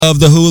of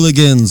the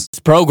hooligans. This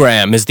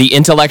program is the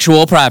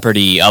intellectual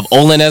property of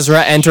Olin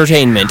Ezra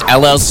Entertainment,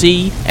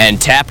 LLC, and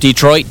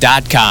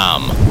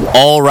TapDetroit.com.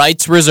 All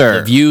rights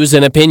reserved. The views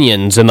and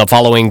opinions in the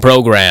following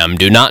program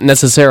do not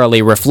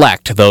necessarily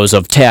reflect those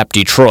of Tap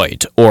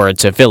Detroit or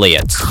its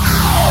affiliates.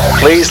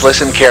 Please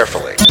listen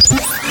carefully.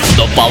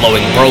 The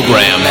following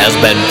program has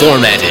been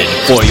formatted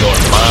for your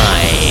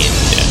mind.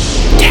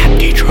 Tap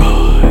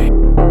Detroit.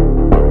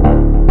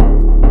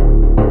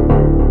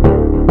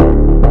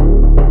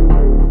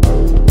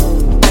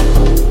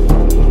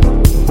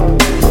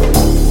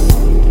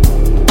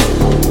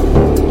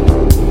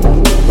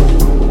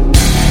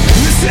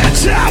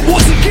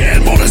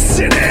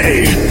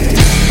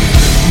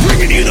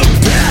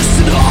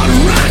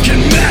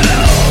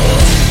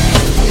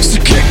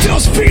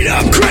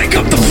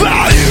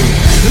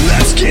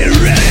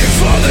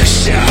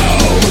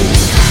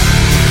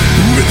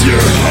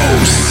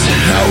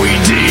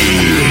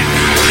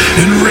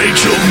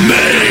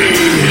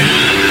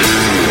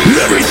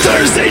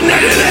 Thursday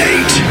night at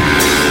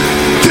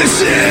 8.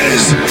 This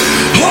is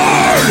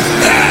Hard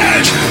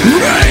Edge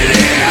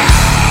Radio.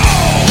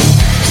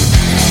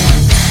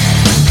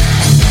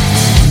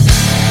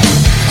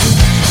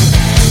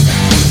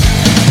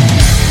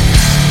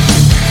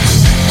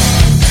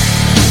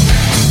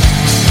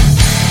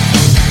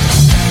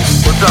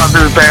 What's up?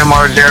 This is Bam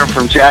Margera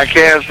from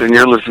Jackass, and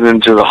you're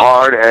listening to the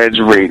Hard Edge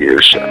Radio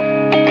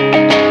Show.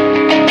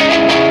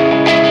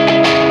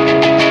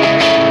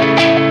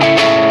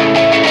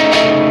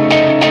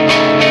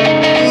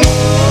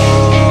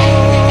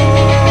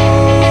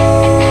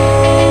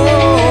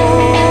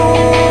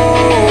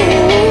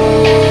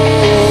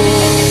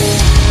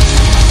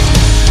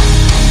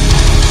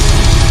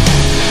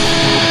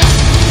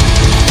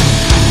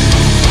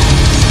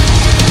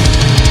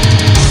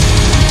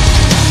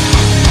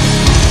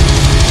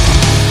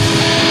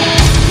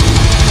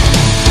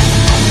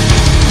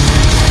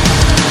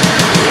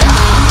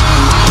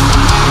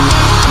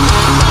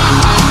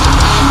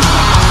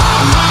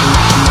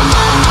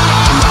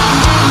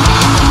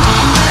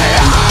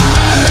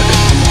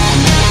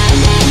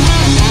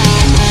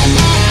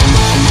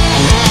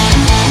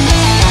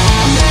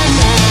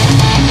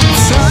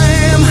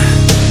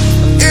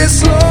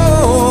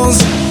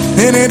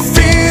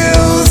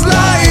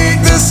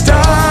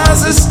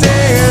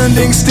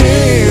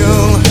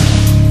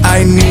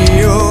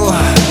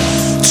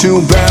 To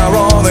bear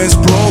all that's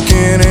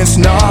broken, it's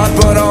not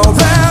but a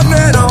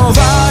remnant of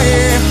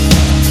I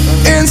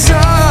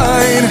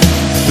inside.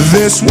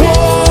 This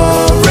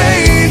war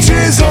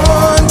rages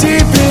on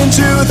deep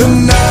into the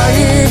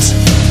night.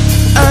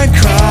 I'd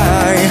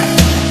cry,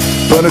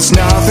 but it's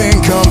nothing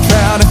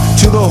compared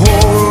to the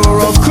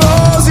horror of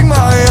closing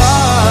my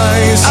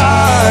eyes.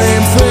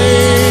 I'm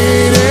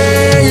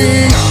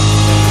fading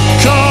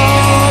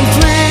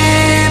completely.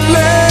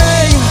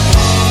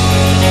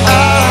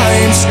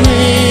 I'm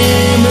screaming.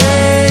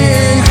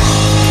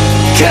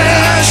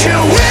 Can't you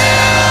hear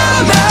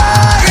me?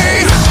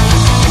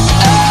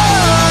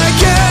 I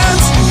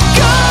can't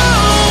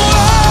go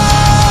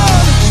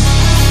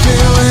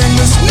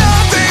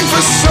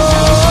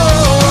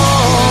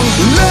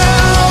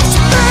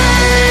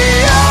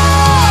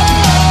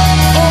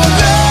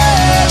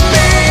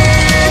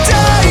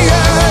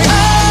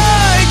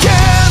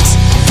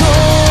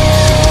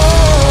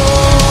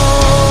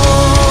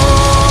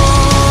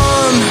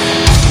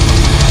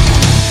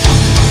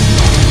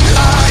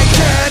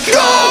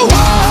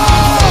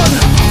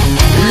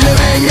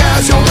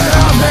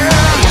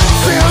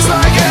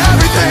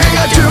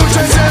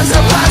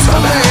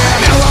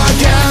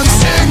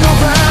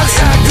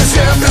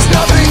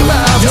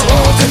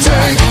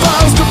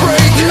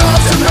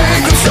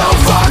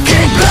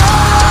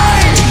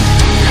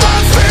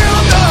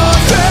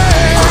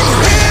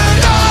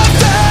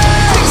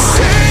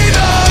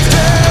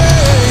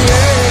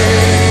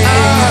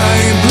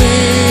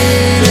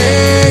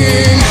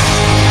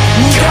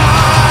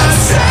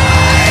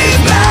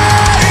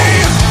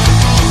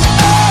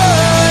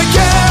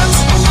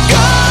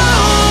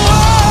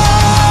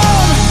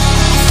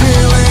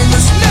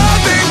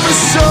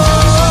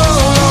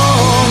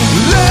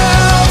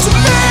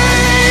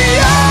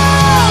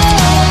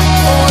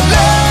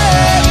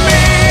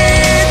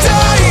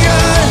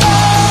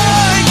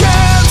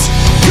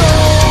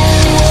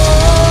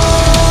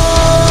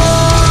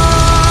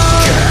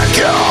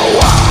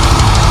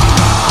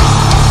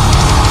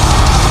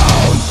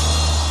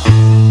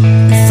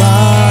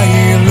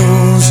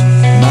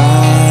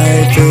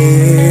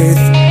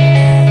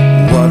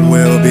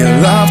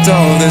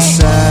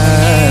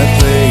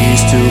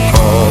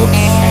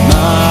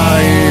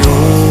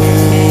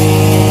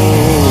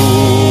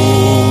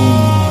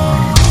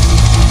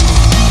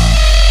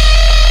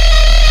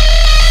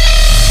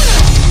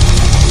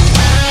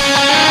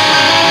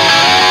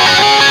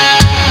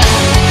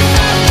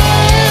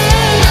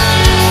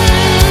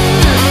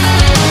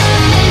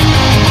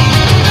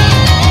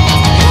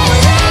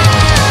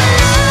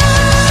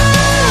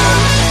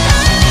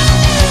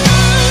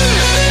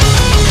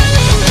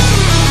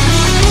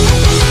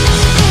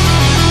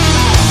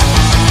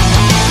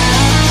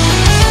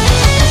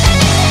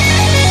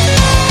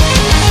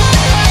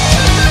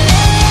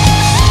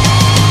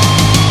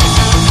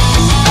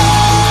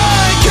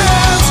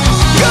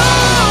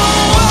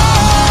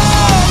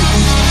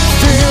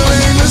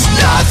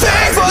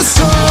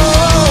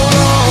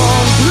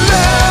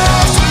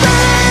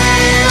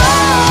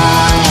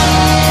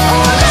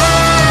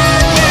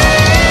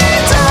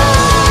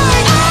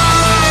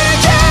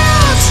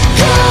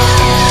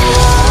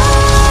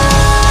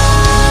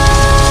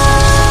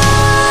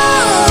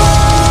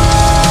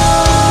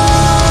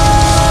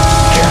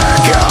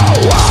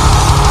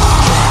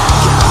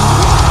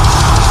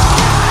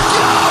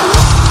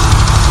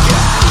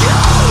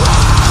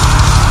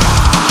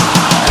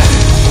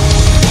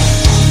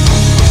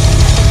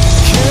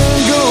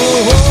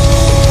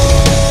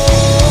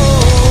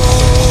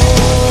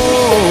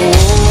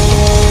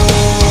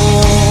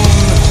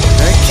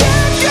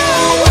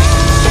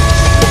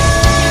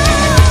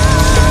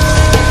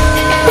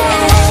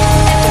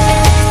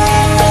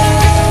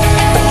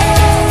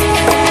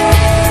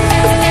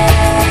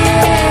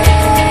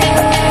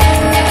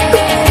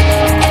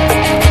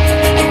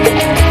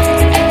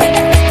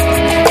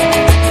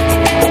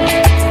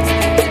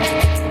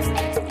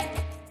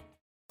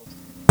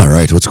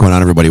right. What's going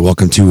on, everybody?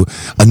 Welcome to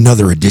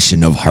another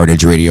edition of Hard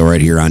Edge Radio right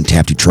here on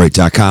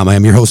TapDetroit.com. I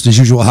am your host, as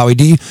usual, Howie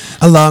D,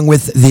 along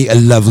with the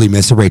lovely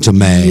Miss Rachel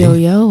May.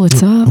 Yo,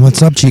 what's up?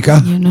 What's up,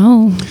 Chica? You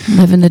know,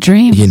 living the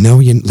dream. You know,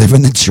 you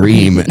living the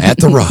dream at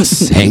the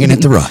Russ, hanging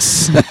at the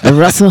Russ. The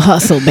Russell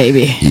Hustle,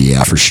 baby.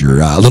 Yeah, for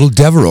sure. A little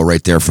Devereaux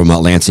right there from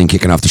Lansing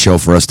kicking off the show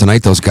for us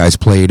tonight. Those guys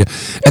played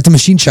at the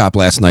Machine Shop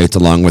last night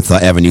along with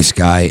Avenue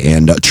Sky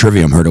and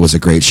Trivium. Heard it was a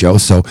great show.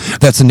 So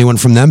that's a new one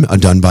from them,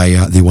 done by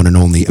the one and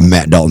only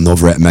Matt Dalton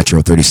over at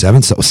Metro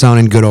 37. So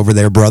sounding good over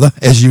there, brother,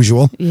 as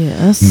usual.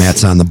 Yes.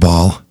 Matt's on the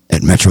ball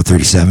at Metro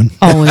 37.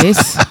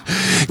 Always.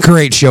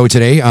 Great show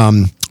today.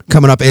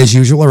 Coming up as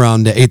usual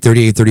around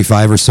 8:30,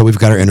 8:35 or so, we've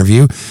got our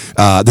interview.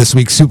 This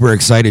week, super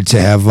excited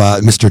to have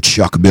Mr.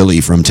 Chuck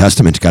Billy from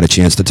Testament. Got a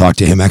chance to talk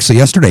to him actually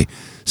yesterday.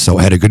 So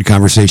I had a good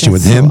conversation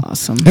with him.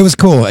 Awesome. It was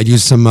cool. I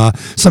used some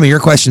of your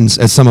questions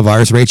as some of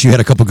ours. Rach, you had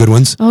a couple good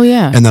ones. Oh,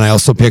 yeah. And then I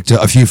also picked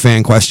a few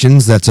fan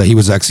questions that he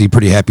was actually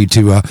pretty happy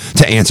to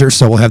answer.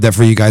 So we'll have that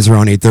for you guys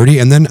around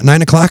 8:30. And then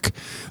 9 o'clock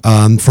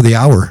for the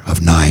hour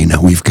of 9,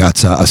 we've got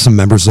some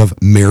members of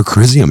Mayor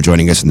Crisium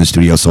joining us in the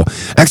studio. So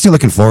actually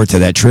looking forward to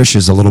that. Trish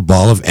is a little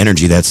ball of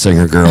energy, that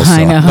singer girl. So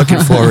I know. looking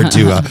forward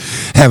to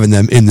having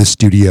them in the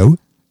studio.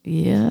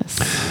 Yes.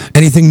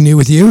 Anything new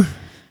with you?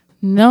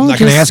 No, I'm not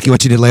going to ask you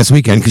what you did last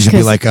weekend because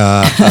you'll be like,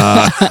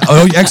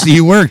 oh, actually,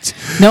 you worked.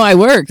 No, I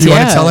worked. You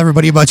want to tell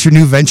everybody about your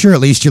new venture, at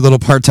least your little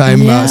part-time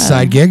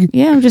side gig?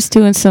 Yeah, I'm just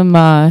doing some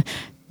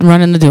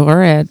running the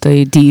door at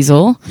the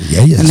Diesel.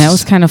 Yeah, yes. And that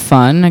was kind of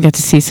fun. I got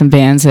to see some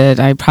bands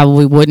that I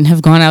probably wouldn't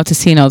have gone out to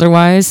see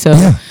otherwise.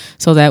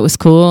 So that was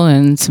cool.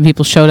 And some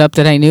people showed up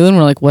that I knew and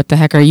were like, what the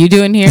heck are you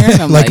doing here?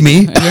 And I'm like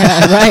me?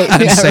 Yeah, right.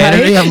 On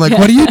Saturday, right? I'm like,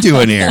 what are you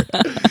doing here?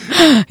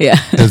 Yeah.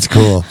 That's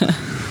cool.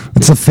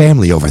 It's a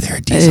family over there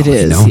at Diesel. It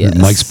is, you know? yes.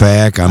 Mike's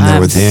back. I'm there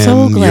with him.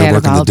 So glad You're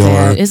working about the door.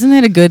 that. Isn't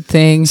that a good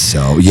thing?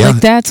 So, yeah. Like,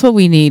 that's what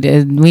we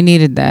needed. We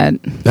needed that.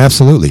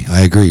 Absolutely.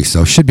 I agree.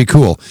 So, should be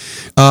cool.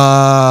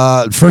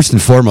 First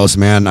and foremost,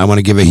 man, I want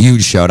to give a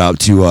huge shout out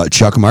to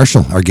Chuck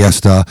Marshall, our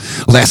guest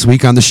last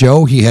week on the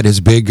show. He had his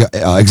big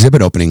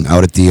exhibit opening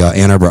out at the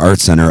Ann Arbor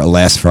Arts Center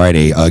last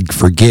Friday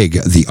for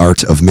GIG, The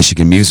Art of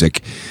Michigan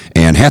Music.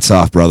 And hats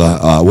off, brother.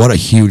 What a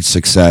huge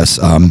success.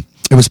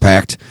 It was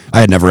packed. I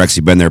had never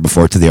actually been there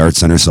before to the Art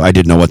Center, so I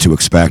didn't know what to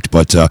expect.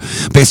 But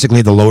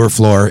basically, the lower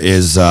floor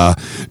is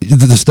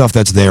the stuff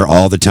that's there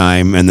all the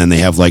time, and then they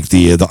have like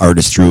the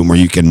artist room where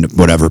you can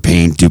whatever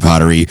paint, do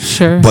pottery.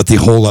 Sure. But the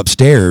whole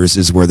upstairs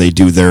is where they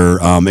do their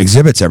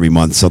exhibits every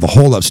month. So the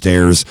whole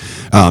upstairs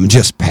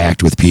just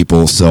packed with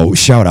people. So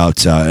shout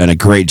out and a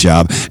great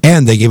job.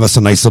 And they gave us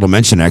a nice little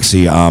mention.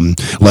 Actually,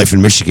 Life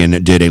in Michigan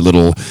did a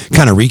little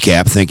kind of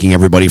recap, thanking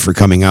everybody for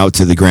coming out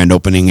to the grand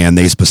opening, and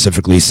they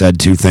specifically said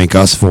to thank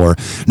us for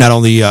not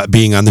only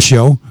being on the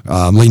show,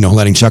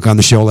 letting Chuck on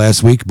the show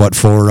last week, but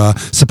for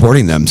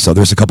supporting them. So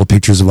there's a couple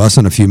pictures of us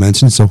and a few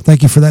mentions. So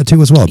thank you for that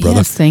too as well, brother.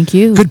 Yes, thank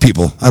you. Good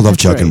people. I love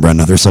That's Chuck right. and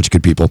Brenda. They're such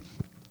good people.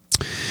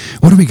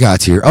 What do we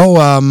got here?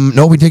 Oh,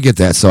 no, we did get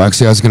that. So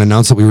actually, I was going to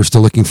announce that we were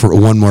still looking for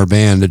one more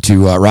band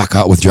to rock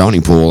out with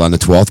Drowning Pool on the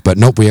 12th, but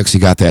nope, we actually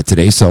got that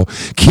today. So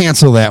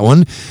cancel that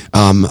one.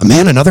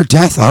 Man, another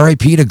death.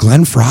 R.I.P. to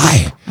Glenn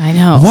Fry. I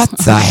know. What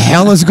the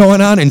hell is going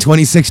on in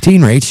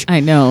 2016, Rach? I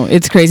know.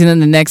 It's crazy. And then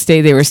the next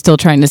day, they were still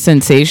trying to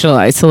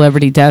sensationalize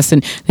celebrity deaths.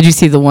 And did you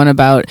see the one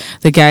about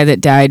the guy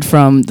that died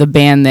from the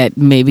band that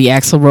maybe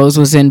Axl Rose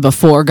was in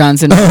before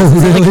Guns N'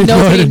 Roses? really? Like,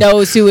 nobody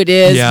knows who it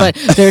is, Yeah.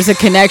 but there's a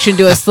connection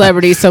to a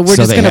celebrity, so we're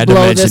So just they going to had to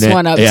blow mention this it.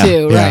 one up Yeah,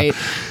 too, yeah. right?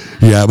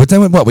 Yeah, but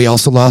then what? We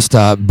also lost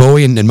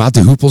Bowie and Mott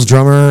the Hoople's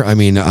drummer. I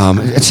mean,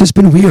 it's just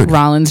been weird.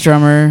 Rollins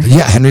drummer.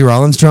 Yeah, Henry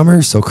Rollins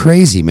drummer. So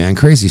crazy, man.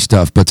 Crazy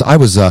stuff. But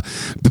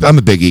I'm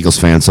a big Eagles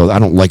fan, so I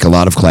don't like a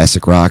lot of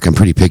classic rock. I'm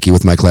pretty picky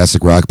with my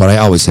classic rock, but I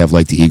always have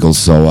liked the Eagles,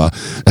 so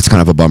that's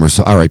kind of a bummer.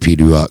 So RIP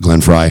to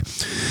Glenn Fry.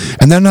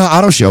 And then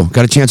Auto Show.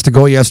 Got a chance to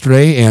go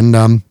yesterday,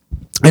 and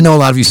I know a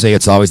lot of you say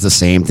it's always the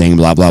same thing,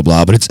 blah, blah,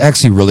 blah, but it's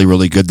actually really,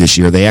 really good this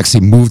year. They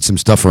actually moved some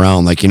stuff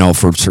around. Like,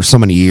 for so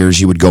many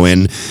years, you would go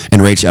in,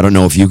 and Rach, I don't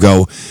know if you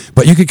go,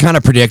 but you could kind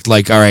of predict,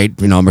 like, all right,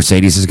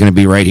 Mercedes is going to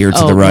be right here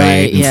to the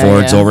right, and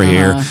Ford's over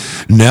here.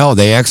 No,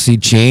 they actually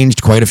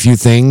changed quite a few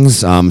things.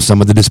 Some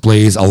of the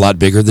displays a lot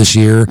bigger this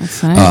year.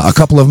 That's nice. A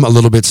couple of them a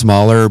little bit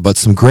smaller, but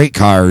some great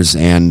cars,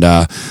 and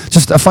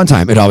just a fun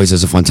time. It always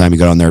is a fun time. You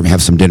go down there,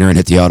 have some dinner, and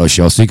hit the auto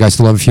show. So you guys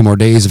still have a few more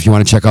days if you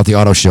want to check out the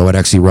auto show. It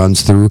actually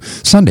runs through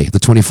Sunday, the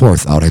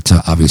 24th, out at,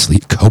 obviously,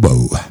 Cobo.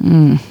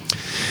 All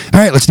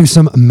right, let's do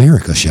some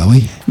America, shall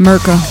we?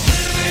 Merca.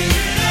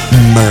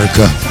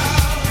 America.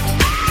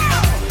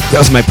 That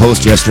was my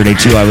post yesterday,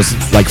 too. I was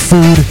like,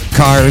 food,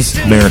 cars,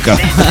 America.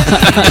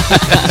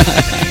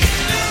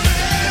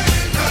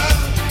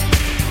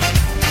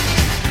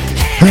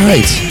 All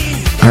right.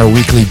 Our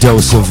weekly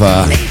dose of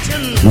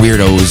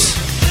weirdos.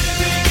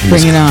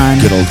 Bring it on.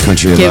 Good old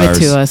country of Give ours.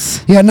 it to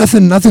us. Yeah,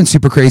 nothing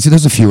super crazy.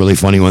 There's a few really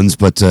funny ones,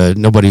 but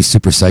nobody's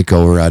super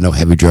psycho or no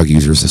heavy drug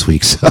users this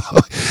week. So,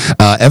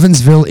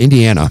 Evansville,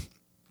 Indiana.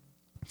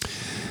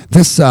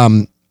 This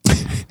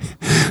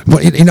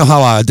Well, you know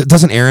how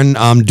doesn't Aaron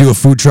do a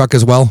food truck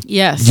as well?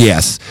 Yes.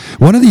 Yes.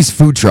 One of these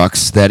food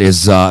trucks that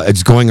is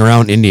it's going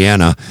around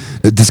Indiana.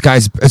 This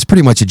guy's it's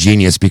pretty much a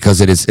genius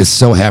because it is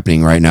so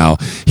happening right now.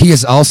 He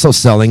is also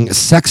selling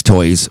sex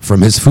toys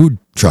from his food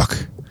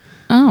truck.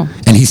 Oh.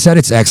 And he said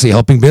it's actually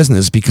helping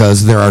business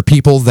because there are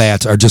people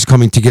that are just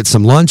coming to get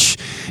some lunch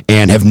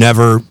and have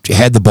never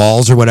had the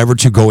balls or whatever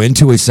to go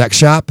into a sex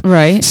shop.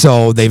 Right.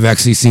 So they've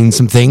actually seen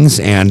some things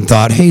and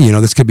thought, hey,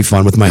 this could be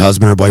fun with my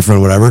husband or boyfriend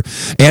or whatever.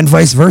 And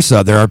vice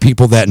versa. There are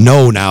people that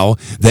know now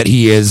that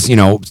he is,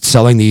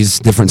 selling these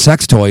different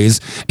sex toys,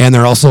 and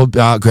they're also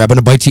grabbing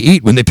a bite to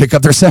eat when they pick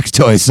up their sex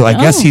toys. So I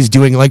guess he's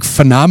doing like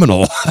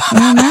phenomenal.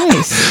 Oh,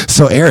 nice.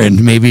 So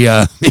Aaron, maybe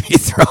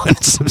throw in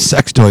some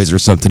sex toys or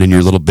something in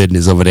your little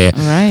business over there.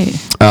 Right.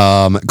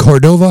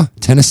 Cordova,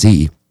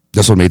 Tennessee.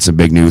 This one made some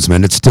big news,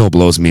 man. It still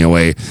blows me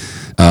away.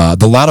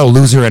 The lotto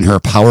loser and her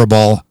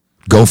Powerball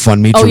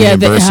GoFundMe to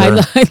reimburse her.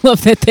 I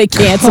love that they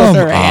canceled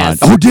her Come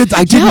ass. on. Oh,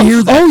 I didn't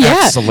hear that. Oh, yeah.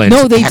 Excellent.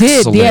 No, they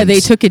Excellent. did. Yeah, they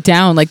took it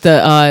down. Like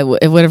the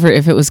whatever.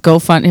 If it was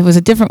GoFundMe, it was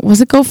a different. Was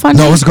it GoFundMe?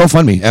 No, it was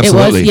GoFundMe.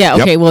 Absolutely. It was. Yeah.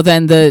 Yep. Okay. Well,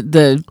 then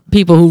the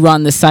people who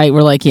run the site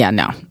were like, yeah,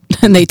 no.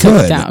 And they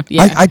took it down.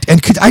 Yeah. I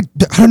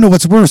don't know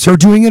what's worse, her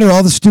doing it or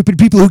all the stupid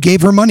people who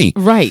gave her money.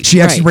 Right.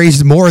 She actually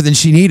raised more than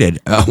she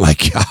needed. Oh my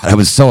God. I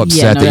was so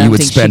upset that you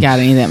would spend. She got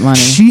any of that money.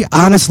 She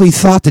honestly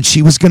thought that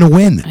she was going to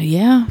win.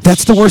 Yeah.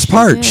 That's the worst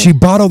part. did. She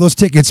bought all those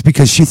tickets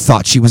because she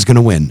thought she was going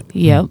to win.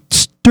 Yep.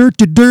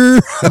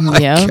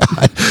 Yep.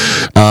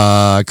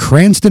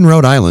 Cranston,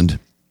 Rhode Island.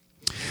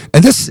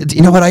 And this,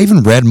 you know what? I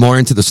even read more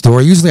into the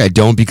story. Usually I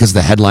don't because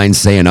the headlines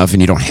say enough and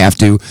you don't have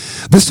to.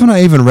 This one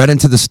I even read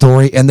into the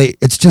story and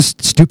it's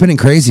just stupid and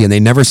crazy and they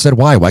never said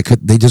why. Why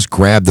could they just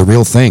grab the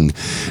real thing?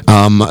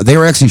 They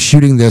were actually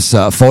shooting this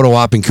photo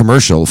op and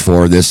commercial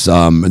for this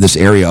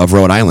area of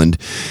Rhode Island.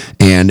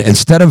 And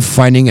instead of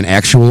finding an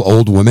actual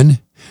old woman,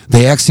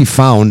 they actually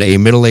found a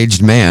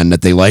middle-aged man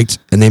that they liked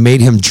and they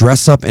made him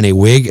dress up in a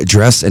wig,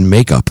 dress, and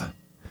makeup.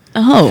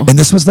 Oh. And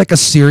this was like a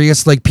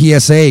serious like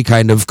PSA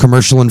kind of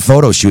commercial and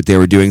photo shoot they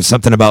were doing,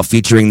 something about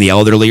featuring the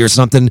elderly or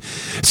something.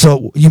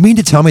 So you mean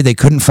to tell me they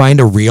couldn't find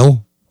a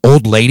real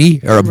old lady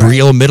or a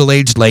real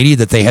middle-aged lady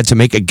that they had to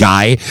make a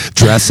guy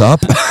dress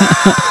up?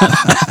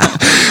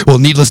 Well,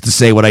 needless to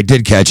say, what I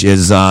did catch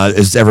is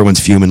everyone's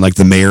fuming, like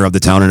the mayor of the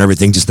town and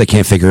everything. Just they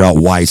can't figure out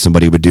why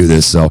somebody would do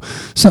this. So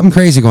something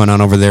crazy going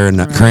on over there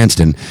in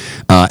Cranston.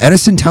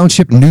 Edison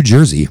Township, New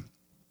Jersey.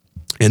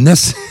 And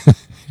this...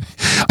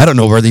 I don't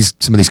know where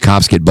some of these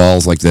cops get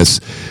balls like this.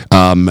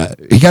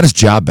 He got his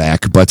job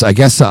back, but I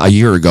guess a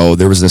year ago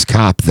there was this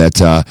cop that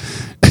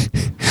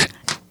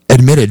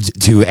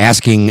admitted to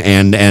asking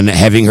and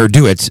having her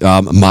do it,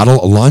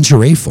 model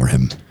lingerie for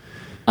him.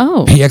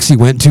 Oh. He actually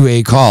went to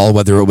a call,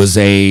 whether it was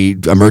a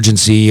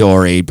emergency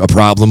or a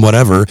problem,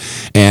 whatever.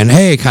 And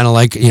hey, kind of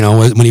like,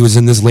 when he was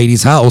in this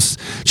lady's house,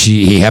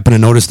 he happened to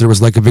notice there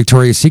was like a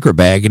Victoria's Secret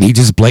bag and he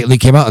just blatantly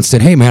came out and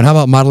said, hey man, how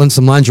about modeling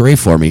some lingerie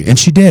for me? And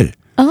she did.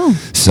 Oh.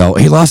 So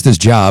he lost his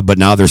job, but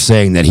now they're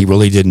saying that he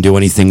really didn't do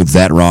anything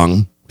that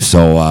wrong.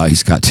 So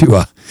he's got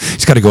to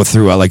go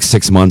through like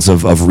 6 months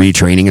of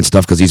retraining and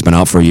stuff because he's been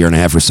out for a year and a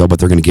half or so. But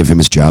they're going to give him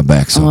his job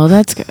back. So well,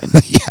 that's good.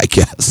 yeah, I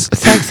guess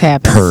Sex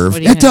happens.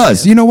 Perv. It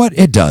does. You know what?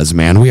 It does,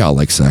 man. We all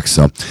like sex.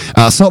 So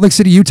Salt Lake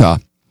City, Utah.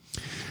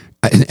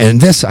 And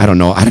this, I don't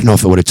know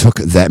if it would have took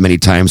that many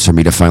times for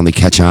me to finally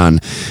catch on.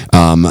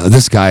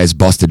 This guy is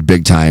busted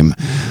big time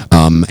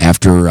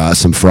after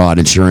some fraud,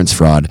 insurance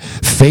fraud,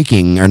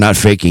 causing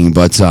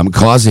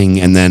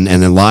and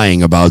then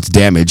lying about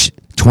damage.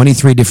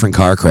 23 different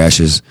car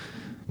crashes.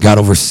 Got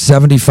over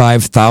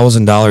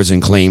 $75,000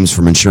 in claims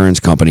from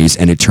insurance companies,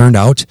 and it turned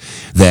out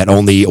that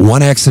only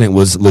one accident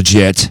was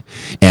legit,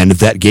 and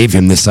that gave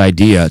him this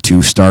idea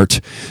to start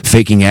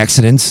faking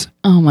accidents.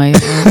 Oh my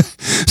God.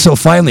 So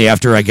finally,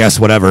 after I guess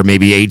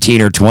maybe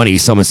 18 or 20,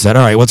 someone said,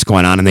 all right, what's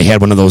going on? And they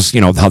had one of those,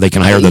 how they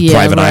can hire the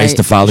private eyes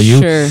to follow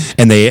you. Sure.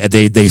 And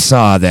they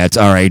saw that,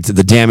 all right,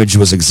 the damage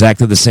was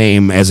exactly the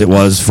same as it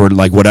was for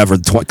like whatever,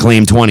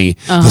 claim 20,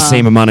 the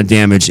same amount of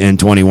damage in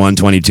 21,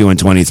 22, and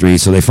 23.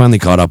 So they finally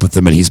caught up with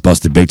him and he's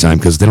busted big time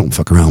because they don't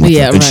fuck around with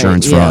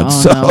insurance fraud.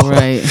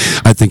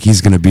 I think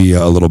he's going to be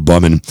a little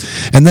bumming.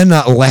 And then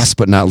last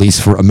but not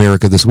least for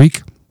America this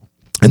week.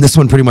 And this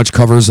one pretty much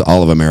covers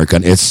all of America.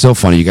 It's so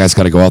funny. You guys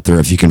got to go out there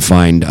if you can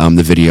find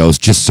the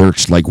videos. Just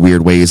search like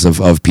weird ways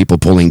of people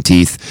pulling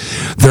teeth.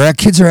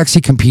 Kids are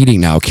actually competing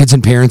now. Kids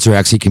and parents are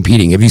actually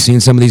competing. Have you seen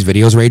some of these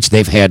videos, Rach?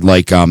 They've had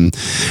like,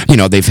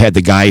 they've had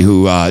the guy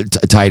who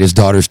tied his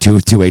daughter's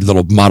tooth to a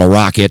little model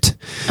rocket.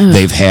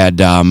 They've had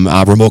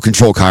remote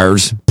control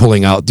cars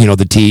pulling out,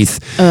 the teeth.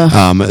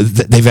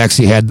 They've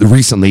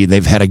actually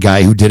they've had a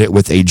guy who did it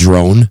with a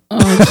drone.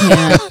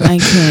 I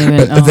can't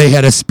even. They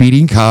had a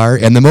speeding car,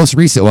 and the most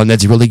recent one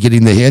that's really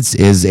getting the hits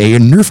is a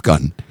Nerf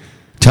gun,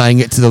 tying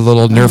it to the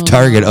little Nerf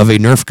target of a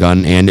Nerf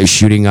gun and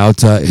shooting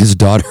out his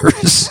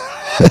daughter's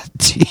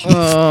teeth.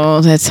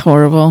 Oh, that's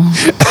horrible.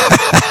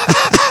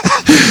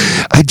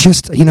 I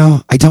just,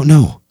 I don't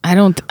know.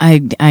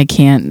 I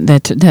can't.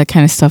 That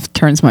kind of stuff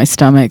turns my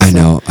stomach. I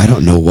know. I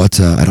don't know what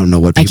people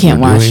I can't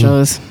are watch doing.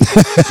 those.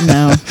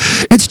 No.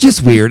 It's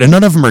just weird, and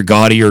none of them are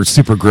gaudy or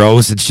super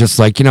gross. It's just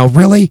like,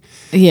 really?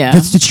 Yeah.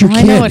 That's your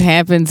Well, kid. I know what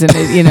happens, and so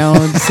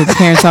the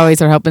parents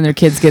always are helping their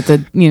kids get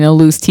the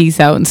loose teeth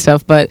out and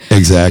stuff. But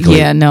Exactly.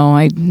 Yeah,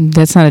 no,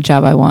 that's not a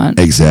job I want.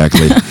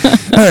 Exactly.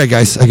 All right,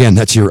 guys. Again,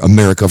 that's your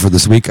America for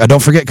this week.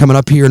 Don't forget, coming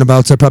up here in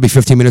about probably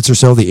 15 minutes or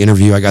so, the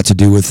interview I got to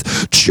do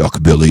with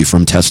Chuck Billy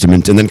from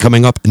Testament. And then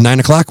coming up at 9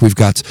 o'clock, we've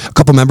got a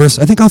couple members,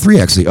 I think all three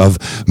actually, of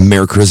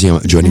Mayor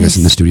Crisium joining us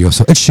in the studio.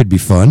 So it should be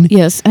fun.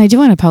 Yes, and I do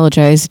want to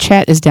apologize.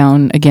 Chat is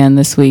down again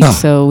this week,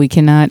 so we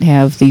cannot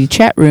have the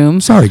chat room.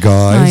 Sorry,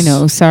 guys. I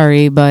know,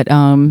 sorry, but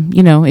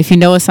if you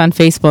know us on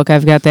Facebook,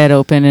 I've got that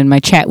open, and my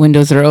chat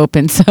windows are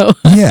open. So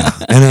Yeah,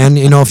 and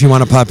if you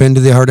want to pop into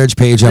the Hard Edge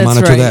page, I That's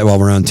monitor right. that while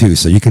we're on too,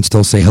 so you can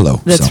still say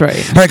hello. That's So.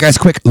 right. All right, guys,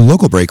 quick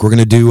local break. We're going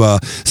to do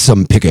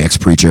some Pickaxe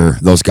Preacher.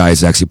 Those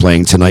guys actually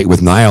playing tonight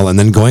with Nile, and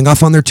then going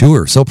off on their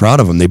tour. So proud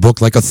of them. They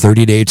booked like a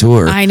 30-day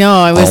tour. I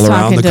know. I was all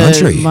around talking the to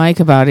country. Mike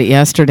about it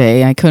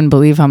yesterday. I couldn't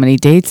believe how many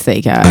dates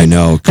they got. I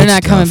know. They're Good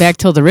not coming stuff. back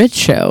till the Rich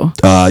show.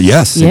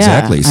 Yes, Yeah,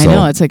 exactly. So, I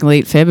know. It's like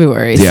late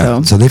February.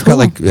 yeah, so they've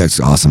got cool. that's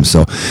awesome.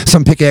 So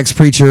some Pickaxe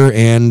Preacher,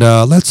 and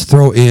let's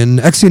throw in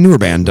actually a newer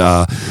band,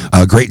 a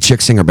great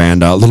chick singer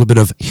band, a little bit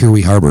of Here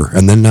We Harbor,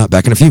 and then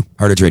back in a few.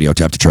 Hard Edge Radio,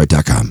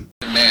 TapDetroit.com.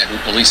 Man who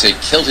police say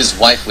killed his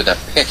wife with a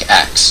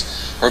pickaxe.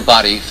 Her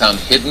body found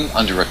hidden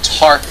under a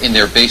tarp in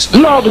their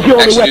basement. No, the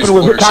only weapon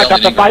was the I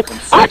got to fight.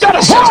 I got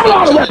a whole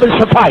lot of weapons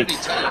to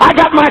fight. I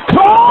got my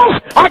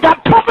claws, I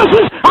got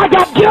compasses, I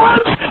got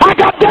guns, I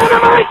got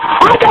dynamite,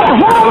 I got a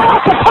whole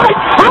lot to fight.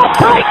 I'll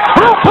fight,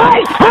 I'll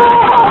fight,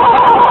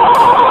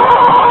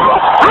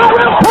 I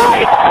will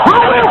fight, I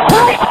will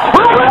fight,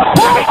 I will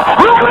fight,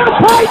 I will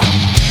fight.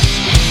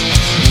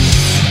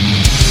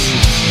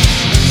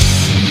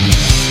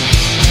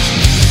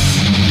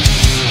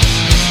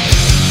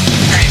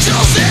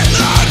 Angels in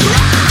the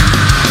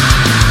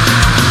ground.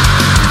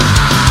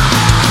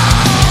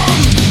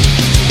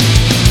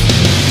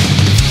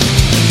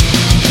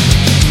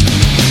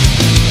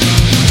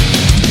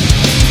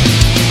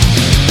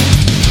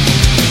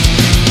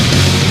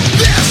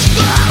 This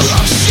fire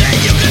of shit.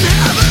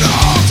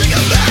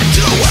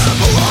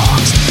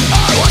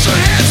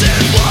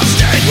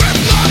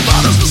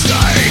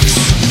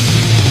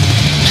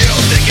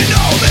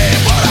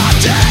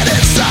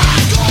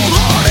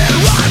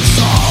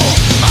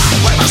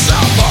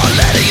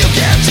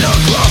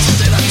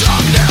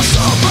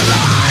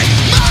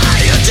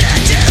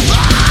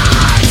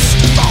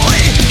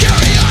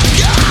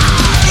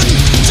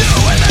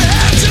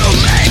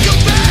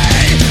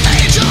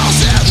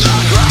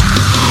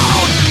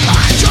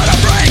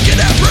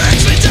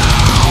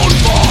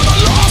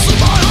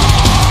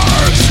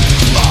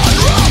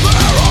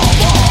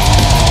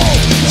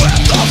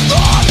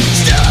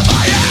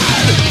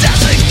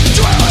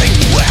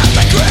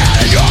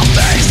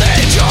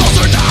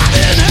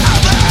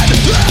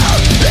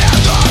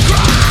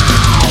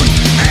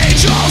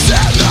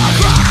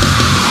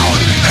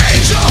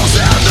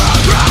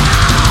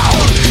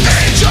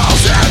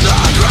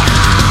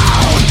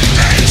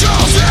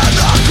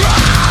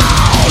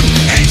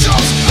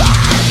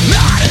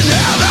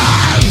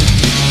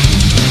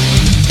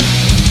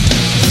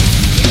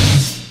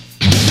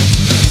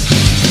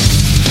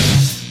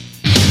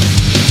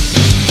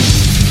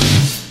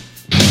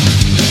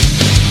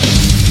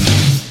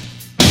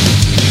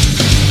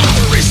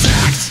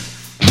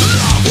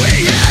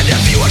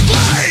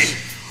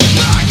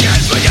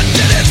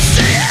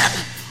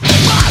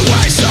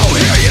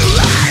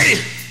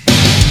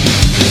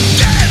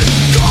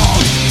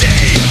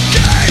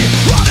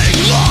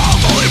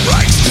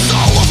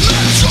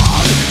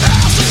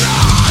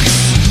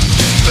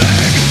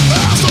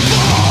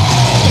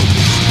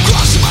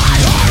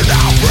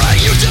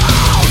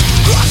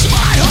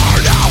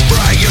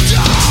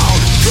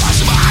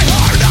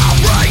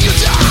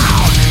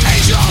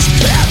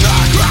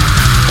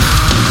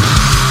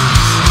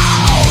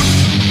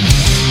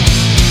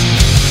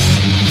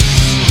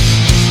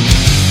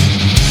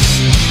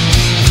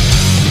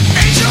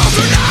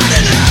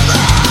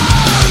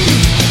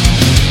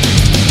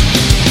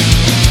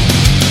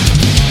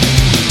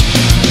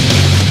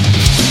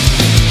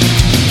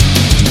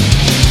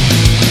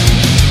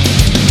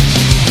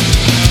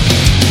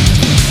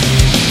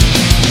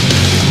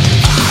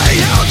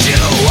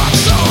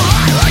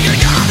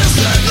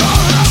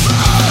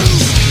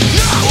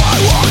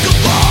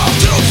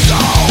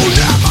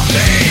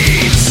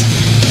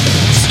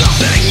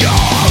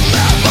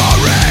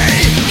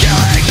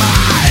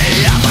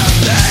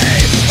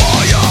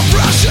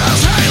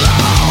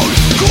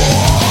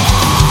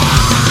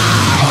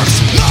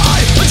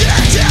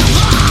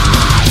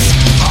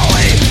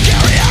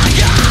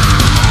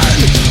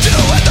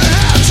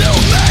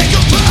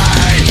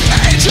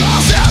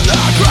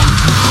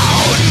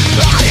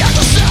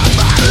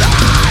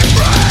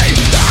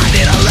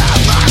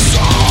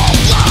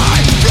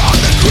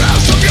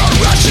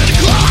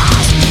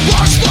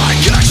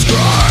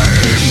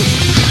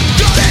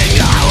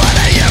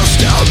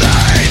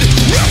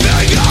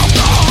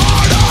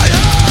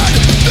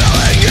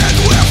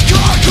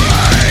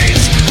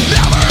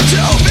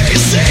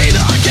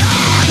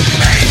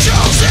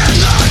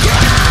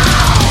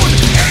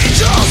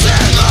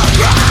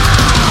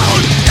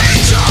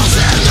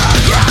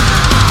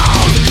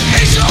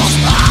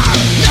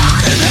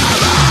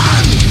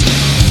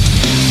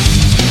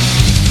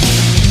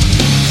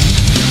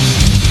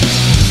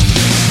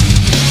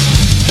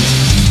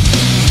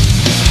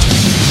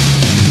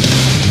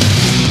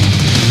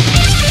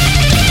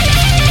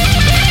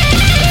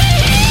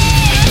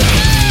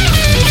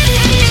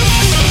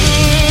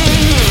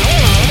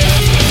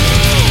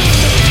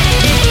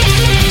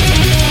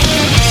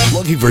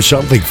 for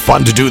something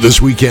fun to do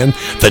this weekend?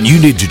 Then you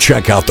need to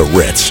check out the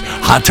Ritz,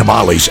 Hot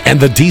Tamales, and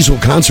the Diesel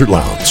Concert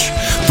Lounge.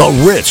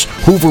 The Ritz,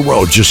 Hoover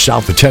Road, just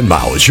south of 10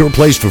 Mile, is your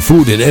place for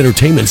food and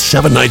entertainment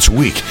 7 nights a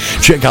week.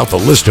 Check out the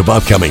list of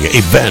upcoming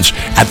events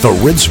at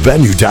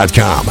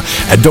theritzvenue.com.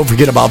 And don't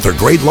forget about their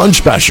great lunch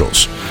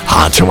specials.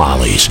 Hot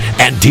Tamales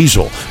and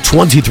Diesel,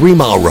 23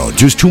 Mile Road,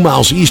 just 2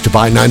 miles east of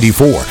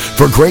I-94.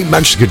 For great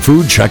Mexican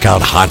food, check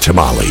out Hot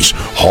Tamales,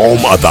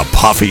 home of the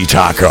Puffy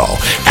Taco,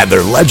 and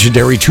their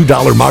legendary $2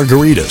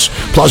 margaritas,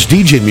 plus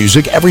DJ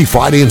music every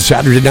Friday and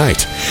Saturday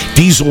night.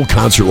 Diesel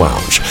Concert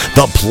Lounge,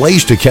 the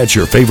place to catch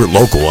your favorite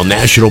local and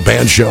national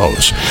band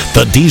shows.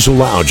 The Diesel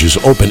Lounge is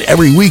open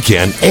every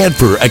weekend and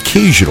for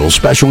occasional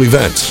special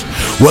events.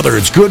 Whether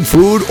it's good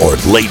food or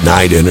late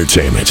night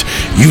entertainment,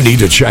 you need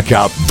to check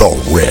out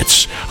the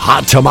Ritz,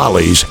 Hot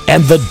Tamales,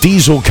 and the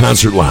Diesel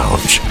Concert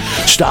Lounge.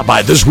 Stop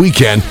by this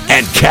weekend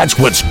and catch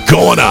what's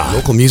going on.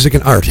 Local music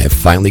and art have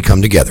finally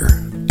come together,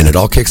 and it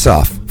all kicks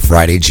off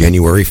Friday,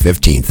 January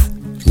 15th.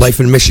 Life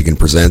in Michigan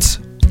presents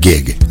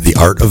GIG, The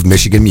Art of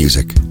Michigan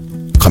Music,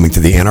 coming to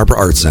the Ann Arbor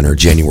Arts Center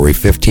January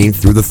 15th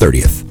through the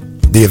 30th.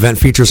 The event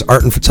features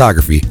art and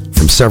photography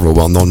from several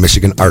well-known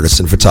Michigan artists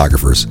and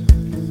photographers,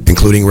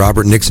 including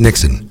Robert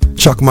Nixon,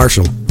 Chuck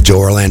Marshall, Joe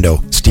Orlando,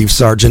 Steve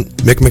Sargent,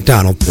 Mick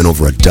McDonald, and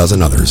over a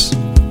dozen others.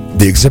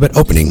 The exhibit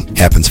opening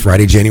happens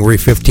Friday, January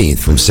 15th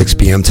from 6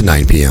 p.m. to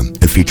 9 p.m.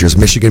 and features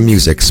Michigan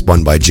music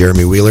spun by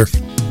Jeremy Wheeler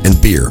and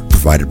beer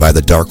provided by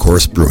the Dark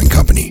Horse Brewing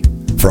Company.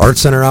 For Art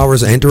Center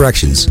hours and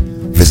directions,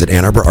 visit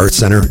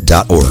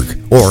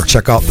AnnArborArtCenter.org or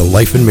check out the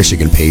Life in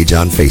Michigan page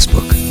on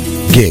Facebook.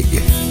 GIG,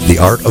 The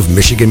Art of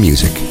Michigan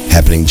Music,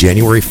 happening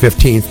January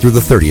 15th through the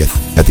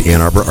 30th at the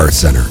Ann Arbor Arts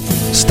Center.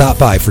 Stop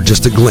by for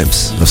just a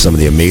glimpse of some of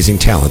the amazing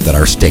talent that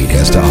our state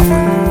has to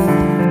offer.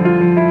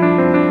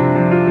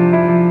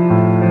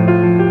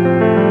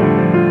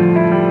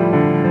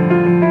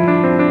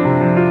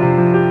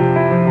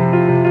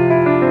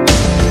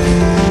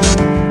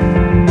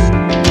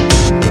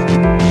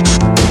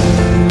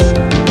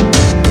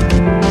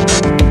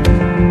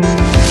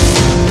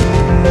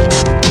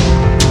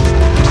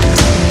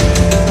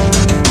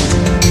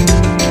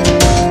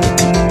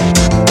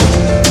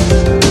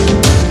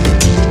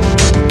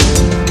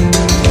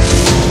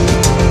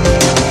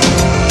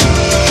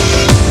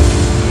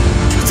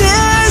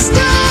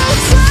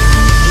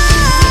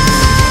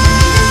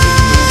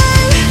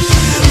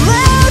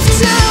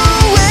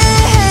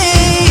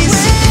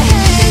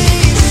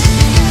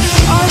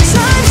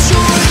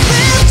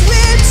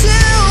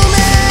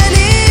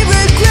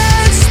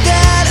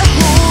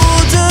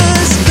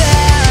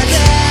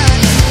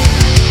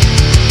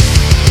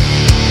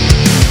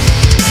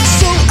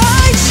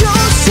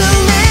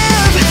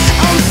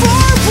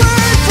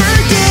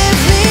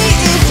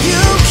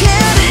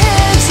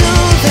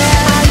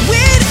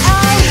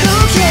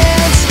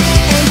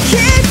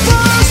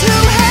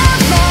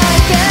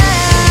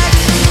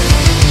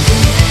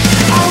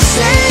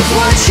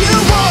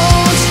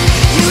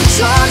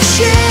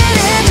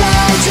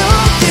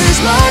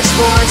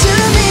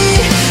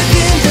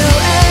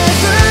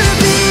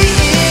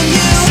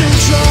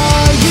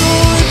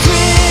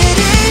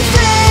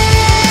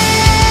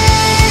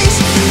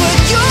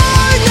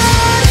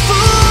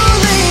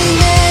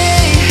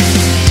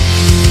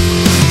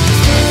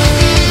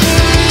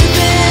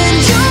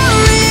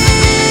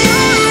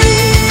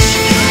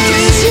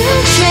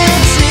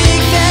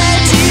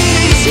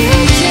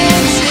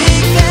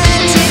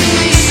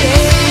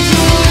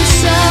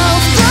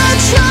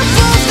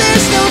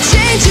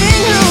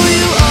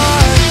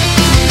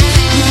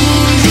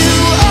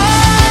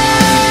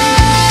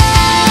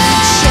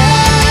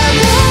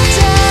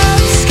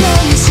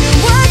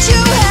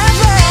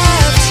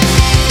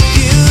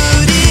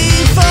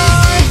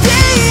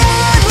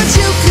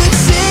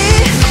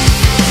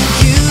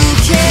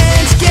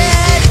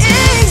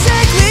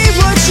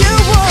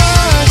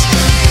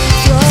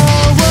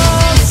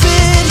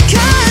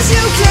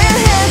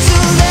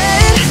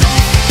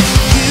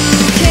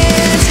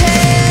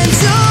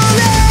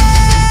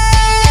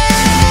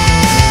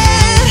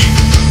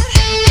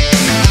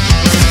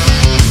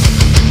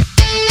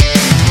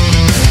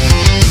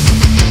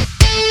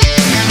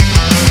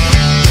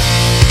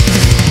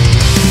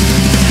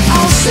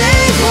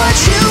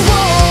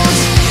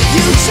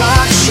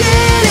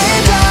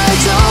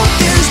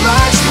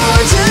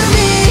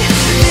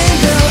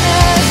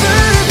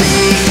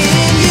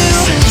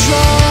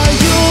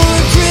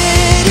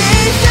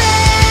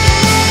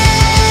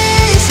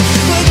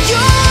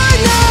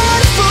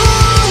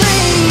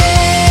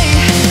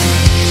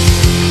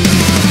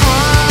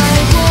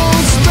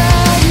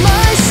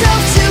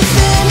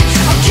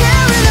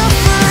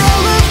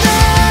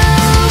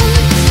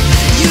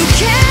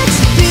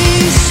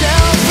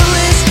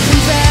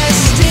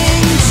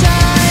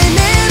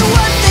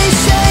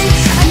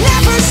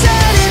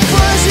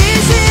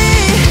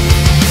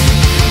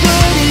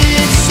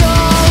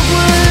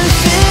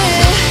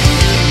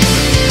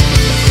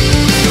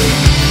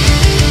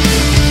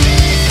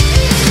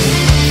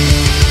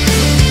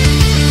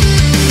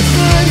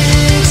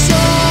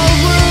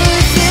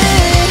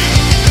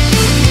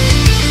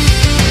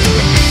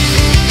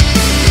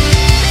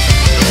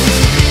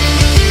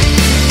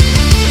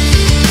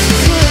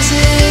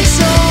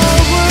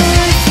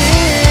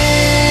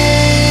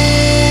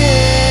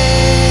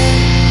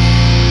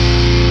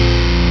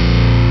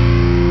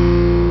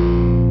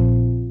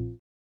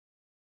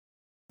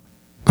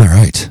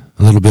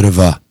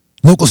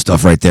 local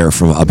stuff right there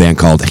from a band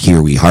called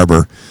Here We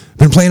Harbor.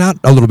 Been playing out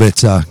a little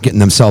bit, getting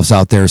themselves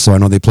out there. So I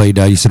know they played.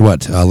 You said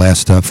what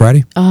last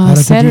Friday?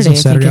 Saturday.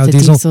 Saturday I out think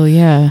Diesel. Diesel.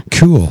 Yeah.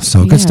 Cool.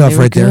 So good stuff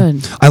right there.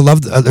 I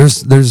love.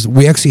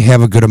 We actually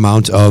have a good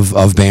amount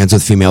of bands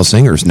with female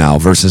singers now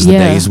versus the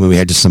days when we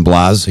had just some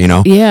blahs. You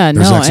know. Yeah.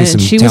 There's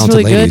and she was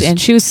really good, and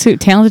she was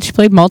talented. She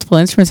played multiple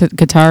instruments,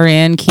 guitar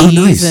and keys,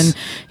 nice. and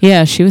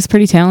yeah, she was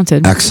pretty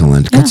talented.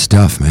 Excellent. Good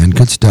stuff, man.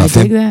 Good stuff.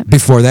 I dig that.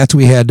 Before that,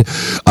 we had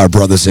our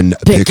brothers in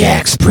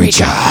Pickaxe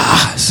Preacher.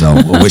 So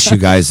we'll wish you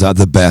guys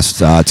the best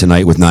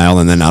tonight with Niall,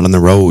 and then out on the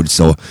road.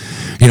 So,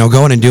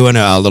 going and doing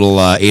a little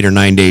 8 or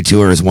 9 day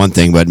tour is one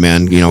thing, but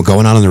man,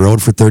 going out on the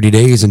road for 30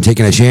 days and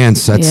taking a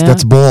chance,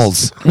 that's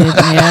balls.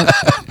 Yeah.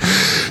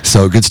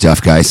 So good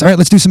stuff, guys. All right,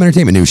 let's do some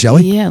entertainment news, shall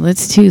we? Yeah,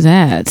 let's do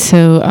that.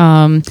 So,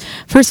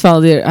 first of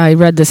all, I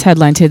read this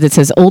headline today that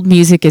says old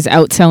music is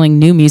outselling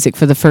new music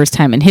for the first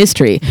time in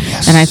history.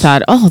 Yes. And I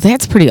thought, oh,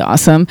 that's pretty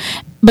awesome.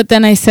 But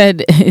then I said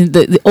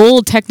the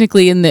old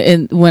technically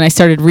when I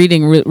started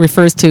reading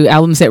refers to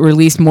albums that were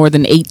released more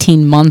than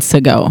 18 months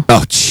ago.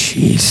 Oh,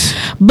 jeez.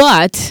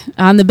 But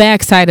on the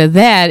back side of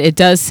that, it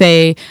does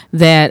say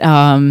that,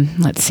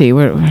 let's see,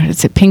 where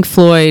is it? Pink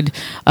Floyd,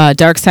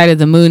 Dark Side of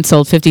the Moon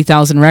sold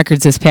 50,000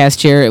 records this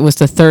past year. It was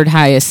the third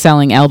highest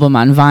selling album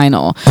on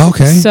vinyl.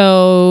 Okay.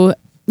 So,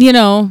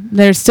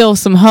 there's still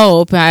some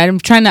hope. I'm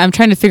trying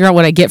to figure out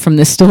what I get from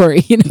this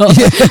story.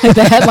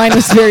 The headline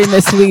was very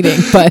misleading,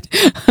 but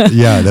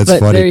yeah, that's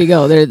funny. There you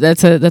go.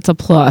 That's a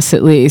plus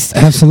at least.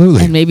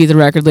 Absolutely. And maybe the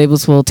record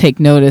labels will take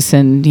notice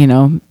and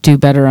do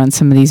better on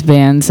some of these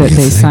bands that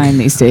they sign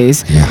these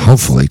days. Yeah,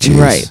 hopefully. Geez.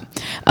 Right.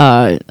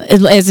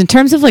 As in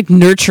terms of like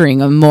nurturing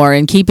them more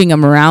and keeping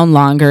them around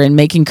longer and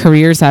making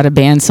careers out of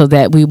bands so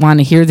that we want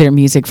to hear their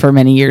music for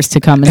many years to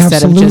come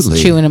instead of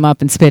just chewing them up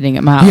and spitting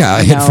them out. Yeah,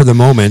 a hit for the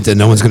moment, and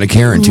no one's going to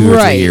care in 2 or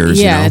 3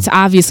 years. Yeah, it's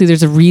obviously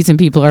there's a reason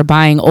people are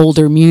buying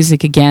older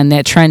music again.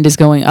 That trend is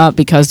going up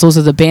because those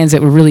are the bands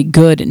that were really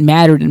good and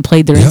mattered and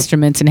played their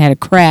instruments and had a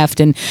craft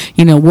and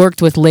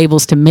worked with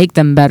labels to make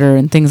them better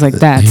and things like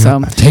that. So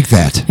take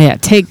that. Yeah,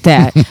 take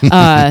that.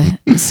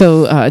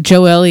 So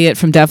Joe Elliott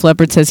from Def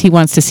Leppard says he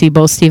wants to see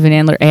both Steven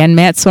Adler and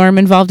Matt Sorum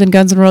involved in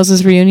Guns N'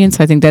 Roses reunion.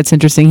 So I think that's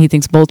interesting. He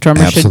thinks both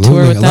drummers should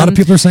tour with them. A lot of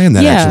people are saying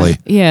that, actually.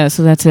 Yeah,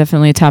 so that's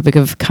definitely a topic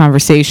of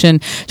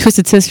conversation.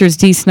 Twisted Sister's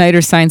Dee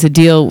Snider signs a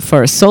deal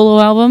for a solo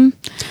album.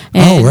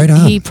 And right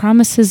on. He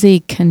promises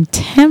a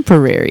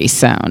contemporary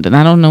sound, and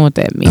I don't know what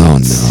that means.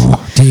 Oh,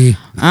 no. Dee.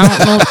 I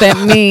don't know what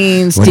that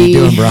means, What are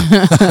you doing,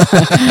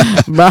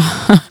 bro?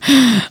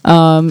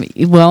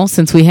 Well,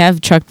 since we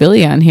have Chuck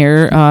Billy on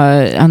here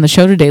on the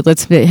show today,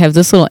 let's have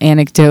this little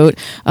anecdote.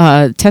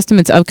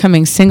 Testament's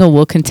upcoming single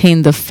will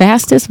contain the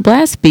fastest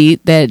blast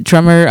beat that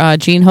drummer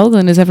Gene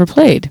Hoglan has ever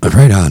played.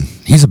 Right on.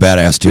 He's a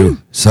badass, too.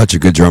 Such a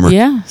good drummer.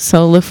 Yeah,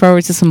 so look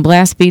forward to some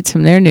blast beats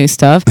from their new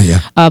stuff. Yeah.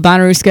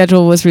 Bonnaroo's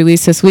schedule was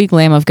released this week.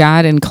 Lamb of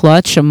God and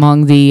Clutch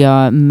among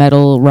the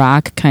metal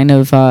rock kind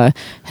of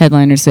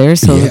headliners there.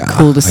 So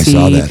cool to see.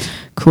 I saw that.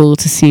 Cool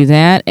to see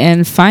that.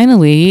 And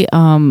finally,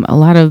 a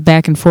lot of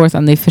back and forth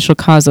on the official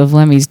cause of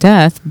Lemmy's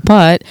death,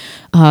 but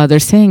they're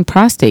saying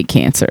prostate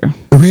cancer.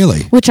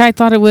 Really? Which I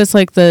thought it was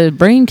like the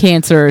brain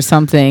cancer or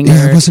something.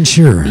 Yeah, I wasn't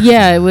sure.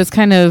 Yeah, it was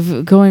kind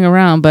of going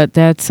around, but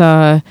that's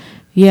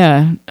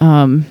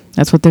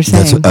that's what they're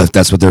saying.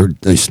 That's what they're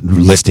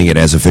listing it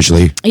as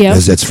officially. Yeah,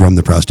 as it's from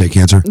the prostate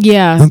cancer.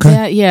 Yeah.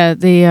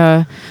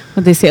 Okay.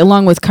 What they say,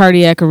 along with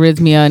cardiac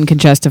arrhythmia and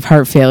congestive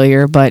heart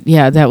failure. But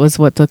yeah, that was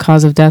what the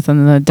cause of death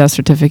on the death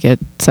certificate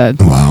said.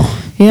 Wow.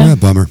 Yeah.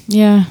 Bummer.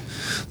 Yeah.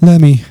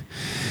 Lemmy.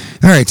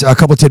 All right, a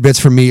couple tidbits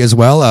from me as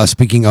well.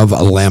 Speaking of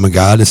Lamb of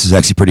God, this is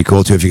actually pretty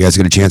cool, too. If you guys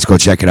get a chance, go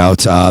check it out.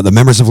 The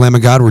members of Lamb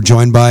of God were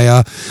joined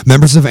by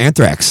members of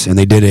Anthrax, and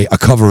they did a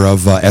cover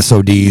of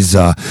SOD's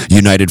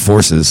United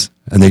Forces,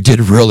 and they did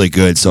really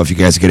good. So if you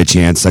guys get a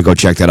chance, go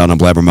check that out on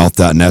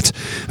blabbermouth.net.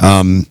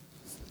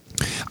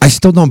 I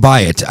still don't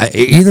buy it.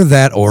 Either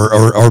that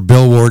or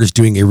Bill Ward is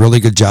doing a really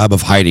good job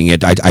of hiding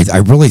it. I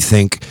really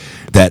think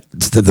that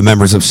the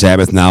members of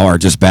Sabbath now are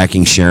just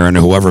backing Sharon or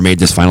whoever made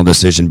this final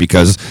decision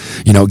because,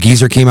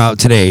 Geezer came out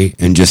today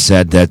and just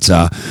said that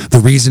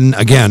the reason,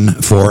 again,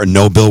 for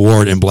no Bill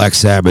Ward in Black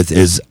Sabbath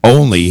is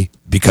only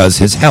because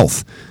his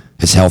health.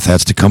 His health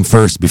has to come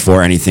first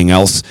before anything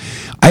else.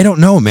 I don't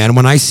know, man.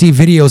 When I see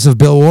videos of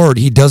Bill Ward,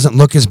 he doesn't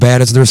look as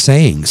bad as they're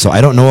saying. So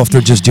I don't know if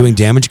they're just doing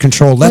damage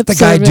control. Let the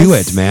guy do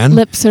it, man.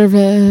 Lip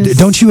service.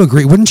 Don't you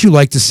agree? Wouldn't you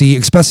like to see,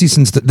 especially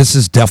since this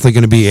is definitely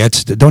going to be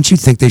it, don't you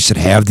think they should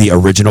have the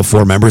original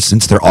 4 members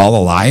since they're all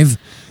alive?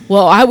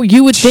 Well,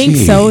 you would think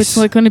so. It's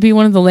like going to be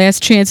one of the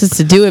last chances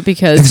to do it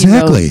because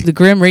the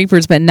Grim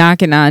Reaper's been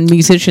knocking on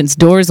musicians'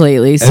 doors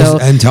lately. So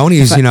and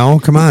Tony's,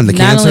 come on, the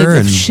cancer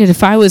and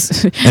if I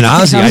was and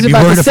Ozzy, I'd be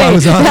worried if I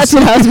was Ozzy. That's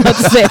what I was about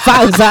to say. If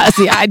I was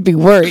Ozzy, I'd be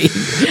worried.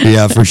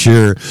 Yeah, for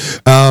sure.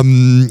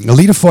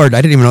 Lita Ford,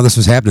 I didn't even know this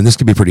was happening. This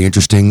could be pretty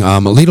interesting.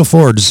 Lita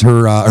Ford's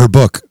her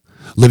book.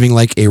 Living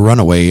Like a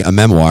Runaway, a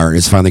memoir,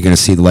 is finally going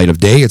to see the light of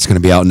day. It's going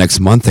to be out next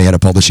month. They had a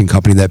publishing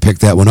company that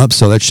picked that one up,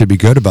 so that should be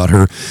good about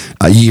her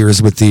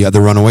years with the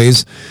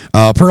Runaways.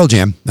 Pearl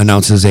Jam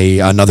announces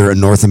another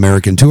North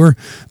American tour.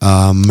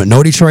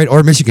 No Detroit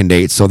or Michigan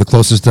dates, so the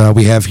closest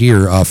we have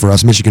here for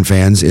us Michigan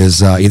fans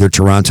is either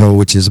Toronto,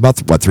 which is about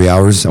 3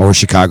 hours, or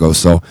Chicago.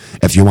 So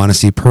if you want to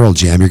see Pearl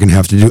Jam, you're going to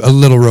have to do a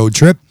little road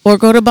trip. Or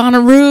go to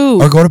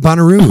Bonnaroo.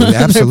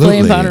 Absolutely. They're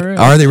playing Bonnaroo.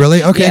 Are they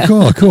really? Okay,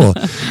 Yeah. cool.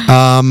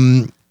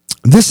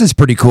 This is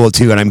pretty cool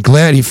too, and I'm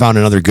glad he found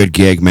another good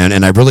gig, man.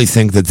 And I really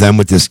think that them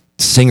with this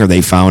singer they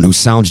found who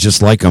sounds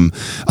just like him,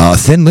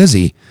 Thin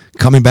Lizzy,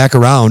 coming back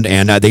around,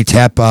 and they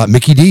tap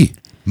Mickey D,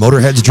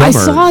 Motorhead's drummer,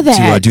 I saw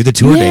that. to do the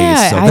tour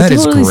days. So that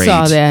is totally great.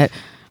 saw that.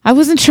 I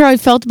wasn't sure how I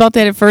felt about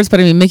that at first, but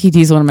I mean, Mickey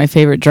D's one of my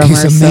favorite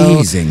drummers. He's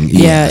amazing. So,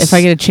 yeah, yes. if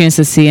I get a chance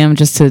to see him,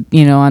 just to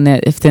on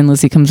that, if Thin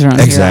Lizzy comes around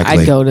Exactly.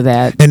 here, I'd go to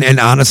that. And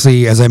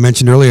honestly, as I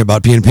mentioned earlier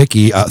about being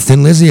picky,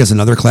 Thin Lizzy is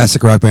another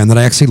classic rock band that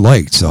I actually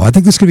liked. So I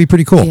think this could be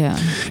pretty cool. Yeah.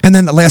 And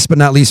then last but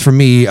not least for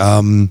me,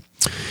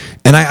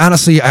 and I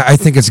honestly, I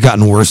think it's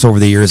gotten worse over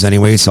the years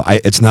anyway, so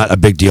it's not a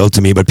big deal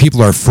to me, but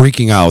people are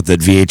freaking out that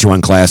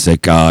VH1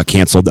 Classic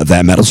canceled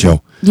That Metal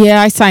Show.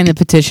 Yeah, I signed the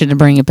petition to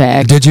bring it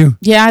back. Did you?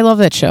 Yeah, I love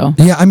that show.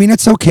 Yeah, I mean,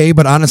 it's okay,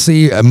 but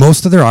honestly,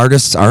 most of their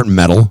artists aren't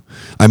metal.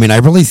 I mean, I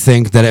really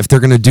think that if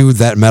they're going to do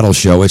That Metal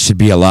Show, it should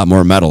be a lot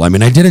more metal. I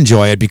mean, I did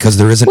enjoy it because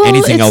there isn't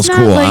anything it's else not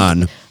cool like-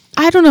 on.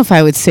 I don't know if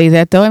I would say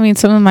that, though. I mean,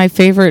 some of my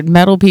favorite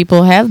metal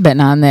people have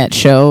been on that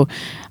show.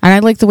 And I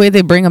like the way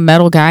they bring a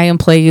metal guy and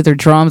play either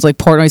drums, like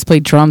Portnoy's play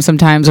drums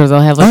sometimes, or they'll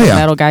have like a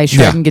metal guy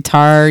shredding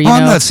guitar. You know?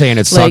 I'm not saying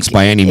it sucks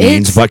by any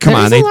means, but come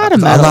on, there's a lot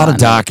of metal on it.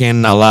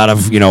 docking, a lot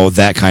of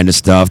that kind of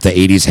stuff, the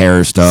 '80s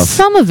hair stuff.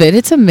 Some of it,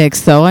 it's a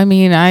mix, though. I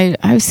mean,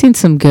 I've seen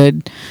some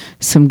good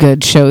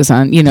shows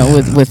on,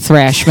 with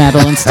thrash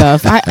metal and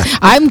stuff.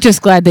 I'm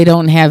just glad they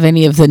don't have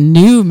any of the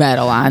new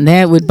metal on.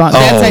 That's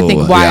I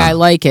think why I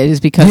like it,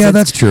 is because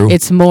that's true.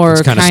 It's more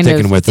it's kind of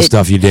sticking with the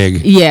stuff you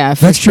dig. Yeah,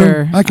 for that's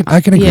sure. True.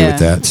 I can agree with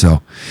that.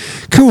 So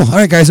cool. All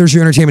right, guys, there's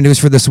your entertainment news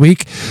for this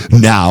week.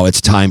 Now it's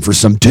time for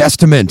some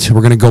Testament. We're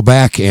going to go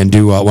back and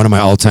do one of my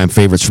all-time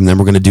favorites from them.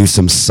 We're going to do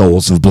some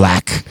Souls of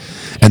Black.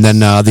 And then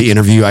the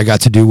interview I got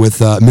to do with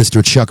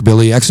Mr. Chuck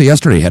Billy, actually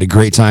yesterday. Had a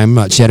great time,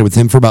 chatted with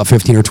him for about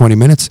 15 or 20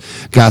 minutes.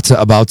 Got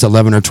about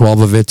 11 or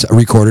 12 of it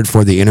recorded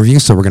for the interview,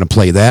 so we're going to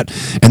play that.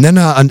 And then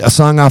a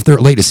song off their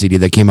latest CD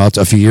that came out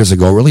a few years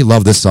ago. Really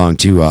love this song,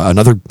 too.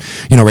 Another,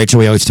 Rachel,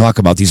 we always talk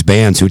about these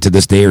bands who to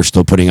this day are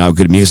still putting out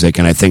good music,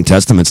 and I think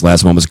Testament's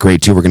last one was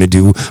great, too. We're going to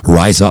do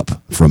Rise Up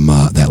from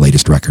that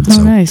latest record. Oh,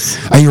 so,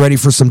 nice. Are you ready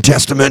for some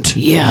Testament?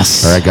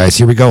 Yes. All right, guys,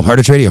 here we go. Hard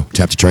Edge Radio,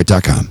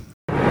 tapdetroit.com.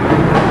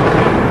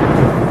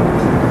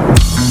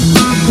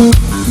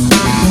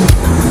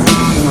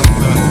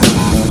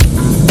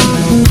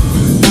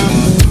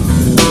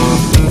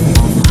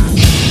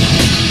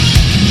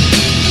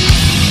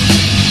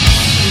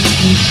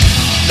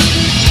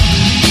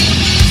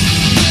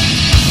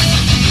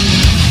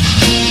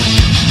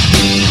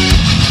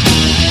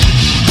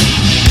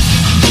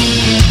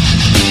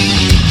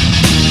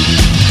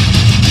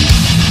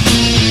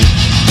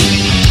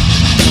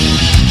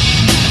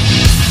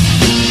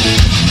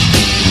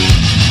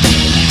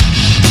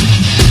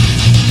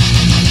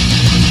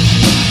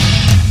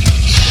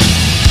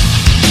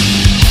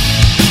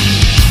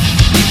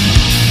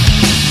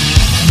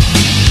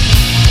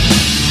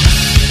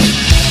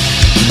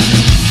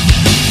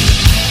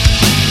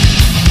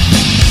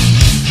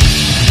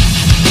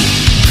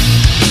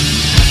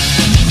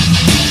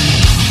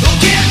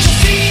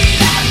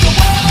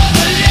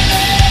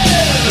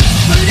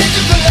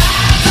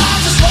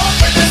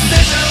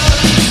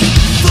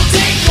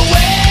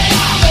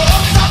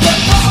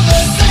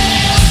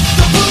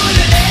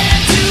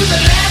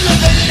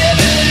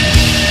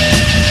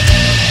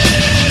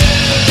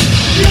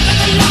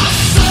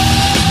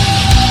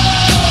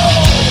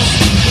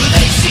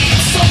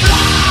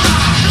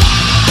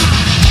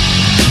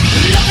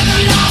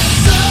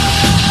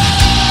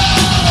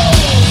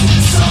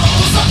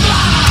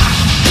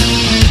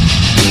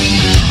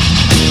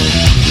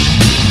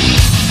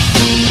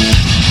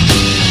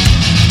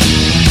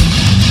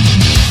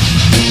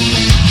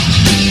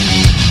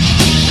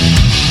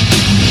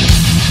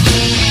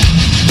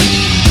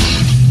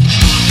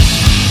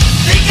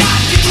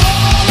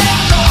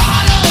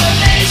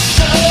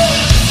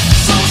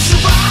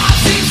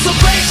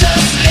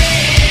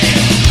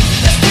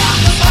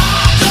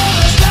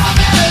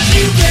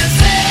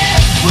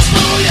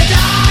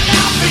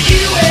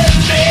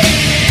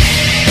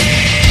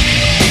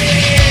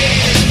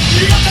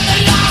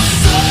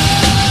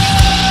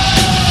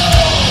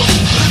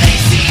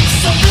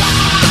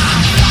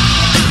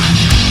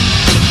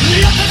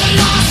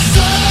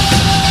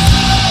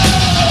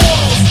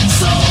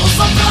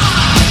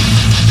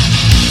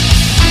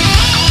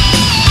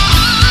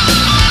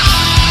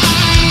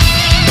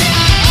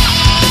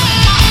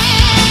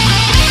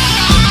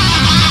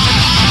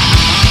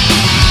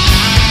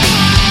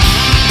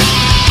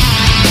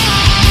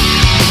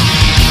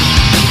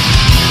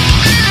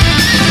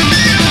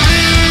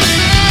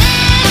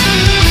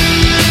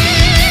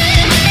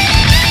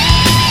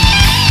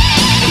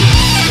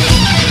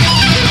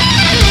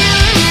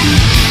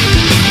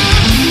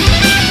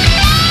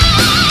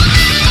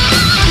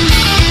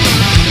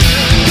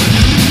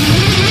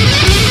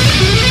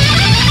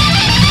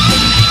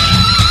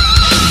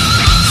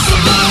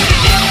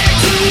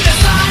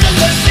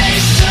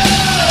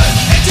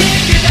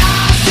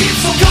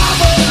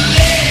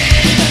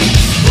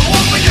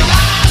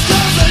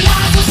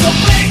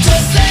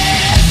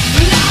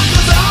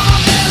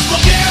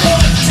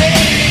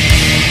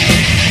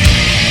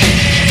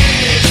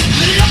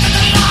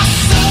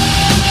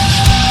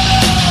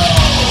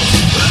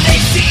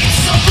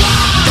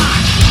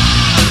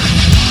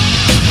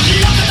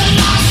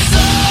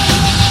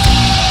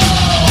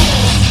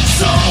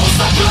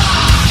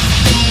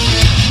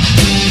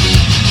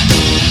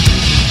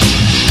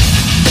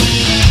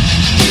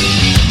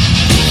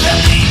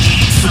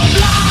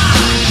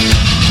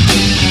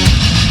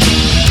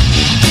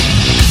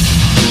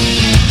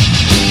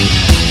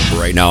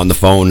 right now on the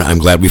phone. I'm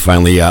glad we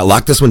finally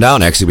locked this one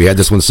down. Actually, we had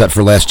this one set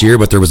for last year,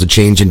 but there was a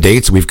change in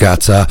dates. We've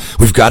got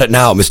it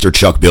now, Mr.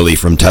 Chuck Billy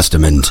from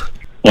Testament.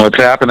 What's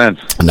happening?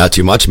 Not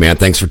too much, man.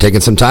 Thanks for taking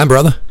some time,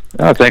 brother.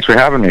 Oh, thanks for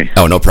having me.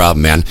 Oh, no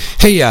problem, man.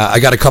 Hey, I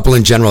got a couple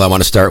in general I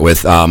want to start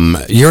with.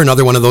 You're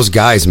another one of those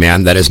guys,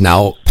 man, that is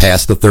now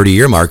past the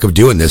 30-year mark of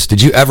doing this.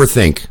 Did you ever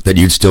think that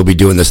you'd still be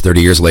doing this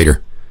 30 years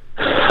later?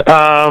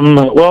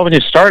 Well, when you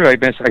started,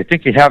 I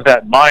think you have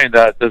that in mind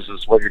that this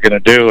is what you're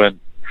going to do, and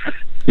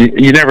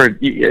you never.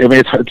 I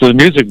mean, it's a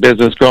music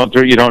business going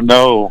through. You don't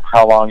know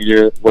how long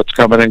what's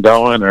coming and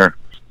going, or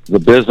the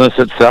business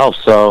itself.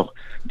 So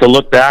to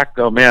look back,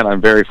 oh man, I'm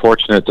very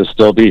fortunate to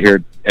still be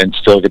here and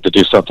still get to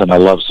do something I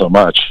love so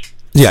much.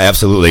 Yeah,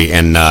 absolutely,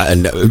 and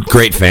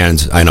great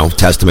fans. I know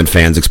Testament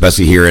fans,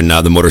 especially here in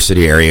the Motor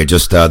City area.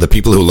 Just the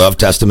people who love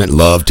Testament.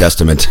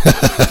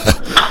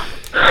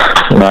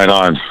 Right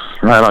on.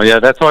 Yeah,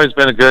 that's always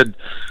been a good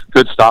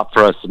stop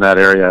for us in that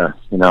area.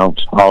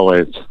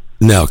 Always.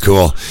 No,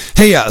 cool.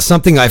 Hey,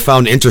 something I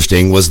found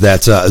interesting was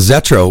that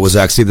Zetro was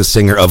actually the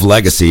singer of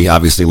Legacy.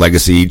 Obviously,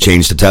 Legacy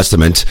changed to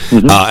Testament,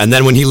 and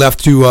then when he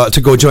left to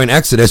go join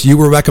Exodus, you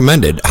were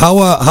recommended. How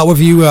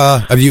have you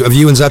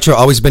and Zetro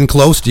always been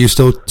close? Do you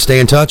still stay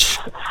in touch?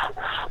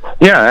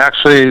 Yeah,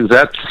 actually,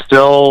 Zet's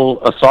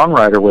still a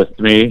songwriter with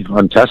me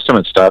on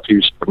Testament stuff.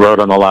 He wrote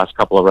on the last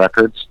couple of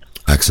records.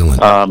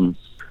 Excellent.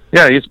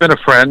 Yeah, he's been a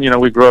friend.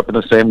 We grew up in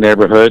the same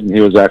neighborhood, and he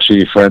was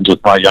actually friends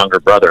with my younger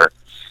brother.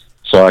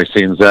 So I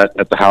seen Zet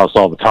at the house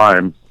all the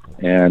time.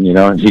 And,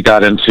 and he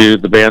got into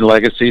the band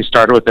Legacy,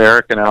 started with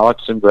Eric and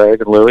Alex and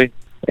Greg and Louie.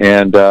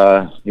 And,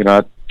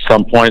 at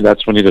some point,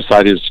 that's when he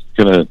decided he's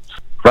going to,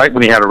 right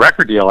when he had a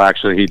record deal,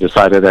 actually, he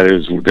decided that he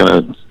was going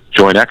to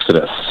join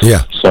Exodus.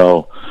 Yeah.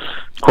 So,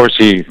 of course,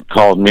 he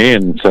called me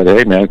and said,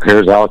 hey, man,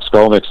 here's Alex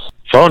Skolnick's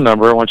phone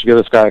number. Why don't you give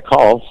this guy a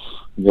call?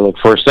 You look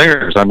for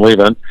singers. I'm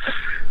leaving.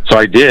 So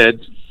I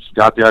did.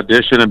 Got the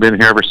audition and been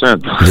here ever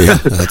since. Yeah,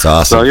 that's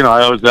awesome. So,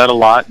 I owe Zed a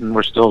lot, and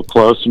we're still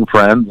close and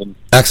friends. And,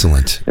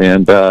 excellent.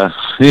 And,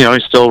 he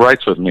still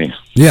writes with me.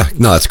 Yeah,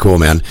 no, that's cool,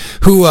 man.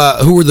 Who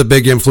were the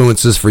big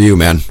influences for you,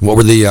 man? What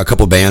were the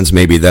couple bands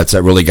maybe that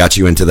really got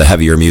you into the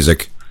heavier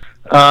music?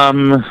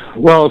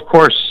 Well, of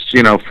course,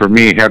 for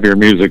me, heavier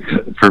music,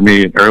 for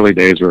me, in early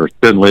days were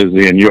Thin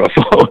Lizzy and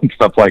UFO and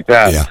stuff like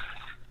that. Yeah.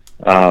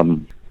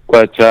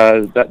 But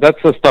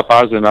that's the stuff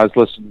I was in. I was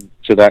listening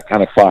to that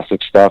kind of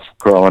classic stuff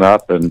growing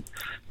up, and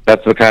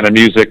that's the kind of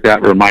music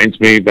that reminds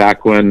me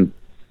back when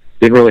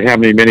didn't really have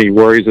many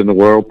worries in the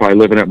world, probably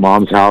living at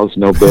mom's house,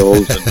 no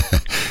bills,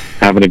 and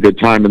having a good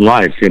time in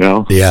life,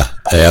 Yeah,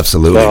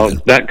 absolutely. So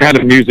that kind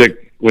of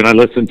music, when I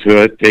listen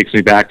to it, takes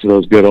me back to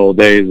those good old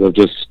days of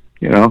just,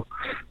 no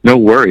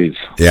worries.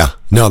 Yeah,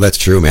 no, that's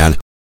true, man.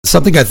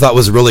 Something I thought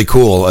was really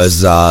cool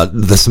is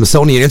the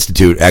Smithsonian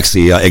Institute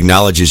actually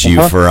acknowledges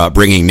you for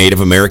bringing Native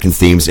American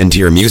themes into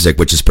your music,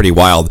 which is pretty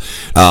wild.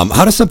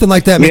 How does something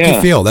like that make you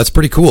feel? That's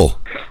pretty cool.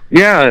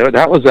 Yeah,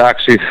 that was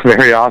actually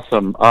very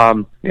awesome.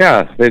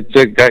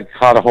 They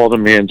caught a hold of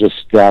me and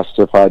just asked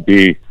if I'd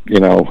be,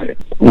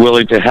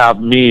 willing to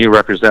have me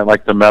represent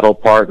like the metal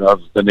part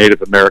of the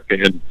Native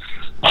American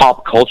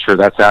pop culture.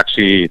 That's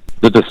actually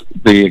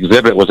the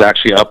exhibit was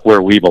actually Up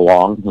Where We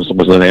Belong was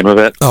the name of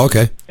it. Oh,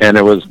 okay. And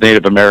it was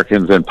Native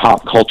Americans and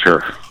pop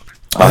culture.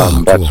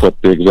 Cool. That's what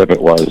the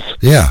exhibit was.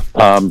 Yeah.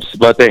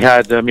 But they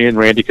had me and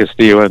Randy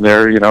Castillo in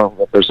there,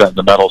 representing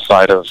the metal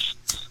side of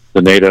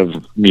the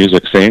Native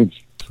music scene.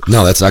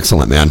 No, that's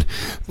excellent, man.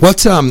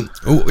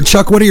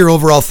 Chuck, what are your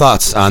overall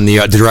thoughts on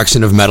the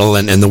direction of metal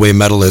and the way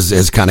metal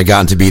has kind of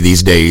gotten to be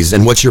these days?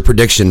 And what's your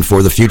prediction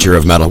for the future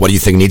of metal? What do you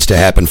think needs to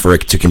happen for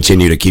it to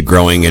continue to keep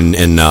growing and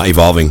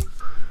evolving?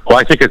 Well,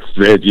 I think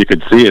you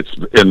could see it's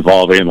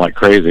evolving like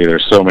crazy.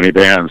 There's so many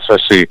bands,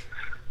 especially,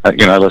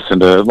 I listen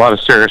to a lot of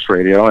Sirius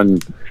radio,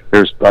 and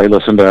I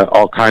listen to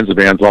all kinds of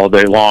bands all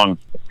day long,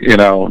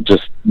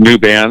 just new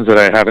bands that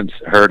I haven't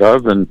heard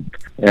of, and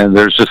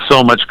there's just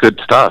so much good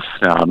stuff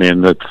now. I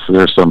mean,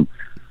 there's some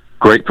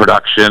great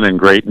production and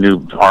great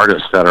new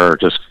artists that are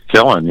just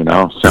killing,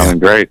 sounding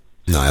great.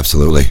 No,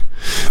 absolutely.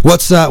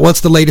 What's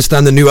the latest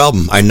on the new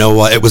album? I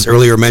know it was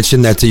earlier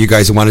mentioned that you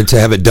guys wanted to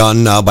have it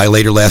done by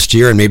later last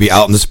year and maybe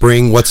out in the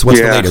spring. What's the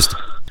latest?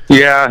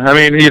 Yeah, I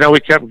mean, we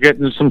kept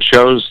getting some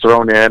shows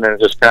thrown in, and it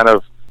just kind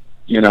of,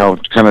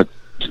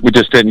 we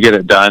just didn't get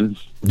it done.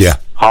 Yeah.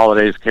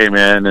 Holidays came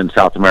in and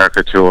South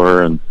America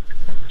tour, and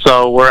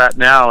so we're at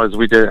now is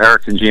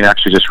Eric and Gene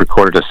actually just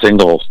recorded a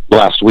single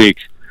last week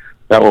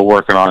that we're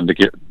working on to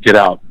get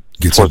out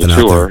for the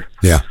tour.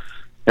 Yeah.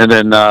 And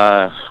then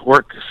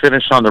work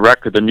finished on the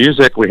record. The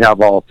music we have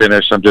all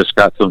finished. I've just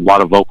got a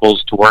lot of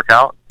vocals to work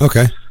out.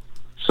 Okay.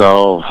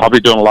 So I'll be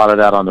doing a lot of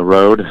that on the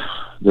road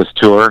this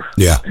tour.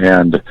 Yeah.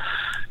 And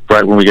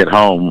right when we get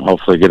home,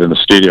 hopefully get in the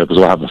studio because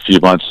we'll have a few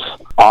months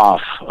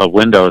off a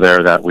window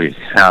there that we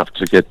have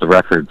to get the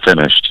record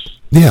finished.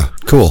 Yeah,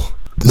 cool.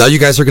 Now you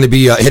guys are going to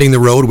be hitting the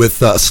road with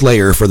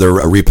Slayer for the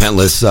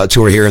Repentless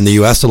tour here in the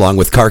U.S. along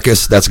with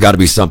Carcass. That's got to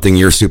be something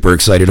you're super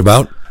excited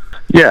about.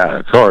 Yeah,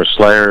 of course.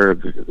 Slayer,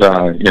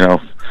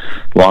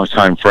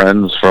 longtime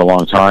friends for a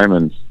long time,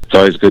 and it's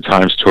always good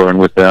times touring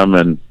with them,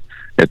 and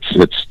it's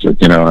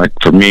you know, like,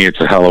 for me, it's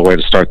a hell of a way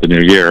to start the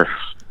new year.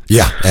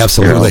 Yeah,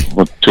 absolutely. You know,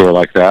 with a tour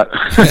like that.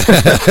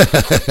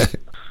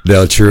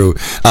 No, true.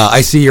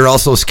 I see you're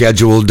also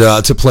scheduled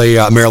to play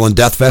Maryland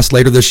Death Fest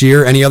later this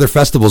year. Any other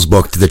festivals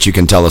booked that you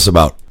can tell us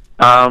about?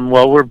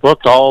 Well, we're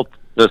booked all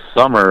this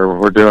summer.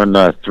 We're doing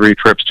 3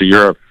 trips to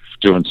Europe,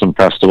 doing some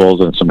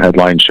festivals and some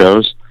headline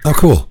shows. Oh,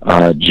 cool.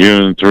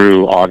 June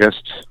through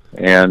August.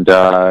 And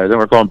then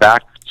we're going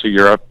back to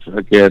Europe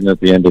again at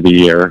the end of the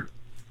year.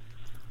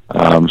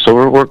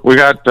 So we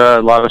got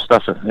a lot of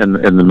stuff in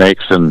the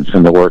makes and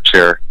in the works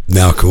here.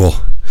 No, cool.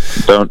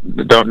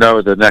 Don't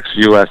know the next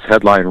U.S.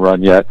 headline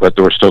run yet, but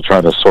we're still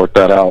trying to sort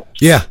that out.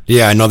 Yeah.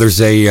 I know there's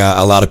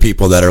a lot of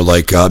people that are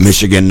like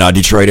Michigan,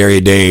 Detroit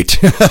area date.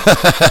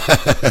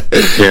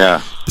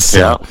 Yeah.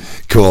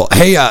 Cool.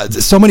 Hey,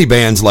 so many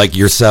bands like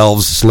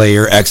yourselves,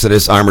 Slayer,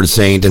 Exodus, Armored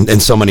Saint,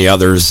 and so many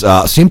others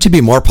seem to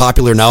be more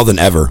popular now than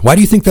ever. Why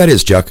do you think that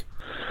is, Chuck?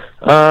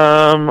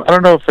 I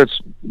don't know if it's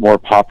more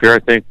popular. I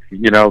think,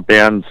 you know,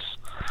 bands,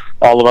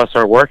 all of us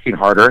are working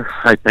harder.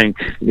 I think,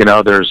 you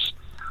know, there's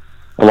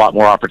a lot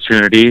more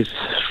opportunities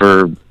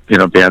for, you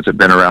know, bands that have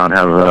been around,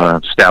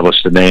 have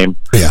established a name.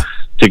 Yeah.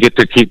 To get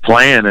to keep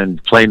playing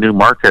and play new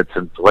markets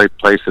and play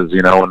places,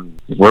 you know, and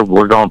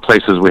we're going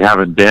places we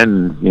haven't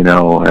been, you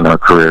know, in our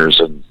careers,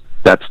 and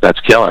that's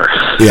killer.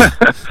 Yeah.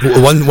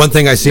 One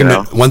thing I seem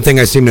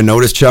to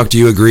notice, Chuck, do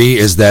you agree,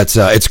 is that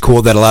it's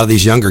cool that a lot of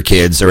these younger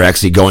kids are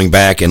actually going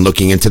back and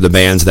looking into the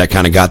bands that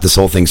kind of got this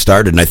whole thing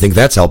started, and I think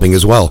that's helping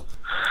as well.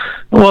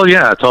 Well,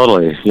 yeah,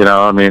 totally. You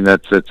know, I mean,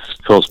 it's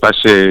cool,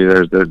 especially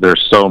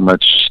there's so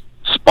much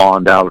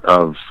spawned out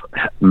of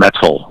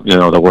metal, you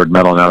know, the word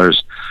metal. Now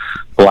there's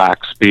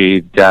black,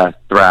 speed, death,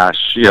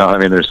 thrash, you know, I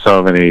mean, there's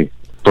so many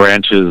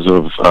branches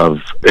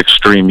of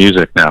extreme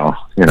music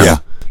now, you know. Yeah.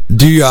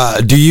 Do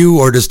you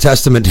or does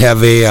Testament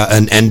have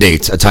an end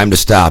date, a time to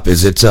stop?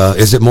 Is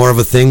it more of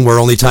a thing where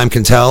only time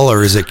can tell, or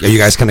are you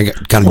guys kind of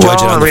judge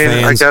it on the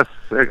fans?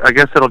 I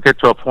guess it'll get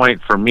to a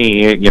point for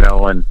me, you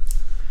know,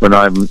 when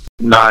I'm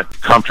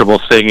not comfortable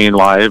singing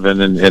live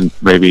and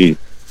maybe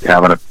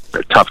having a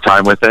tough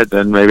time with it,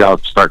 then maybe I'll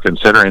start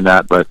considering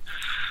that. But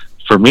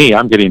for me,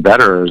 I'm getting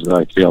better as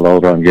I feel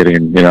older. I'm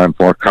getting, you know, I'm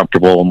more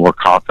comfortable, more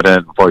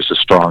confident, voice is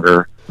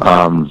stronger.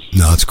 No,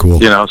 that's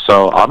cool. You know,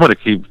 so I'm going to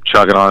keep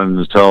chugging on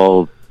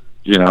until,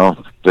 you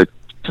know, they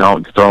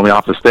don't throw me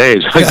off the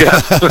stage, I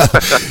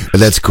guess.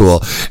 That's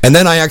cool. And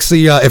then I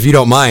actually, if you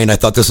don't mind, I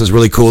thought this was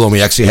really cool, and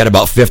we actually had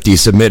about 50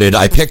 submitted.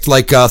 I picked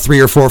like 3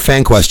 or 4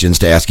 fan questions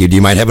to ask you. Do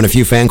you mind having a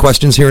few fan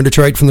questions here in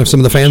Detroit from some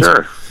of the fans?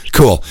 Sure.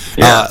 Cool.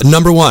 Yeah.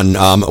 Number 1,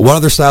 what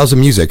other styles of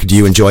music do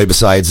you enjoy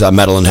besides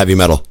metal and heavy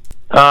metal?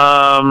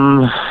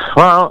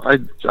 Well,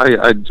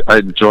 I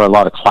enjoy a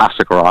lot of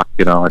classic rock,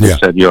 you know. I just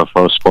said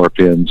UFO,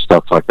 Scorpion,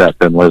 stuff like that,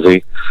 Thin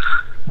Lizzy.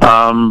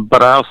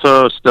 But I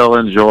also still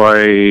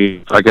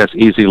enjoy, I guess,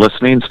 easy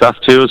listening stuff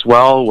too as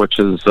well, which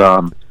is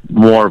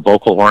more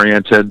vocal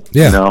oriented,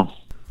 you know.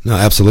 No,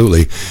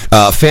 absolutely.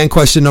 Fan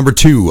question number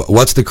 2,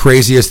 what's the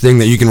craziest thing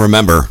that you can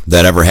remember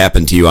that ever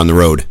happened to you on the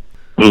road?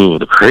 Ooh,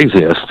 the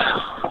craziest.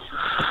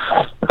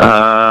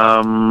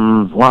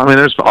 Well, I mean,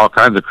 there's all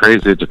kinds of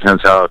crazy. It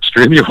depends how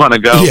extreme you want to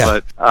go.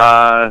 Yeah.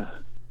 But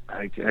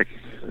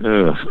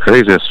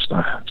craziest.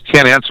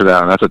 Can't answer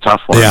that. That's a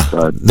tough one. Yeah.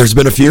 But, there's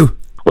been a few.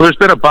 Well, there's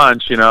been a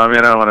bunch. You know, I mean,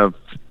 I don't want to,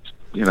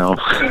 you know,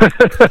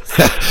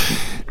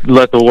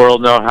 let the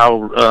world know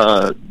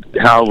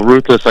how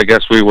ruthless I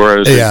guess we were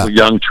as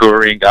young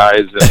touring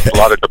guys. And a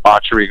lot of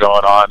debauchery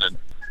going on, and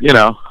you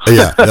know.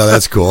 Yeah. No,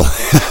 that's cool.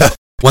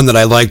 One that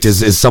I liked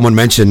is someone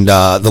mentioned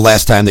the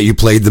last time that you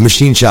played the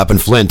Machine Shop in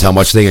Flint, how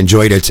much they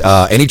enjoyed it.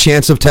 Any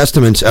chance of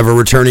Testament ever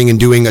returning and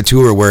doing a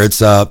tour where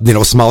it's you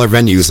know, smaller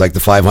venues like the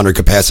 500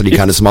 capacity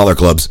kind of smaller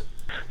clubs?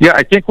 Yeah,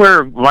 I think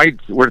we're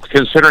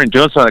considering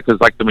doing something,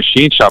 because like the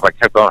Machine Shop, I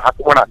kept going, how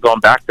come we're not going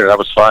back there? That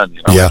was fun.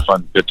 You know, it was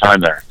fun, good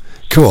time there.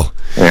 Cool.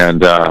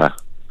 And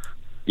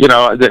you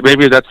know,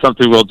 maybe that's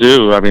something we'll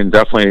do. I mean,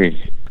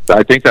 definitely.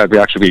 I think that'd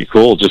actually be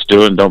cool. Just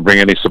don't bring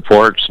any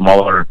support,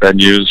 smaller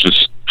venues,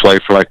 just play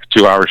for like a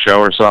 2-hour show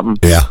or something.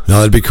 Yeah, no,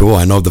 that'd be cool.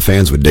 I know the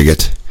fans would dig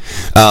it.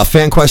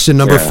 Fan question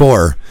number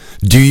 4.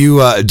 Do you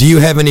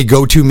have any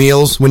go-to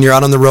meals when you're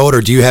out on the road,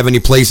 or do you have any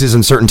places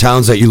in certain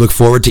towns that you look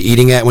forward to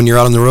eating at when you're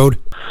out on the road?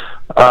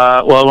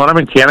 Well, when I'm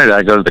in Canada,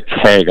 I go to the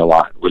Keg a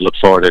lot. We look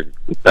forward to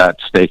that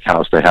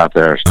steakhouse they have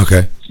there.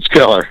 Okay. It's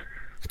killer.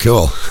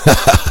 Cool.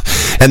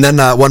 And then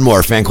one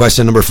more, fan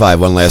question number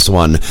 5, one last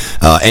one.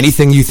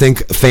 Anything you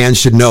think fans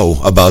should know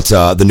about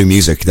the new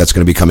music that's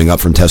going to be coming up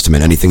from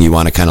Testament? Anything you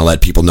want to kind of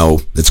let people know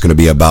that's going to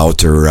be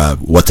about, or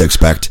what to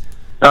expect?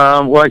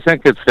 Well, I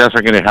think it's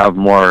definitely going to have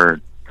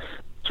more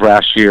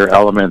thrashier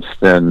elements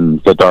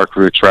than the Dark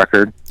Roots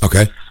record.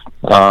 Okay.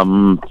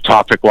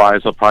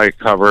 Topic-wise, I'll probably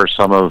cover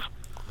some of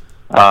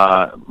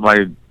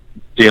my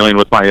dealing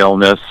with my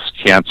illness,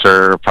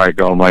 cancer, probably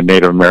go my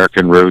Native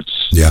American roots.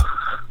 Yeah.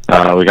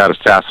 We got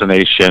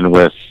Assassination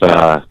with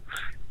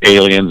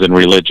aliens and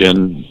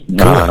religion.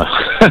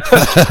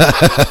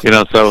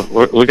 So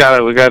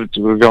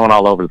we're going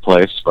all over the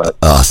place. But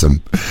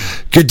awesome,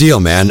 good deal,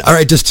 man. All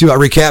right, just to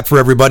recap for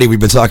everybody, we've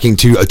been talking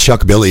to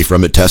Chuck Billy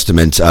from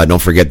Testament.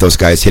 Don't forget those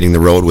guys hitting the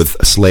road with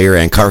Slayer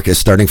and Carcass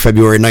starting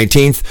February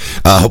 19th.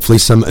 Hopefully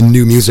some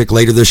new music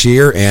later this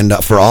year. And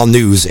for all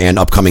news and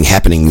upcoming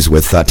happenings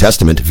with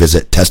Testament,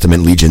 visit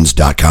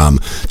testamentlegions.com.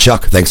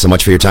 Chuck, thanks so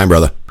much for your time,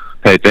 brother.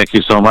 Hey, thank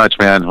you so much,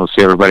 man. We'll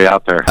see everybody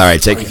out there. All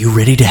right, Are you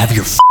ready to have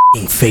your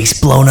face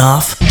blown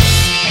off?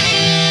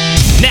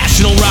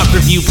 National Rock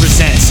Review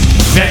presents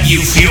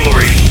Venue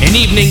Fury, an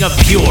evening of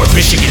pure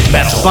Michigan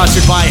metal.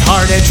 Sponsored by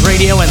Hard Edge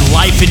Radio and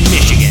Life in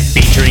Michigan.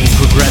 Featuring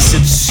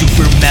progressive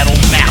super metal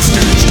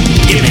masters.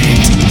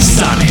 Imminent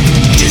Sonic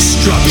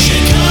Destruction.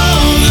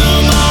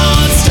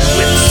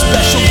 With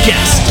special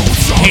guest,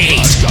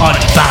 Hate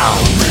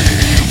Unbound.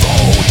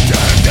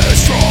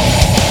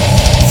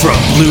 From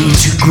Blue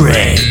to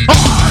Gray.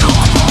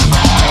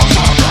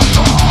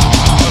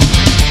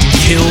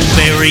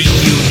 Killberry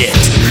Unit.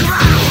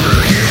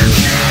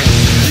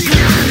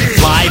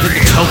 Live at the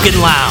Token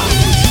Lounge.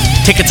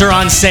 Tickets are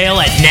on sale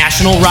at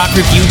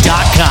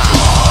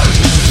nationalrockreview.com.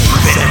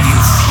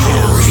 Venue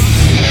Fury.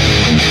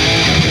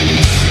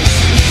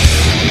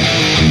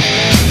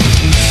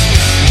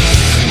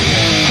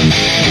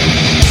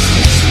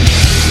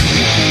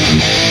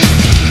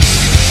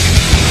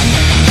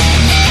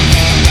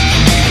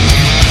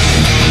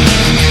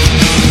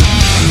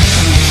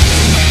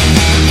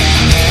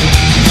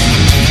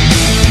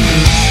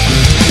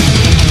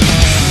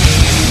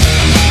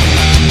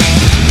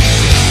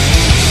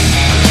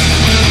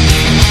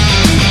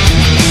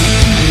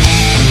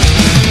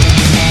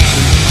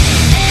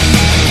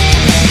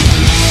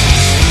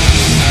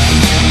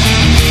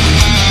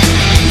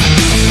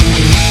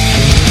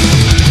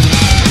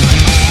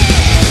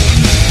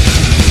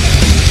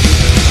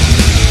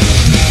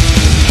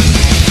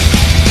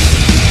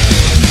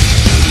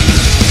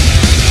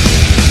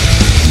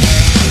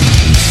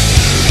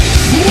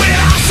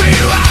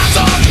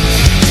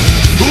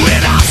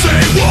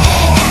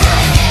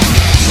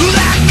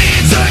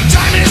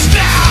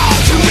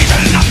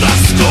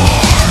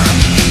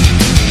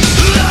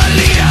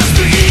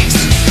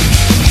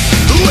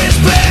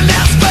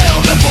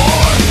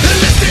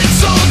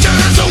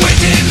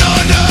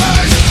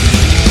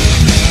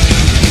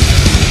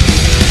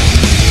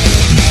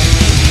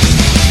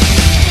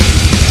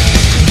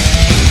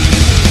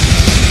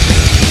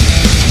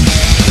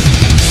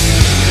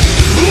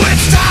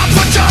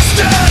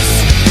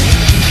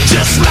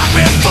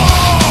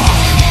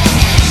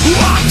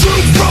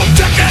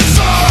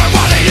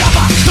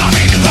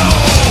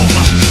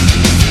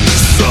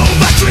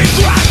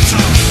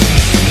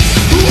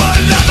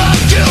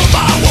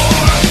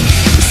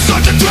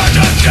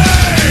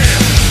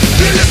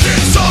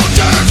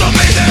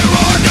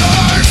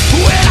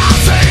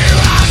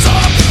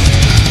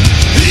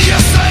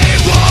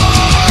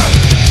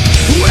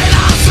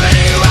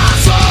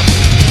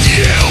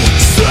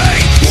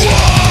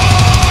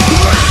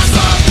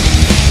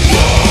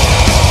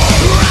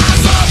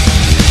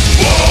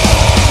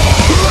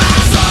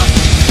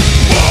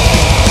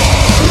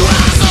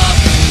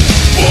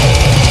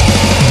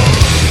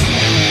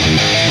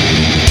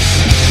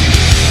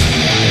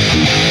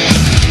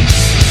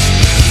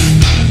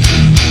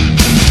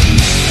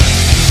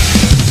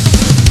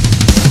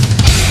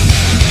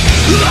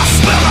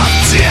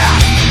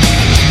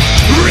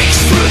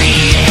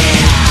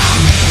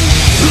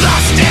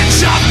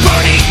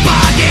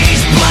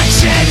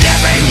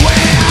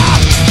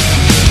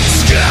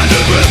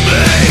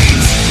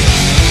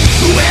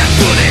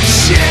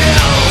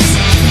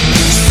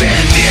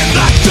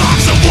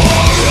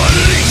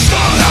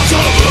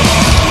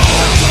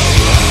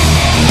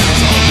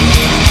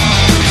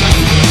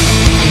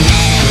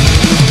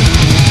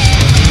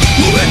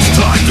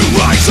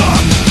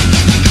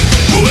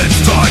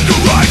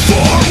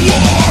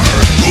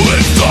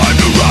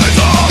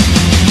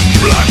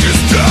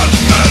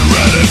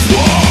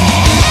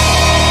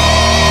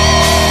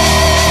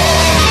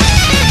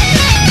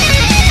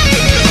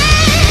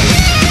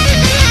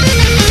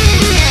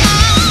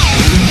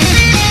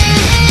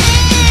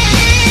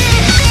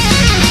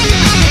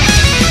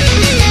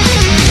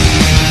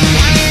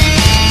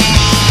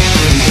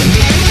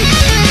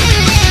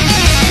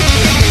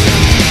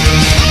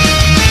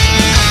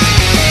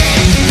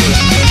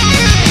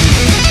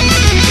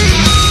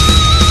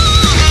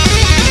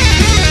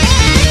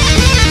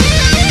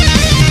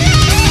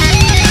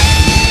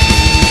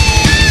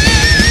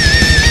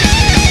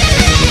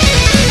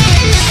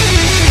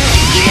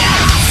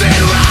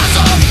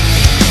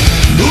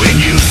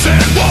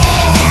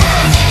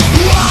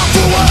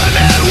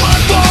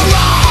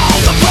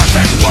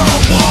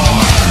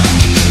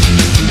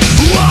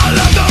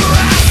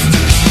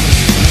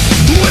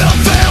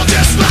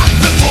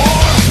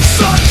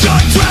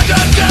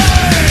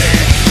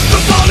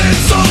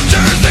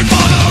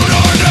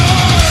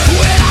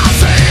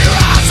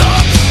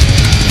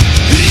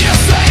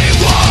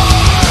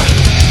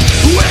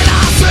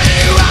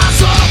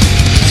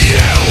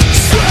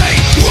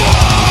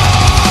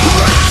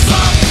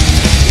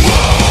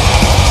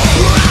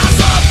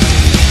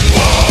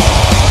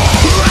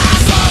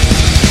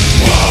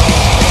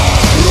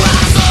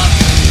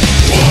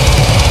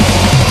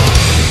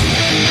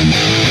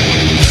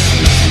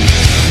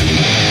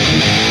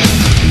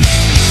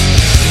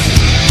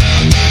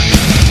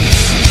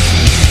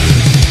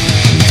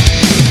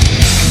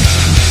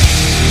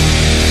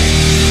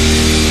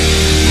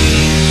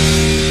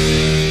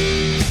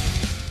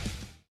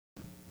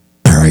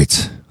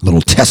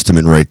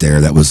 Testament right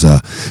there. That was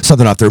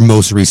something off their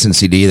most recent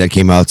CD that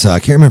came out. I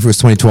can't remember if it was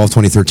 2012,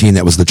 2013.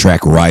 That was the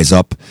track Rise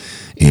Up.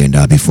 And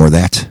before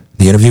that,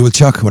 the interview with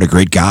Chuck. What a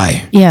great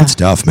guy. Yeah. Good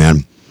stuff,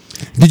 man.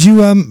 Did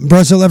you,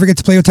 Brazil, ever get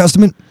to play with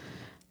Testament?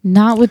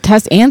 Not with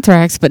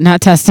Anthrax, but not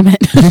Testament.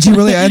 Did you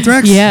really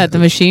Anthrax? Yeah, at the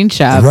machine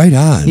shop. Right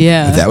on.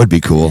 Yeah. That would be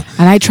cool.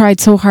 And I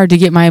tried so hard to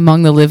get my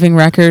Among the Living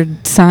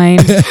record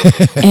signed.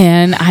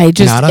 And I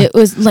just, Nada? it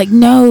was like,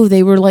 no,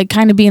 they were like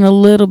kind of being a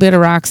little bit of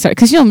rock star.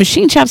 Because,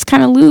 machine shop's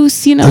kind of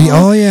loose,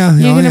 Oh, yeah.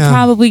 You're going to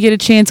probably get a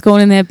chance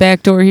going in that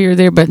back door here or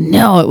there. But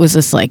no, it was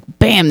just like,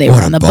 bam, they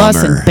were on the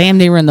bus and bam,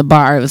 they were in the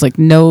bar. It was like,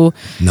 no.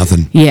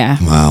 Nothing. Yeah.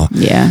 Wow.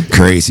 Yeah.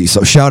 Crazy.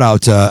 So shout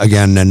out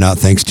again, and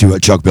thanks to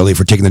Chuck Billy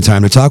for taking the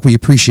time to talk. We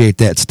appreciate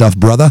that stuff,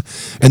 brother.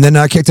 And then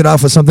kicked it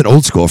off with something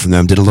old school from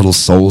them. Did a little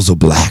Souls of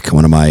Black,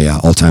 one of my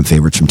all-time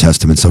favorites from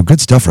Testament. So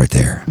good stuff right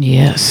there.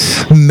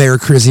 Yes. Mayor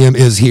Crisium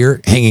is here,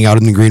 hanging out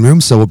in the green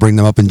room, so we'll bring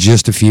them up in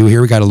just a few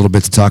here. We got a little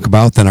bit to talk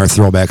about, then our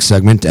throwback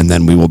segment, and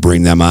then we will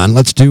bring them on.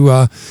 Let's do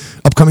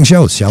upcoming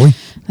shows, shall we?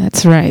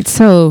 That's right.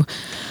 So,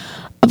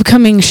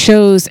 upcoming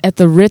shows at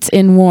the Ritz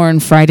in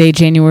Warren, Friday,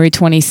 January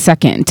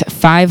 22nd,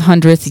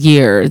 500th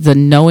Year, The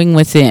Knowing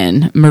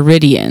Within,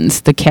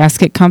 Meridians, The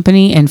Casket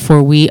Company, and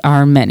For We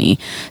Are Many.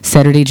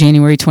 Saturday,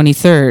 January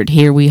 23rd,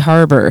 Here We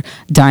Harbor,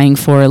 Dying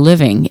for a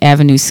Living,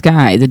 Avenue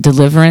Sky, The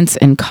Deliverance,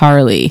 and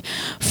Carly.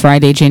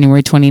 Friday,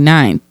 January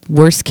 29th,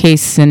 Worst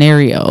Case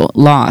Scenario,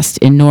 Lost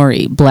in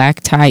Nori,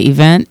 Black Tie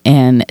Event,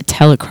 and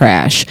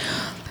Telecrash.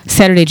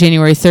 Saturday,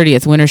 January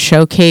 30th, Winter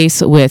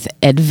Showcase with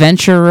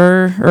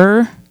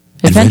Adventurer.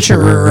 Did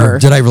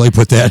I really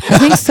put that? I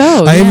think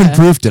so. I yeah. even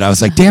proofed it. I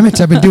was like, damn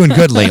it, I've been doing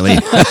good lately.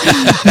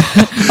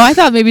 I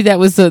thought maybe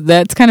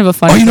that's kind of a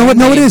funny. Oh, you know what?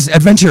 No, name. it is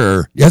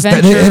Adventurer. Yes,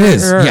 it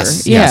is.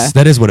 Yes, Yeah. yes,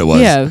 that is what it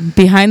was. Yeah,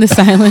 Behind the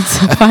Silence,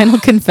 Final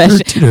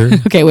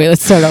Confession. Okay, wait,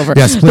 let's start over.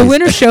 Yes, please. The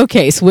Winter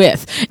Showcase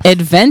with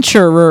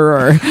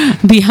Adventurer,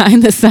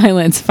 Behind the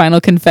Silence, Final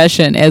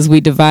Confession, as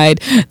we divide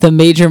the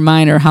major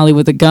minor,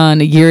 Hollywood the Gun,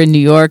 A Year in New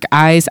York,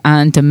 Eyes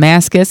on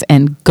Damascus,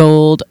 and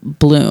Gold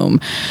Bloom.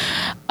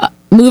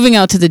 Moving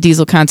out to the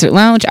Diesel Concert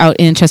Lounge out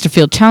in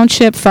Chesterfield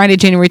Township, Friday,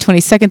 January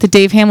 22nd, the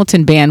Dave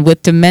Hamilton Band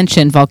with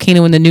Dimension,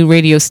 Volcano and the New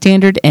Radio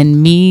Standard,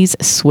 and Mies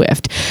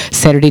Swift.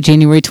 Saturday,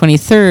 January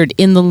 23rd,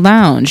 in the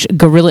Lounge,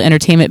 Guerrilla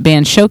Entertainment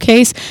Band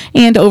Showcase,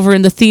 and over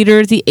in the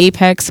theater, the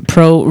Apex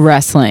Pro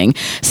Wrestling.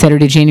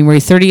 Saturday, January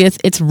 30th,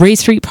 it's Ray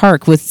Street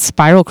Park with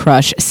Spiral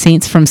Crush,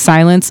 Saints from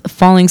Silence,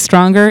 Falling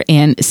Stronger,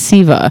 and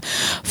Siva.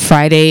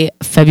 Friday,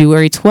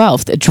 February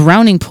 12th,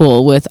 Drowning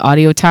Pool with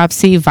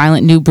Audiotopsy,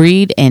 Violent New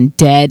Breed, and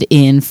Dead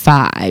in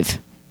 5.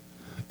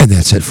 And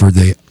that's it for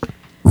the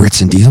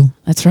Ritz and Diesel?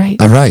 That's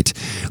right. All right.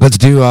 Let's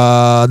do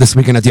this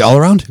weekend at the All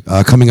Around.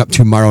 Coming up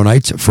tomorrow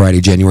night, Friday,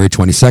 January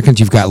 22nd.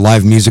 You've got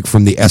live music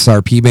from the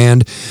SRP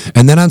Band.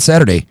 And then on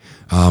Saturday,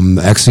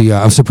 actually,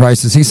 I'm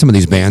surprised to see some of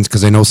these bands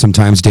because I know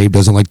sometimes Dave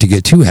doesn't like to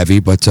get too heavy,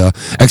 but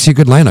actually a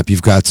good lineup.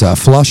 You've got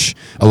Flush,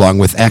 along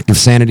with Active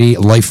Sanity,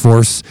 Life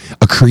Force,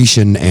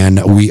 Accretion,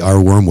 and We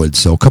Are Wormwood.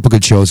 So a couple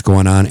good shows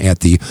going on at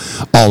the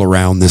All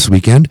Around this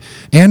weekend.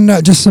 And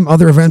just some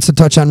other events to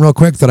touch on real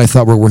quick that I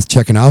thought were worth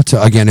checking out.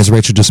 Again, as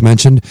Rachel just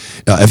mentioned,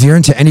 if you're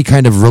into any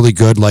kind of really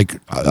good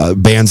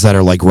bands that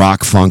are like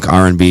rock, funk,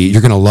 R&B,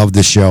 you're going to love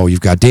this show.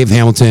 You've got Dave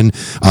Hamilton.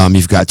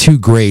 You've got two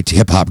great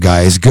hip-hop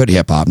guys, good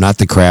hip-hop, not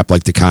the crap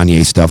like the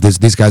Kanye stuff.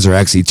 These guys are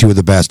actually two of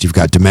the best. You've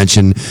got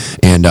Dimension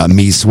and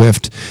Mies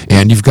Swift,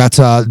 and you've got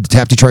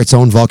Tap Detroit's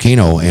own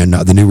Volcano and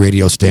the New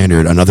Radio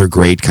Standard, another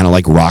great kind of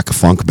like rock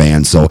funk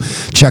band. So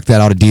check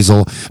that out at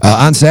Diesel.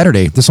 On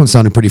Saturday, this one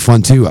sounded pretty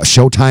fun too.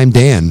 Showtime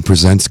Dan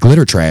presents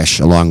Glitter Trash,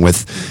 along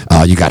with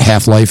you got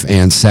Half-Life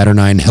and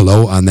Saturnine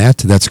Hello on that.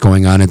 That's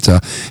going on at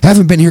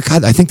haven't been here.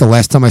 God, I think the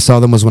last time I saw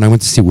them was when I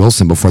went to see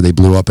Wilson before they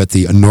blew up at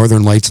the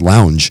Northern Lights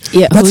Lounge.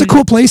 Yeah, that's a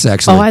cool place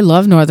actually. Oh, I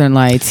love Northern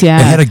Lights. Yeah,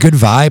 it had a good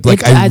vibe.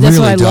 That's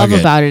what I love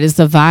about it is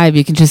the vibe.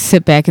 You can just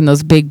sit back in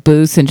those big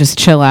booths and just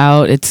chill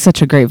out. It's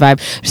such a great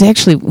vibe.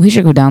 We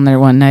should go down there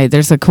one night.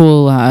 There's a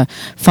cool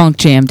funk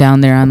jam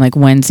down there on like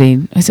Wednesday.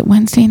 Is it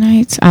Wednesday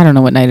nights? I don't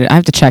know what night. I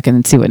have to check in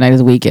and see what night of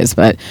the week is.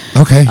 But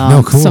okay,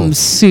 cool. Some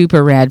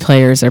super rad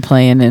players are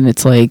playing, and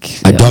it's like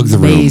I dug the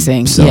room.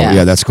 Amazing. So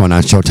yeah, that's going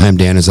on. Showtime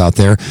Dan is out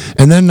there,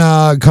 and then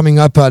coming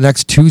up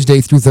next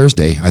Tuesday through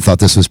Thursday. I thought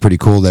this was pretty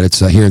cool that it's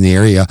here in the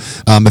area.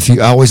 If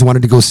you always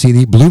wanted to go see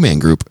the Blue Man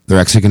Group, they're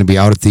actually going to be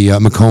out at the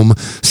Macomb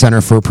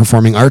Center for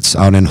Performing Arts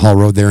out in Hall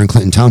Road there in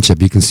Clinton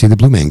Township. You can see the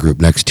Blue Man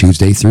Group next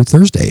Tuesday through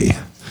Thursday.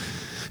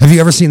 Have you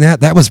ever seen that?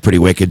 That was pretty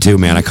wicked too,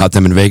 man. I caught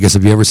them in Vegas.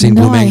 Have you ever seen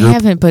Blue Man Group? No, I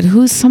haven't. But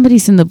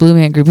somebody's in the Blue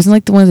Man Group? Isn't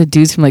like the one of the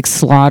dudes from like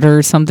Slaughter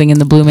or something in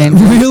the Blue Man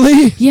Group?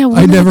 Really? Yeah.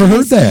 I never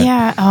heard that.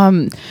 Yeah.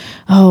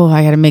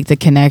 I got to make the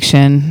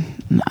connection.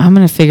 I'm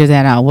going to figure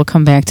that out. We'll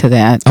come back to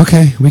that.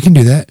 Okay, we can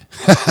do that.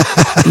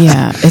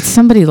 Yeah, it's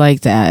somebody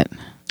like that.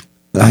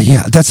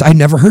 Yeah, I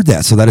never heard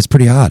that, so that is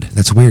pretty odd.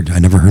 That's weird. I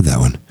never heard that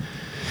one.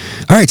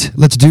 All right,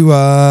 let's do,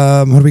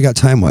 what do we got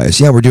time-wise?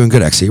 Yeah, we're doing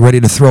good, actually.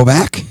 Ready to throw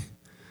back?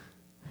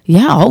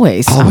 Yeah,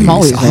 always. I'm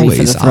always ready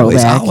for the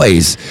throwback.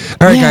 Always.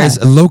 All right,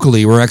 guys.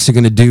 Locally, we're actually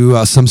going to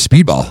do some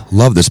Speedball.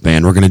 Love this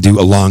band. We're going to do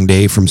A Long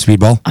Day from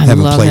Speedball. I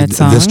haven't love played that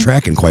song. this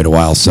track in quite a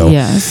while. So,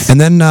 yes.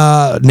 And then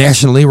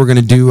nationally, we're going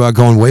to do,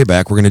 going way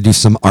back, we're going to do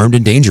some Armed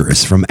and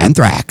Dangerous from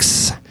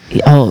Anthrax.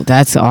 Oh,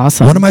 that's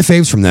awesome. One of my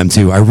faves from them,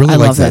 too. I really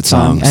like love that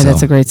song. So.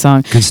 That's a great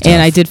song. Good stuff. And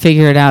I did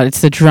figure it out.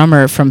 It's the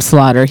drummer from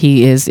Slaughter.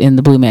 He is in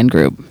the Blue Man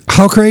Group.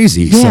 How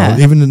crazy. Yeah.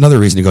 So even another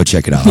reason to go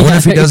check it out. I wonder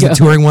if he there you does the go.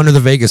 touring one or the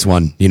Vegas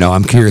one. You know,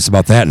 I'm curious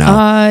about that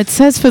now. It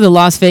says for the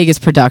Las Vegas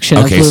production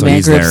of Blue so Man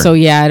he's Group. there. So,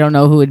 yeah, I don't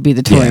know who would be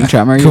the touring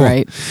drummer. Cool. You're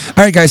right.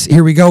 All right, guys,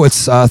 here we go.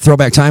 It's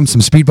throwback time,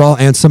 some Speedball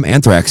and some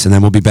Anthrax, and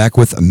then we'll be back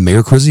with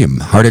Mayor Cruzium,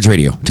 Hard Edge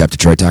Radio,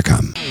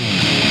 TapDetroit.com.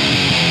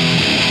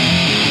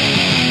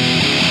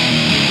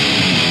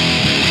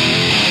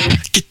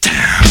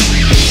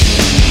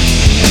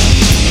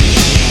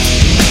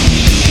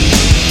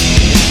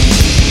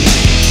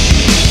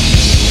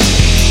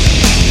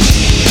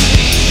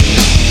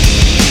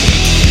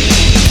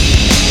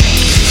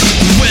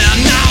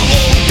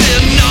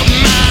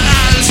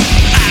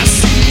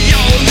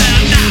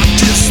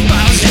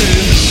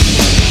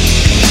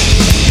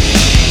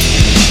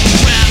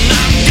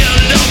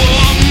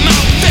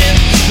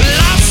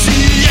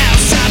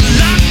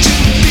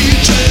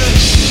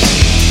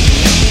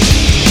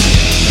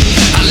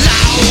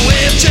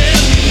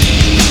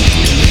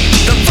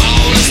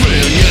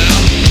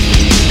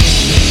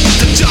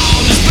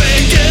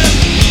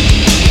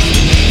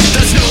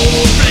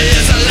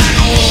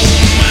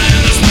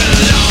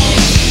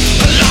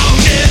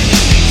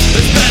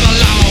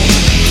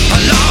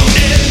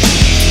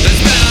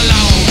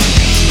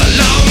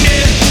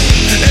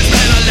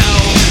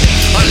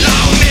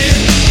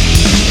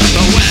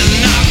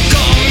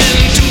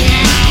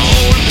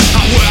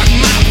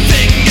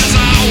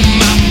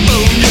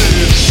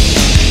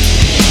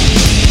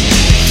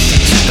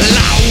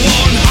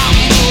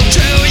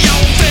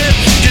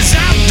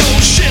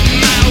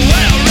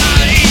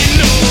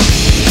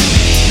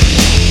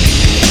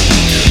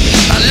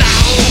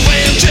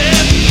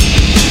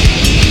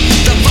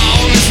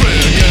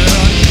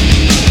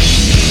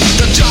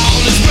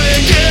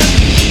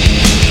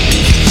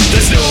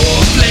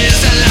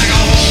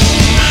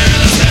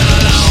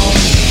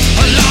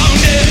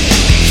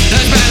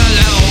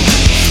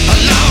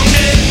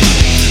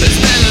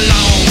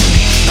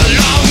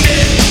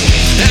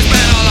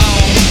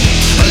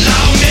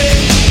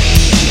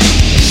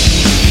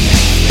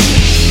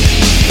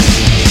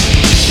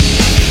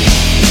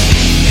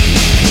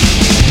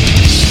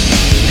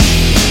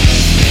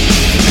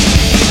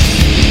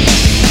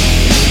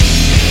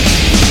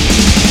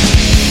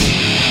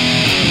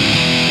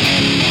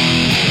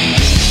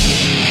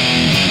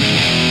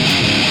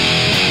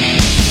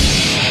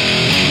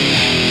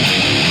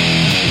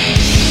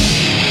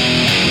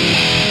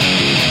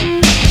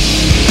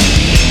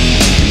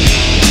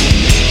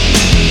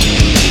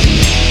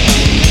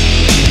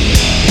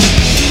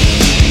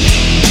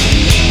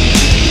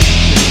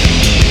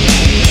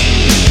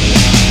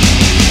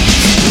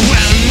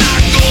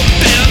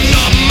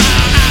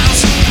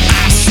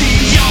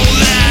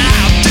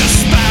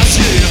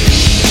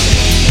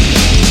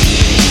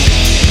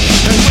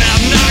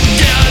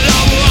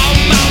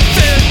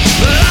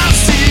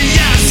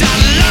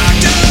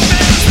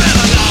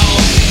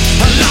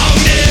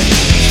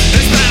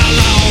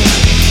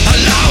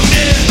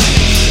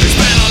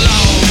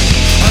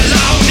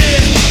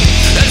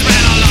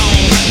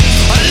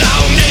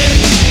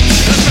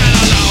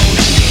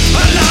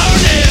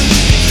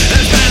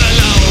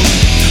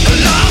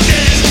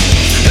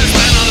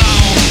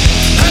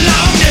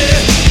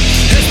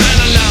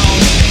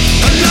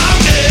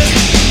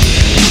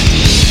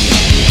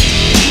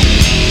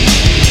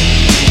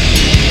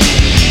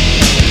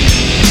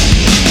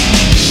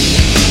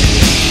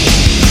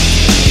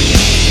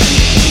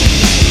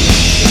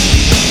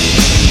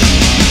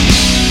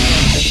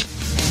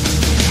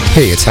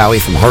 Hey, it's Howie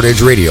from Hard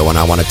Edge Radio, and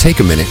I want to take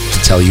a minute to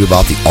tell you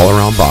about the All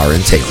Around Bar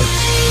in Taylor.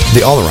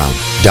 The All Around,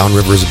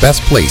 Downriver's best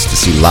place to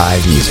see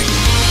live music.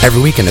 Every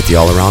weekend at the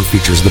All Around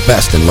features the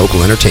best in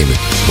local entertainment,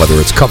 whether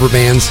it's cover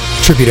bands,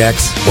 tribute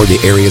acts, or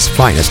the area's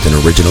finest in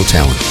original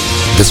talent.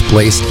 This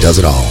place does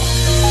it all.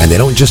 And they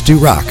don't just do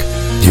rock.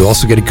 You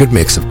also get a good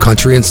mix of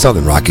country and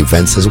southern rock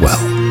events as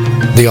well.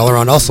 The All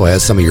Around also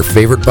has some of your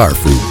favorite bar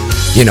food.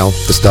 You know,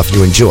 the stuff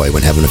you enjoy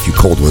when having a few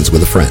cold ones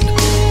with a friend.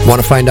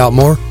 Want to find out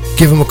more?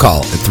 Give them a call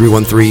at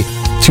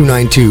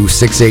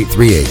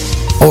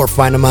 313-292-6838 or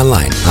find them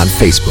online on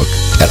Facebook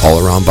at All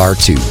Around Bar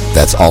 2.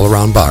 That's All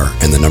Around Bar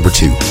and the number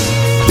 2.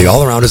 The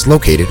All Around is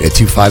located at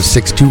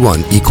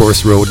 25621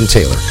 Ecorse Road in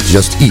Taylor,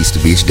 just east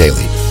of Beach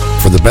Daily.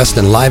 For the best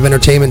in live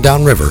entertainment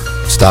downriver,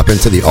 stop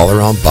into the All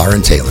Around Bar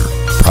in Taylor,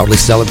 proudly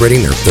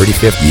celebrating their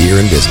 35th year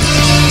in business.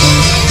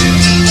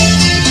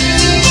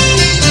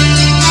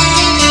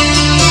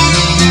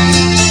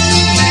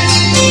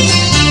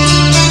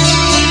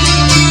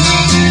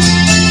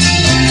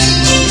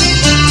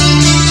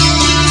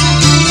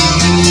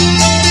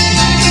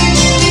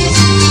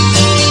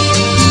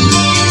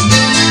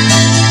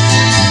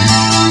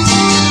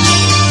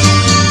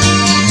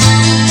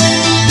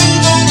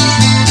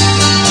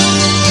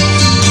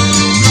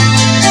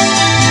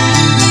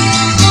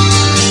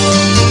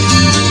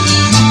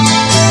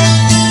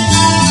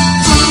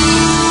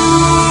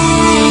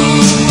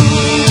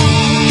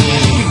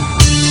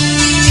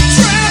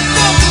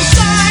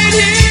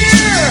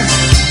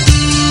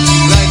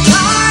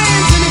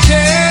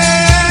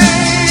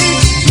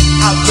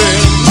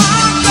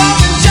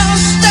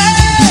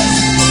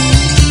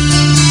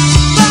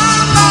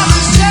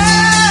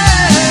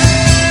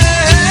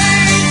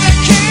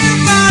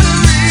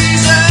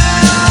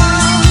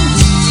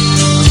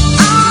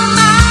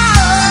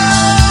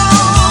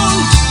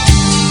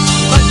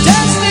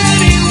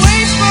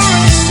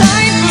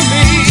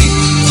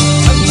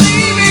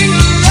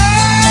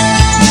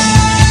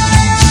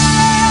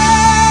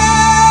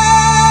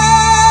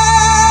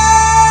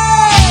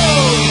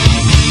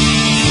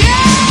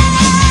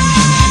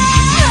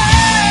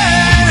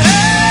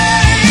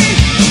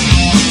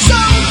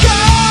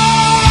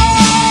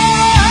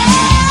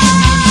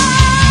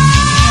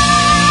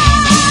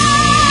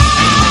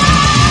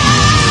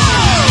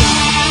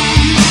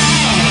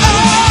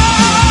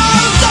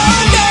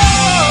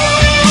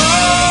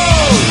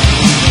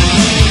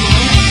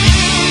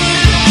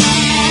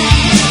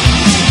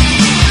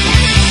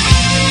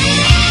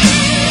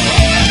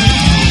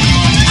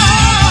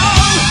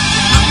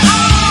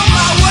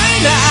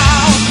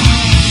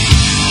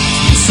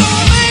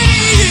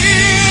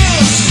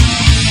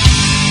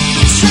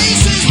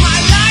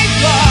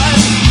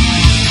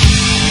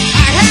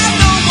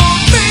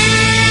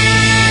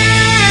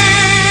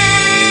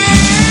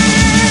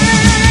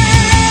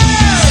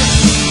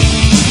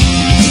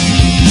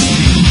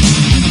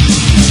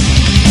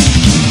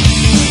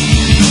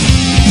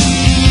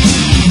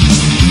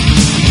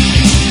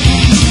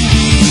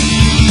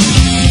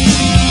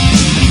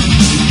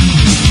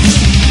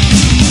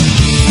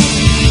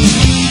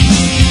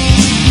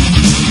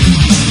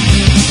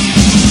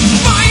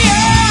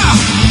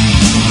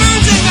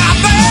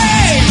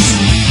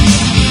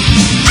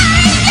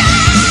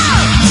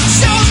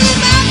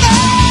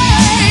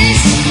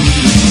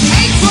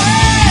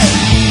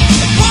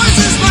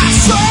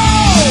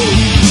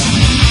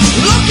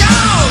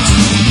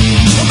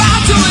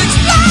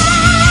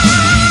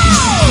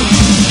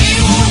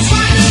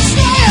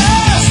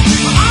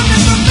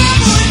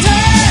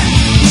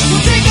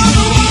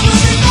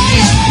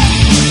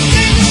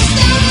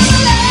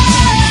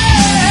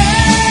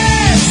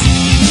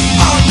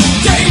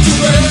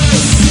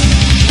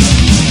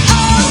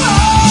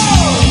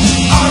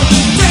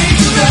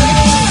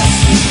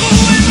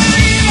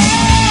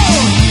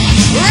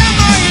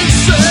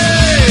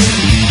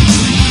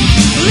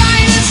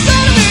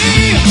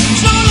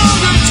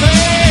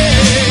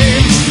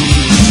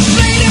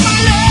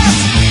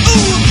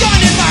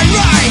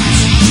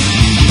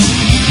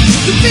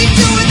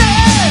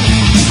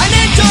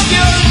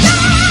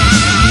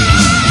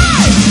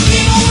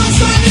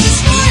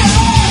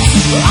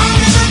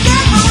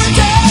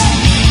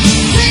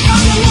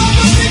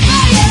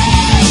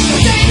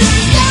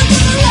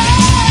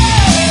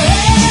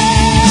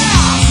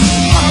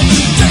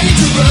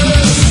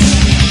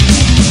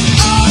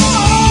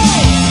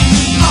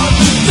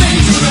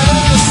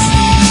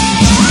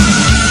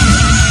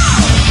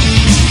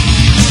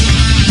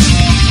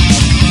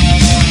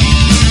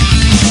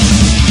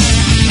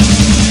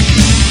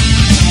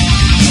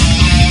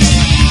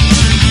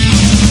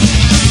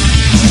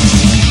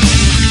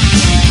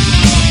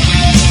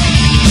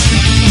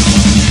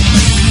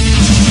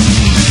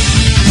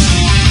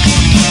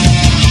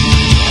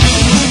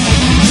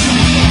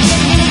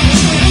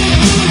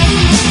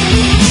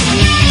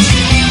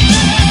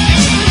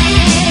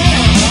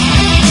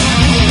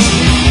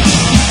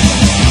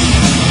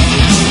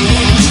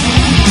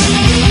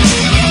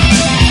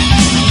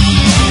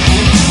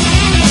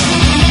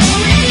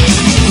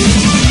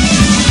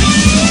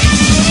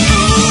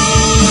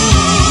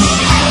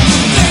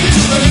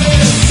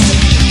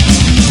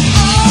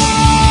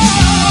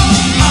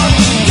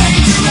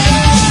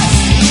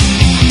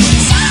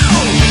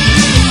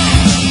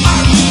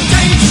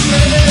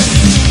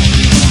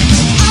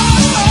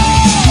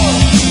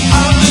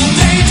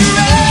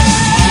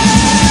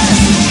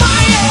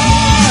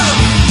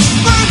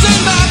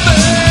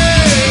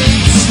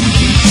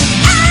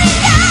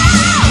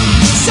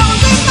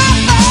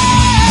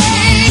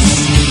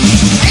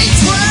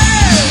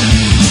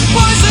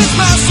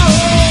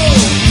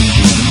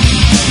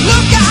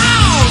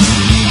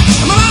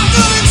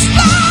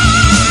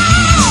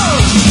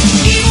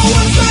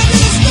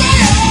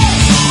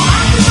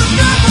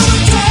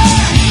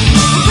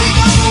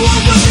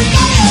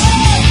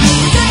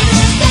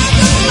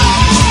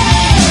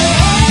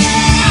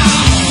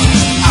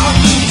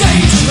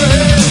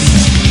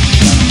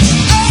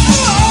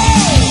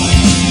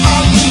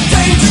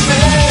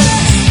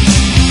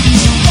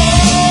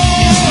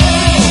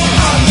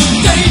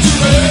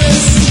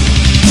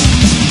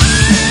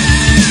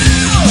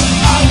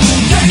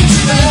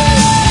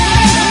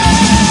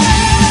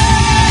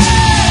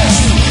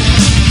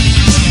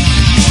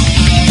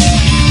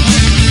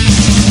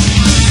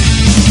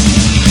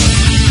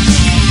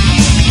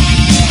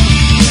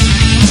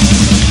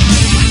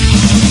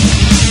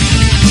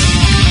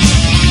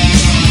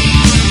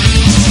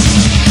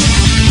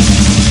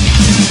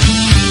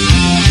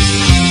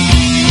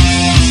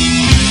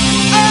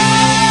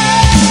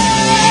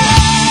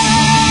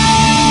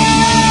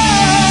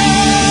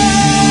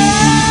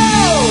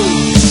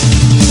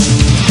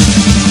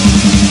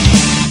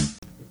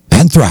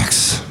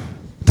 Anthrax,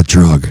 the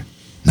drug,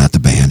 not the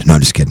band. No, I'm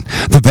just kidding.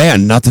 The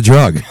band, not the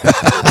drug.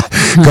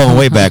 Going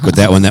way back with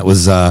that one. That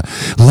was,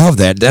 love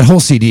that. That whole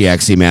CD,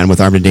 actually, man, with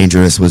Armed and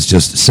Dangerous was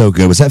just so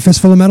good. Was that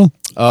Fistful of Metal?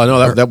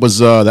 No, that was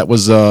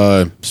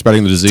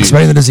Spreading the Disease.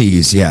 Spreading the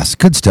Disease, yes.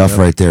 Good stuff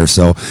right there.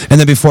 So, and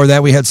then before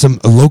that, we had some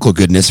local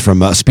goodness from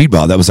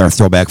Speedball. That was our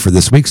throwback for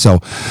this week. So,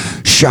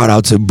 shout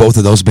out to both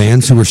of those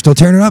bands who were still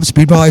tearing it up.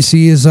 Speedball, I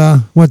see, is,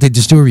 they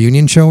just do a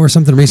reunion show or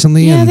something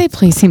recently? Yeah, they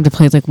seem to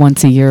play like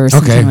once a year or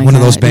something like that. Okay, one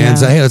of those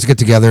bands. Hey, let's get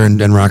together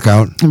and rock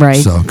out. Right.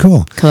 So,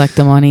 cool. Collect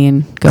the money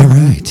and go. All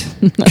right.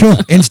 Cool.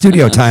 In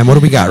studio time. What do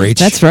we got, Rach?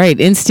 That's right.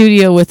 In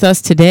studio with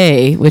us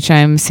today, which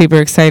I'm super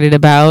excited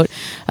about,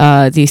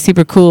 the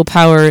super cool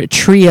power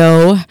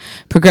trio,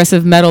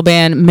 progressive metal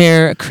band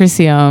Mare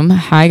Crisium.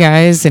 Hi,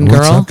 guys and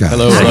What's girl. up, guys?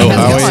 Hello, Howie.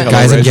 Hello,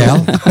 guys and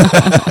gal.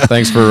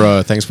 Thanks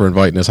for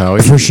inviting us,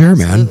 Howie. For sure,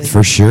 man.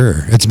 For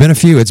sure. It's been a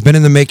few. It's been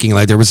in the making.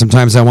 Like, there were some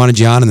times I wanted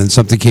you on, and then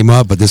something came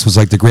up, but this was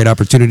like the great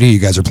opportunity. You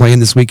guys are playing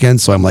this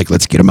weekend, so I'm like,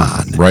 let's get them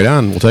on. Right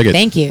on. We'll take it.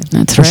 Thank you.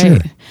 That's For right. sure.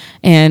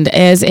 And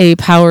as a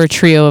power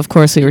trio, of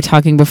course, we were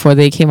talking before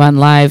they came on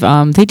live.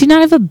 They do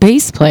not have a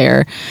bass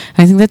player.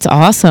 I think that's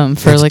awesome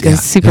for a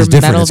super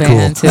metal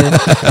band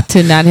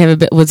to not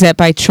have a. Was that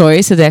by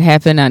choice? Did that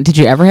happen? Did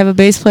you ever have a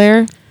bass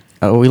player?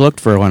 We looked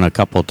for one a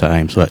couple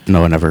times, but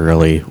no one ever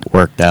really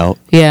worked out.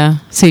 Yeah.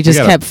 So you just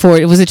kept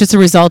forward. Was it just a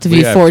result of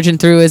you forging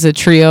through as a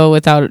trio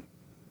without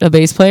a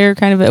bass player,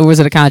 kind of, or was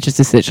it a conscious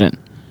decision?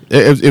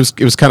 It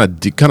was kind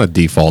of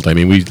default. I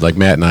mean, we like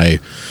Matt and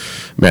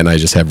I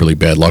just have really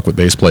bad luck with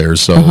bass players.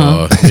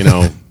 So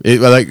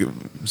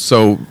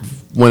so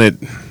when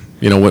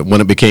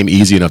it became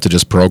easy enough to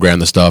just program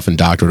the stuff and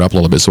doctor it up a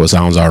little bit so it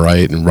sounds all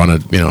right and run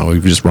it, we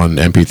just run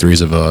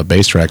MP3s of a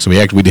bass track. So we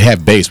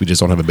have bass, we just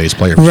don't have a bass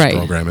player to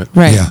program it.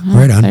 Right. Yeah,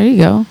 right on. There you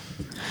go.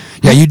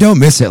 Yeah, you don't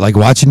miss it. Like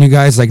watching you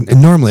guys, like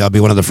normally I'll be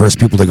one of the first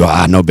people to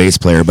go, no bass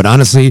player. But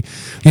honestly,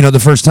 the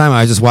first time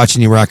I was just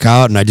watching you rock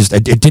out, and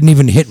it didn't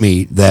even hit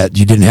me that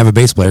you didn't have a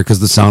bass player because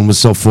the sound was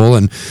so full,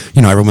 and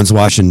everyone's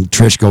watching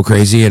Trish go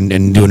crazy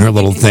and doing her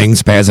little thing,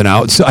 spazzing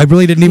out. So I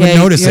really didn't even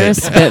notice you're it.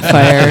 A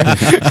spitfire.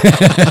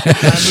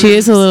 She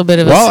is a little bit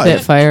of a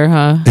spitfire,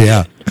 huh?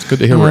 Yeah. It's good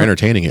to hear we're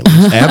entertaining at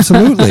least.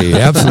 Absolutely.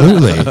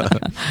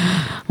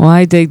 Well,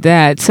 I dig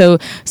that. So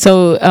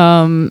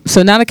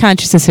not a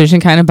conscious decision,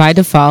 kind of by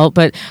default.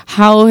 But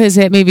how has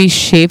it maybe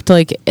shaped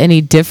like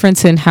any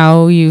difference in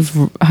how you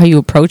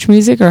approach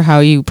music or how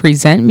you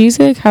present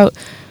music? How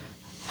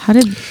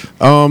did?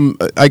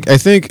 I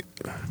think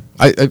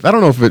I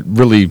don't know if it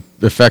really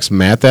affects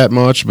Matt that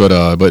much, but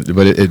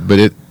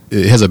it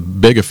has a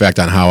big effect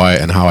on how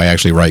I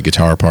actually write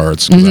guitar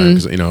parts.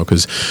 Because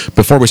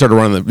before we started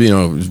running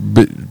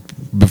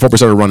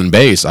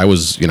bass, I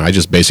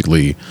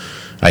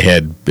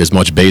had as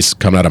much bass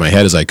coming out of my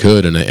head as I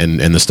could, and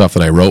the stuff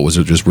that I wrote was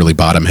just really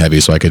bottom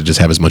heavy, so I could just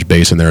have as much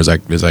bass in there as I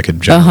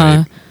could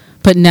generate.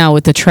 But now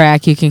with the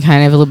track, you can kind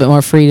of have a little bit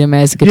more freedom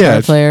as a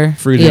guitar player.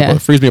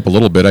 Frees me up a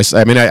little bit. I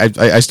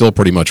still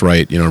pretty much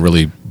write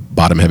really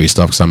bottom heavy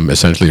stuff because I'm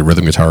essentially a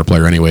rhythm guitar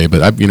player anyway.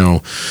 But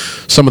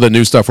some of the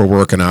new stuff we're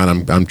working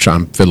on, I'm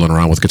fiddling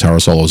around with guitar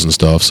solos and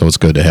stuff. So it's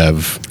good to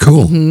have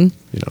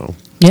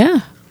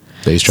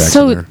bass tracks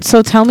in there.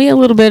 So tell me a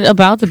little bit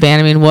about the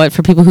band. I mean, what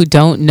for people who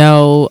don't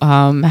know,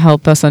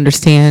 help us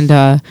understand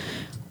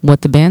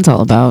what the band's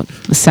all about,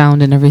 the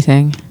sound and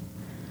everything.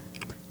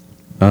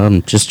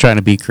 Just trying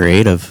to be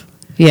creative.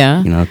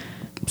 Yeah.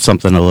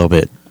 Something a little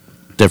bit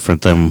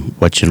different than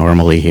what you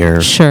normally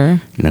hear.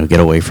 Sure. Get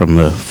away from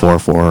the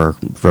 4/4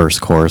 verse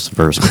chorus.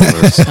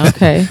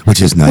 Okay.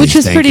 Which is nice. Which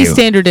is pretty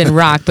standard in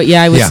rock, but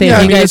I would say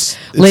if you guys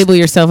label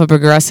yourself a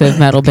progressive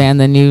metal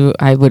band, then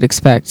I would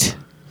expect.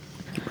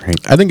 Right.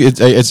 I think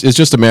it's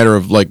just a matter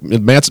of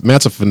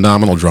Matt's a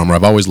phenomenal drummer.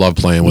 I've always loved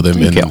playing with him.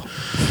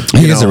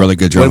 He is a really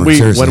good drummer.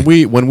 When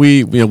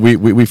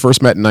we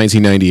first met in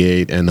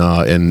 1998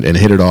 and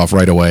hit it off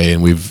right away,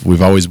 and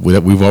we've always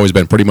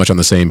been pretty much on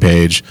the same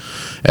page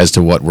as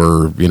to what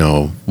we're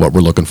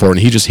looking for. And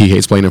he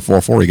hates playing in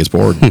 4/4. He gets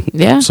bored.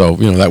 Yeah. So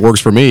that works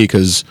for me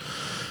because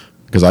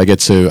I get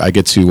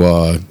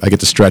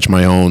to stretch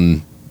my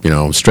own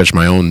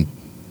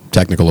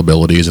technical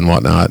abilities and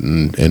whatnot,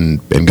 and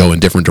go in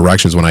different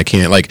directions when I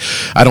can't.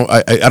 I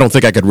don't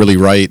think I could really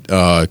write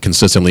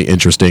consistently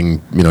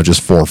interesting,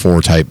 just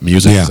 4/4 type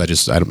music. Yeah. I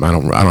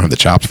don't have the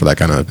chops for that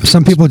kind of.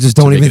 Some people just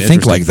don't even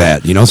think like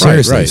that,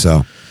 seriously. Right.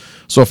 So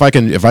if I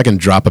can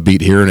drop a beat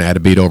here and add a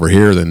beat over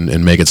here,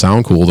 and make it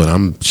sound cool,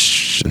 then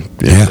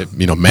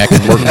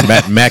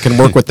Matt can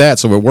work with that,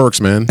 so it works,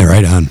 man.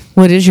 Right on.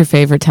 What is your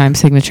favorite time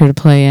signature to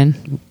play in?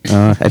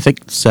 I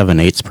think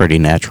 7/8's pretty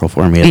natural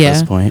for me at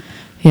this point.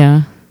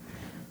 Yeah.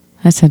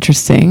 That's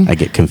interesting. I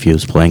get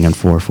confused playing in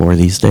 4/4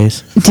 these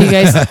days. Do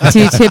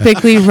you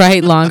typically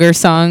write longer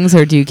songs,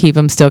 or do you keep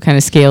them still kind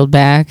of scaled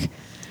back?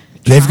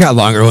 They've got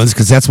longer ones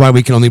because that's why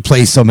we can only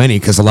play so many,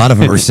 because a lot of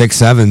them are 6,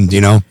 7.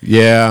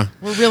 Yeah.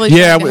 We're really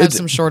trying to have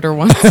some shorter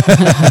ones.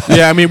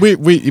 Yeah, I mean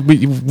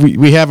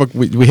we have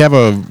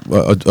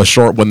a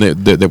short one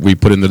that we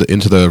put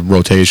into the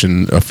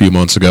rotation a few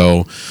months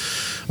ago.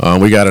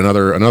 We got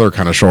another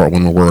kind of short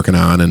one we're working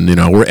on, and we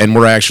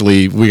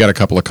got a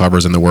couple of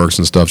covers in the works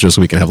and stuff, just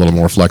so we can have a little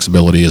more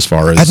flexibility as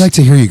far as. I'd like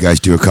to hear you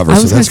guys do a cover.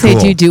 I was going to say, cool.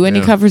 Do you do any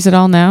covers at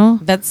all now?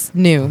 That's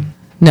new.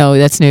 No,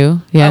 that's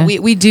new. Yeah,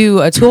 we do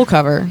a Tool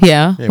cover.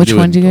 Yeah, which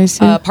one do you guys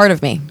do? Part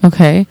of Me.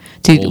 Okay.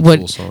 Do you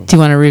want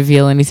to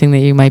reveal anything that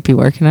you might be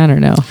working on, or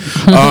no?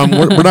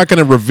 We're not going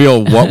to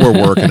reveal what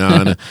we're working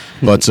on,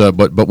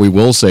 but we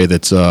will say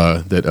that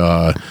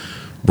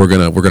we're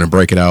gonna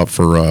break it out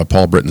for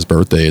Paul Britton's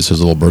birthday. It's his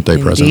little birthday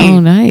present. Oh,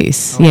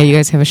 nice. Yeah, you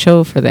guys have a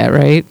show for that,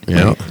 right?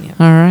 Yeah.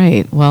 All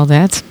right. Well,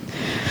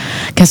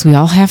 guess we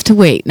all have to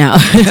wait now.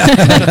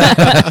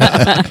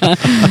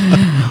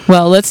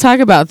 Well, let's talk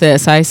about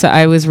this.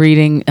 I was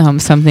reading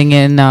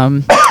something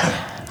on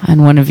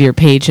one of your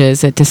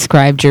pages that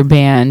described your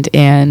band,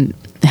 and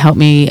help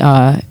me.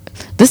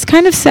 This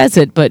kind of says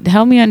it, but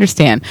help me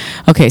understand.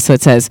 Okay, so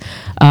it says,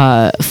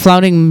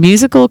 flouting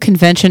musical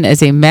convention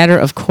as a matter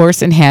of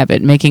course and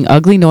habit, making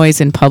ugly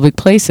noise in public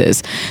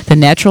places. The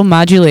natural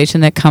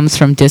modulation that comes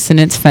from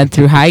dissonance fed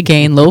through high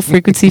gain, low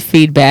frequency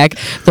feedback,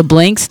 the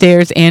blank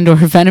stares and or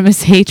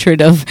venomous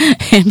hatred of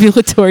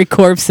ambulatory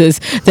corpses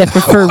that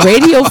prefer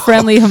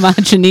radio-friendly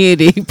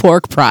homogeneity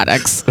pork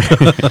products.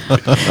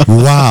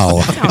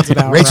 Wow.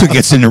 Rachel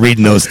gets into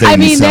reading those things. I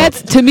mean,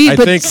 that's to me,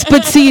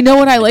 but see, you know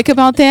what I like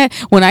about that?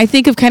 When I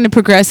think of kind of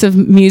progressive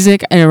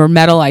music or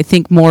metal, I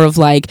think more of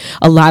like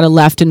a lot of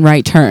left and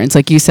right turns,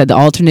 like you said, the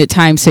alternate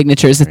time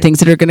signatures, the things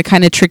that are going to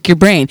kind of trick your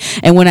brain.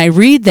 And when I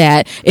read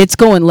that, it's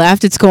going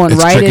left, it's going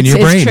right,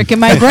 it's tricking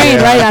my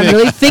brain, right? I'm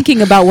really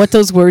thinking about what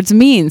those words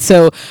mean.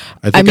 So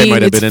I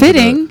mean, it's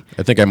fitting.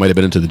 I think I might have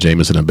been into the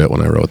Jameson a bit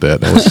when I wrote that.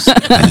 That was,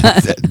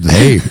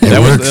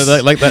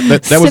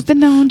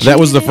 that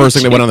was the first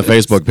thing that went on the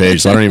Facebook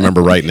page, so I don't even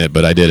remember writing it,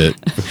 but I did it.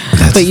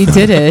 But you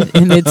did it,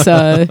 and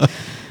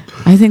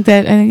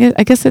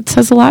I guess it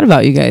says a lot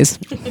about you guys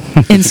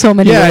in so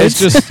many words. It's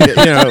just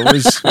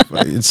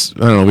it's I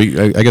don't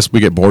know. I guess we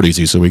get bored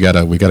easy, so we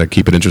gotta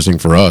keep it interesting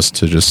for us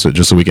to just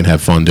so we can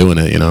have fun doing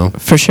it.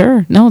 For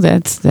sure. No,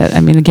 that's that. I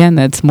mean, again,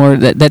 that's more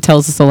that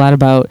tells us a lot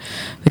about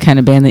the kind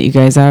of band that you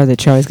guys are.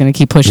 That you're always going to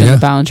keep pushing the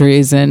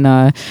boundaries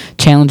and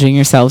challenging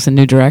yourselves in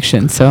new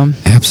directions. So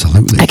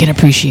absolutely, I can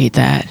appreciate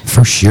that.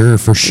 For sure.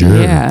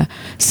 Yeah.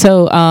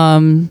 So,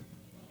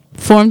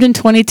 formed in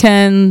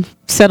 2010,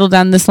 settled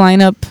on this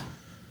lineup.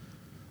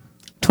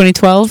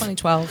 2012?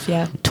 2012,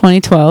 yeah.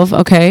 2012,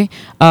 okay.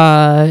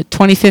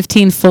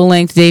 2015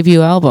 full-length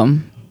debut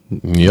album.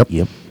 Yep.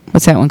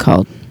 What's that one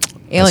called?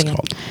 Alien.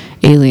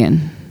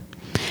 Alien.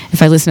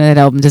 If I listen to that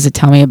album, does it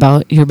tell me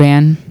about your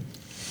band?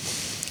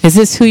 Is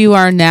this who you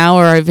are now,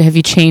 or have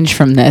you changed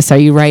from this? Are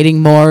you writing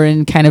more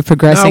and kind of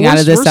progressing out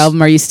of this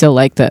album? Or are you still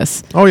like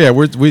this? Oh yeah,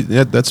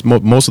 that's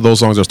most of those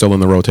songs are still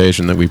in the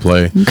rotation that we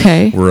play.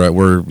 Okay.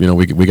 We're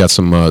we got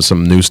some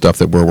new stuff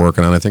that we're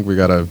working on. I think we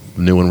got a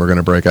new one we're going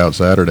to break out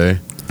Saturday.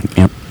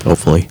 Yep,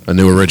 hopefully. A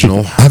new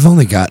original. I've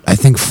only got, I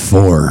think,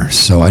 4,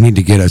 so I need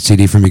to get a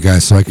CD from you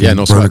guys so I can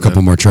burn a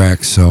couple more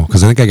tracks. So,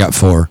 because I think I got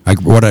 4.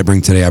 What did I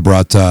bring today? I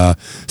brought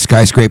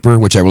Skyscraper,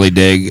 which I really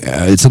dig.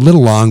 It's a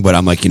little long, but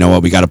I'm like, you know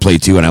what, we got to play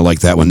 2, and I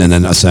like that one. And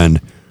then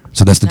Ascend.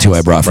 So that's the 2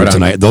 I brought for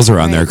tonight. Those are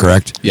on there,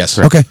 correct? Yes.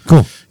 Okay,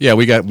 cool. Yeah,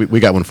 we got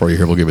one for you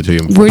here. We'll give it to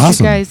you. Where'd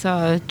you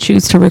guys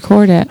choose to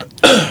record at?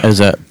 It was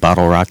at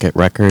Bottle Rocket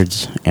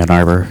Records, Ann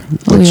Arbor,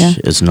 which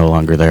is no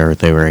longer there.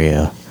 They were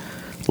a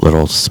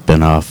little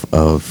spin-off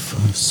of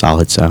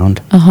Solid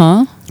Sound.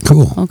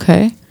 Cool.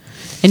 Okay.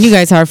 And you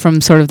guys are from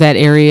sort of that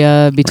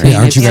area between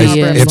aren't you guys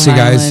and Ypsi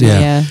guys?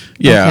 Yeah.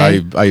 Yeah,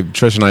 okay.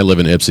 Trish and I live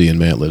in Ypsi, and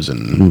Matt lives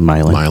in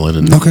Milan,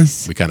 and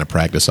we kind of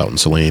practice out in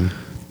Saline.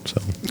 So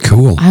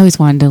cool. I always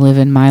wanted to live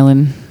in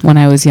Milan when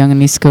I was young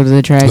and used to go to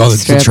the drag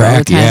strip the track. all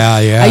the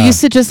time. Yeah. I used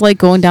to just like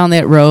going down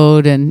that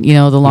road and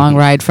the long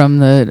ride from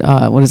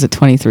the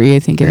 23, I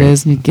think it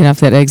is, and you get off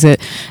that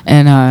exit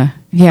and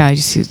I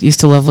just used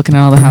to love looking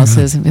at all the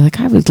houses and be like,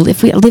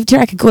 if I lived here,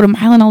 I could go to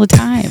Milan all the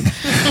time.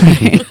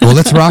 Well,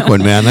 let's rock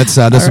one, man. This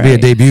will be a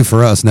debut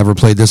for us. Never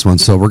played this one,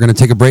 so we're going to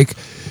take a break.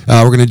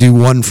 We're going to do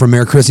one from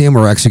Mare Crisium.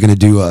 We're actually going to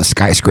do a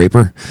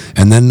Skyscraper,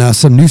 and then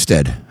some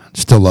Newstead.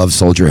 Still love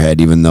Soldier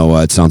Head, even though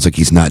it sounds like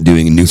he's not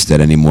doing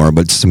Newstead anymore,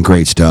 but some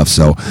great stuff.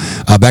 So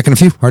back in a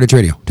few. Hard Edge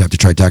Radio,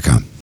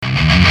 TapDetroit.com.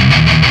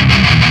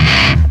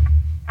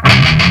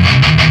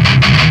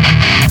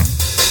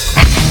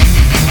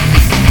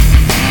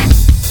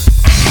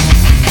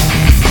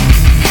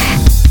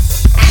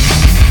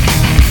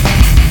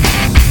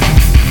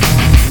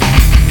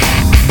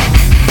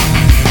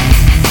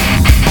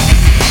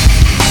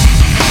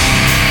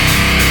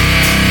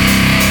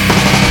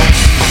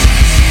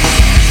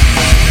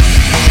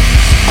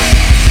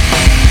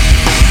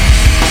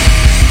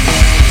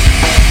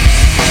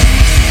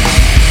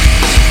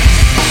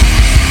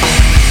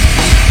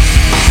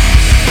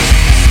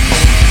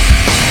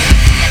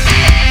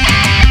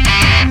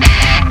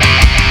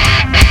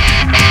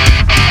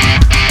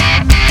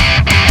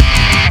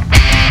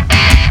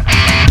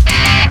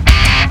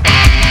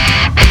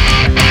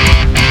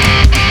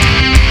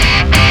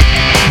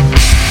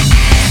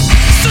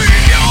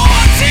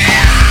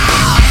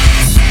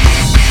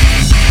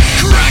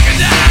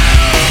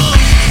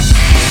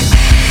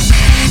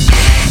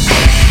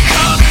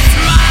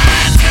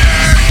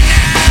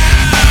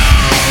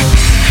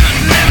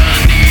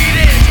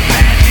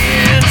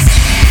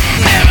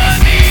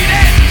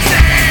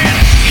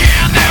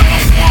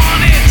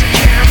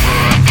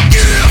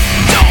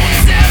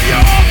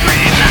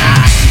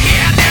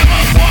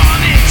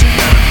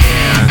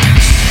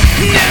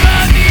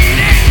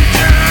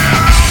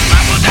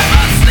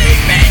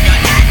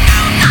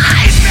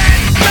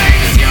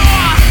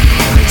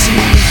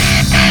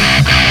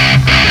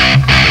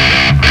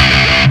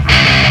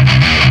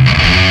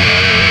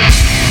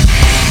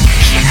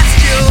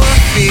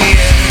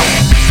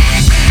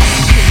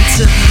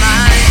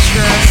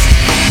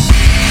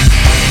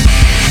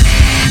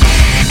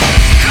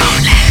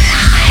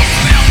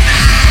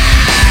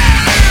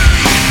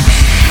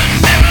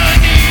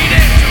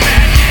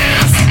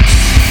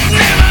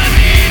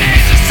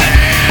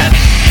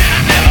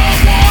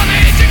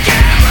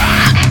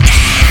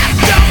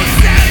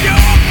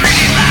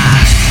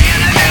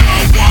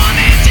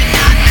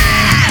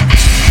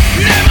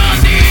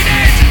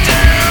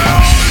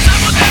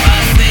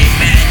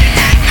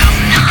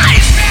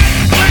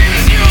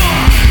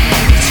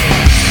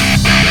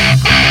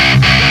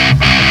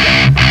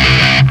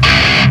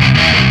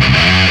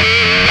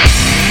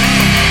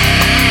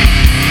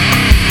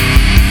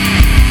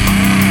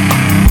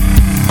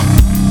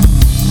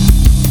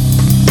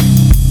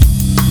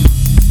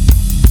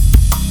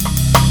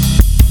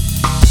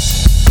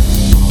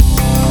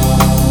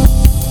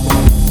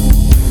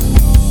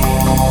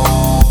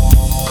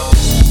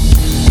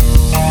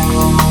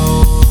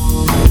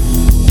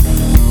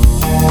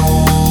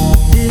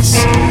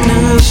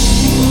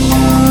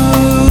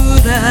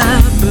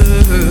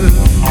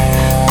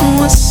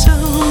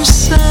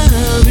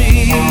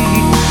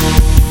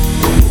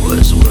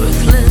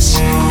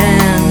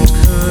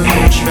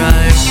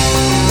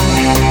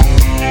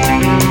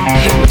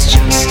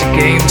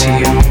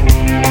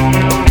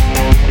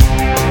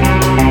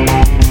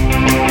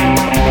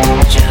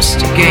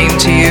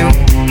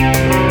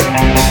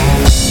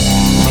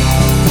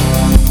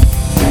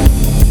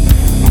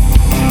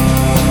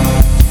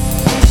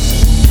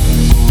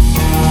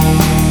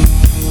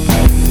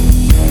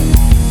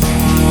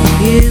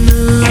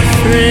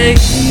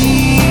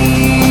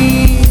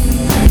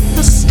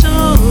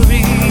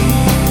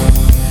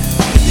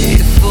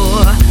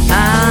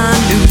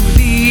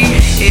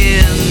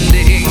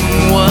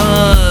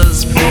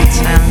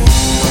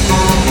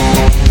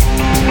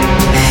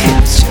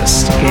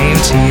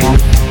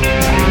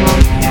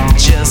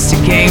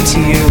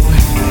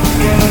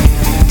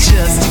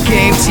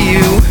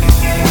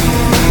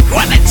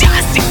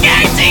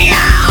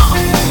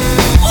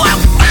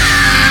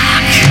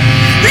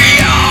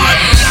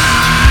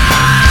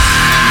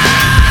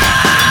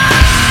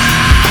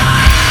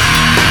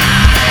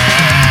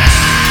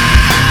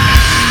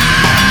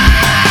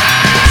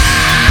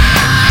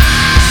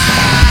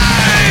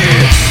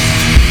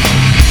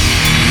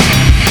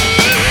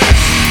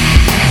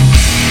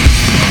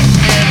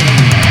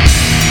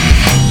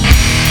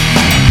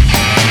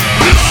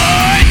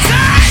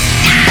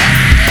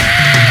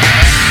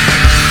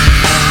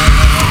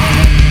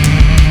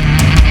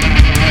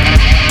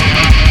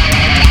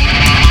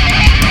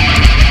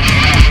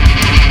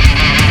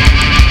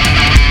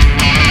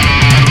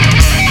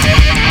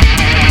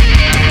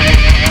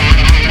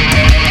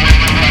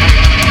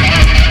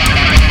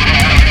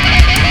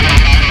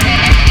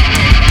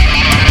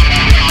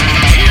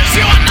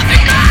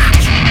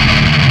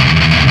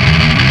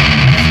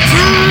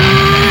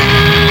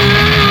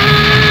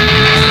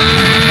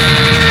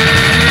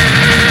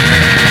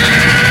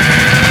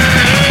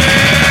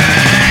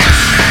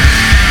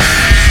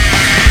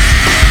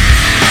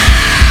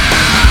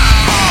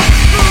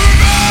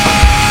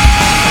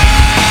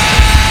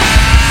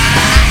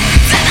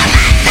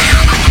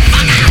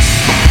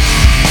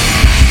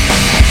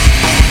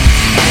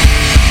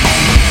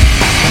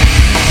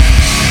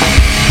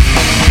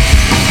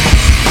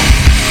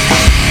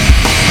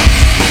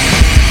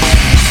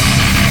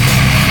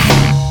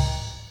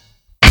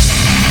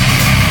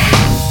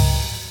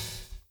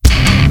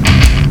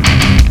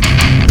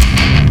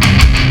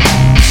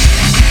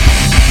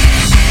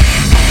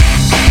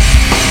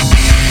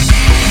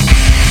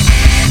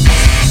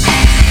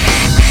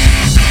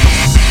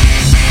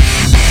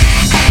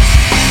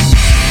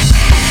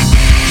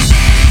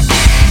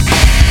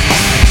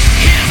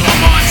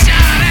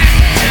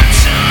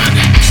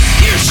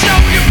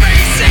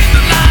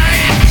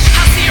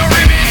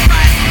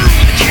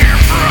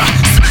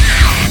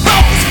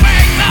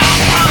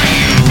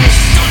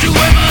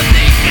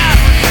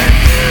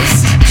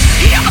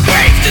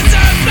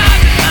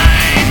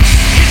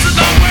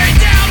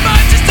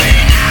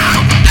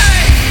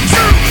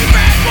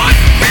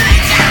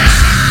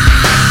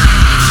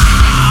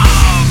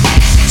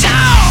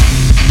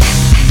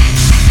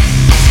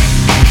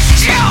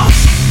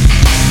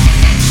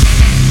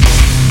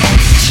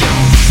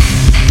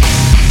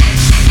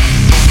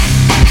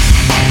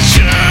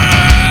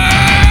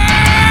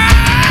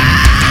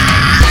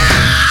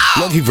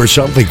 Looking for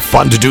something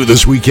fun to do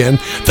this weekend?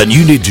 Then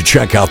you need to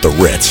check out the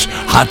Ritz,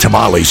 Hot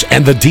Tamales,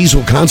 and the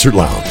Diesel Concert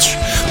Lounge.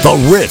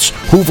 The Ritz,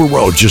 Hoover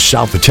Road, just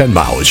south of 10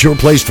 Mile, is your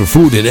place for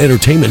food and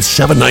entertainment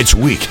 7 nights a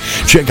week.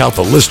 Check out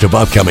the list of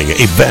upcoming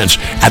events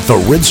at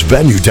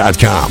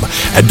theritzvenue.com.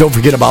 And don't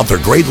forget about their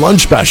great lunch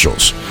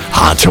specials.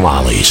 Hot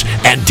Tamales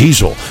and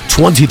Diesel,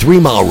 23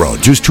 Mile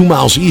Road, just 2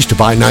 miles east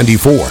of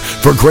I-94.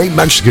 For great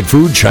Mexican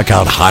food, check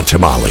out Hot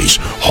Tamales,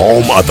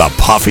 home of the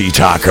Puffy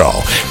Taco,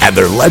 and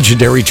their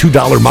legendary $2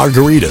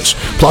 margaritas,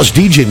 plus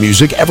DJ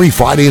music every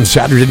Friday and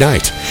Saturday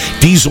night.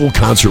 Diesel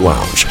Concert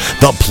Lounge,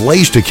 the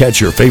place to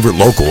catch your favorite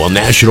local and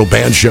national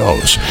band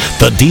shows.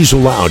 The Diesel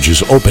Lounge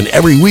is open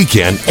every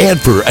weekend and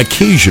for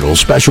occasional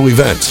special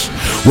events.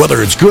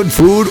 Whether it's good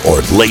food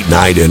or late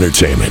night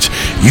entertainment,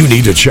 you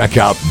need to check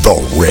out the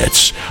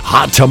Ritz,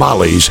 Hot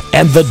Tamales,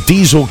 and the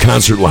Diesel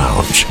Concert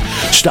Lounge.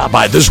 Stop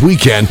by this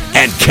weekend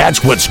and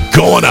catch what's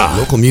going on.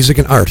 Local music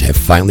and art have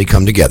finally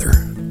come together,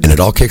 and it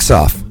all kicks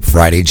off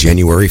Friday,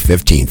 January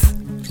 15th.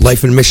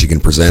 Life in Michigan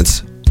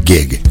presents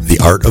Gig, the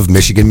Art of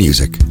Michigan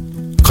Music,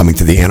 coming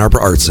to the Ann Arbor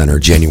Arts Center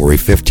January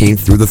 15th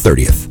through the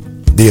 30th.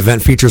 The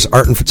event features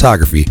art and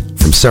photography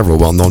from several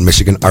well-known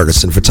Michigan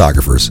artists and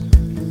photographers,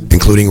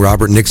 including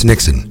Robert Nix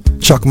Nixon,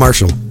 Chuck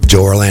Marshall,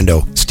 Joe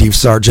Orlando, Steve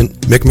Sargent,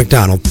 Mick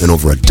McDonald, and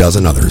over a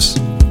dozen others.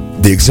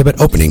 The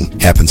exhibit opening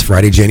happens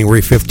Friday,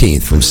 January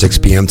 15th from 6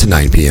 p.m. to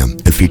 9 p.m.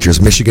 and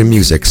features Michigan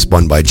music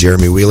spun by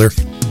Jeremy Wheeler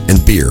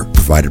and beer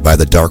provided by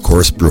the Dark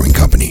Horse Brewing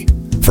Company.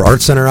 For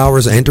Art Center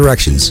hours and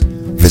directions,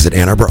 visit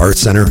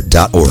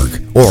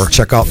AnnArborArtCenter.org or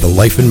check out the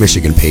Life in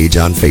Michigan page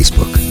on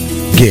Facebook.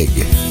 Gig,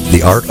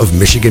 the Art of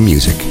Michigan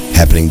Music,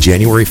 happening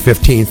January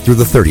 15th through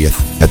the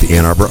 30th at the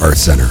Ann Arbor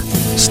Arts Center.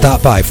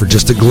 Stop by for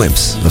just a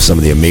glimpse of some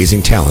of the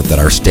amazing talent that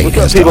our state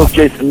has to offer. What's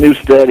up, people? Jason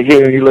Newstead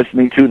here, and you're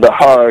listening to the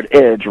Hard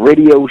Edge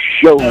Radio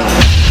Show.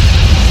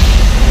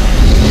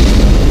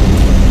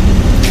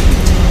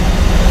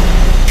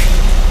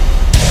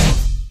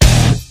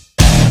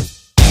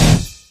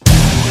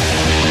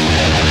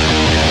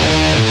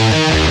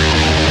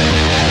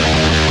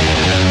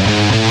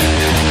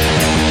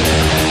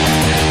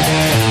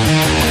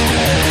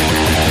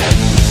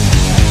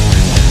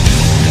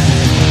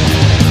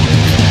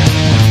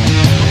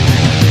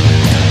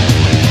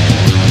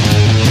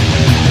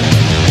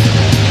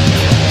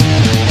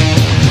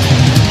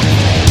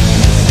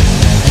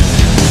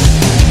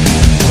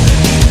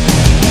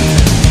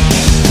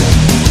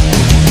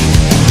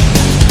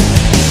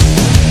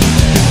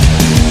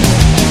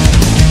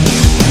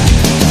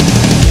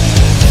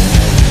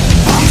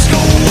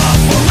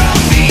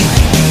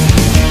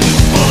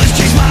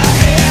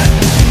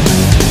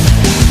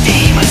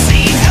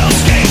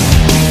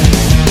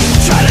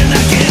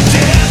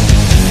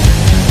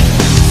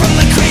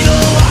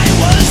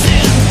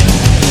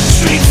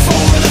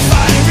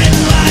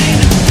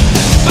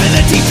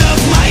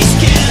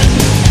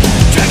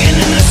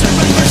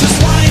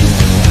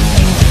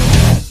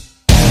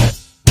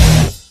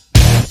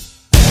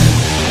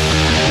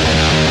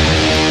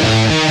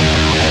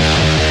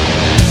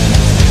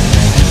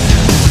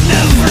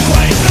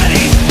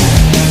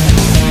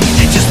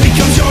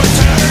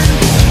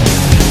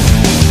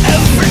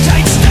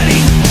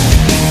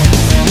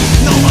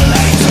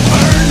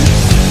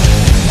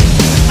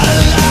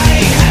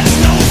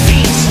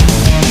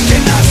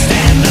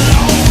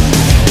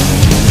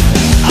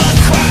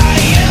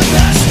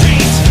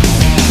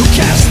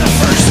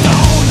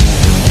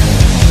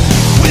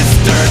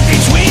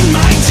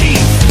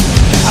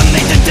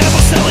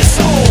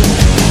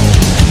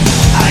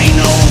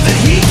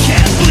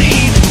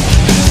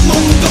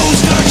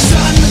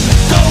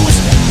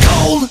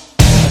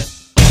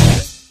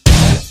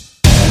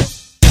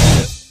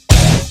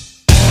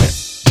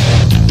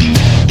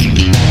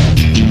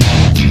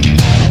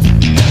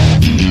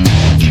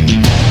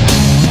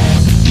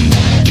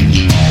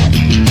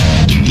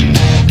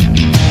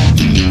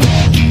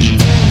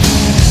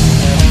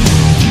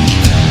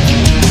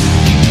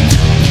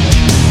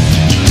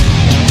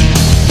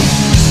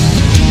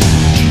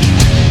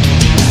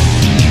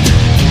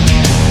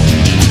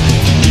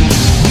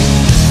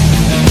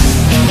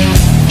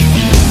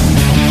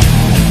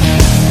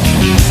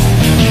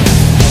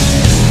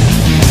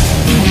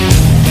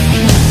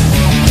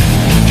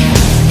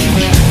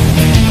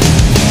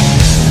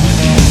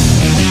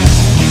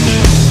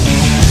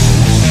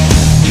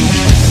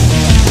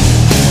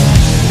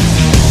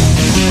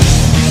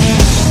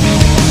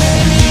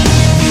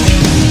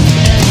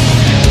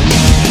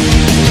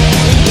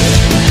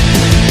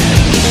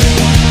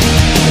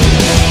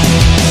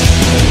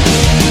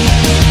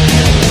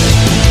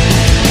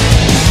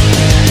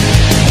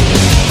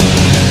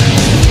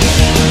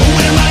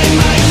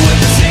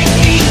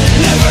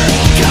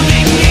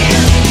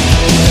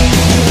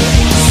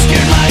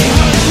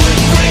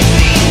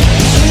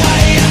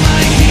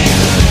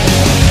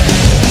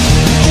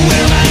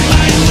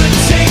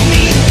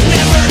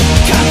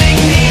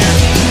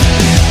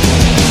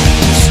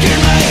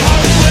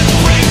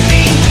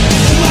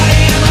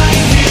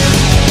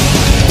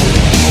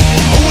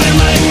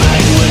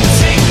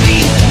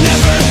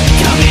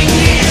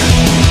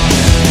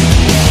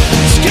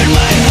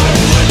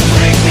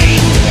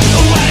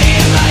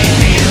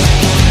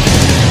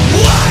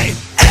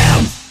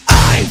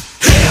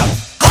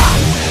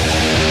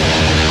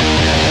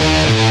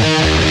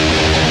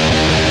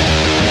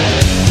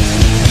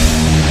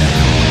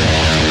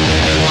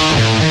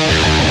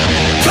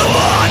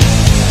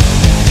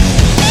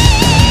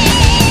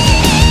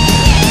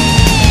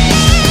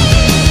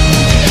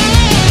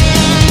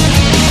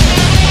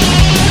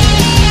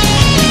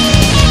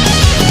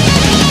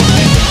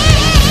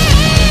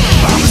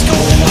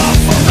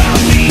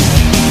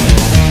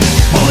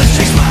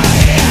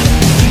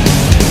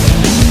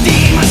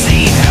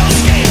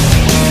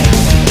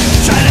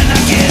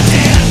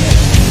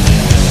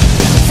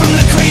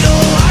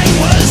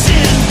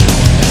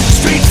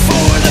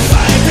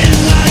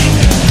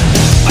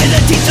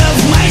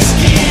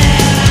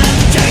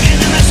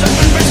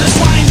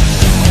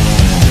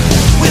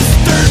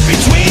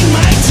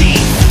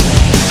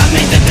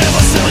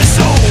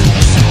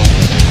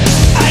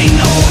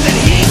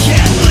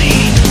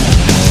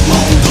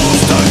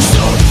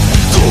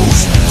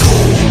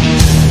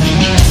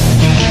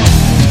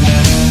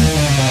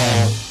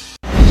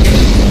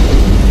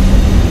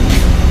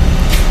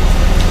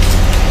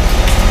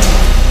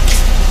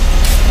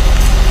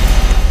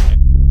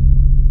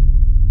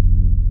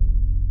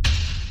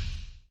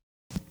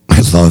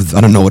 love.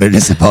 I don't know what it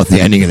is about the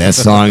ending of that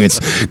song. It's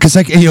because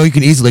you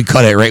can easily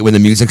cut it right when the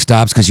music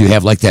stops because you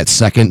have like that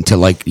second to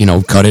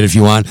cut it if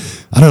you want.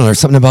 I don't know. There's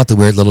something about the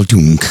weird little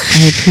tune.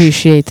 I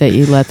appreciate that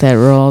you let that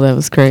roll. That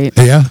was great.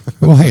 Yeah.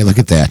 Well, hey, look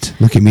at that.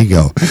 Look at me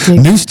go.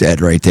 Newstead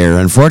right there.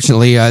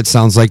 Unfortunately, it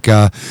sounds like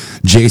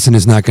Jason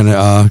is not going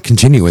to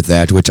continue with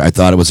that, which I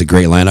thought it was a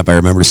great lineup. I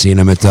remember seeing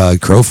him at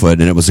Crowfoot,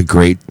 and it was a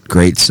great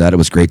set. It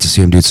was great to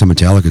see him do some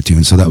Metallica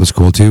tunes, so that was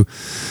cool too.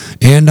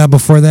 And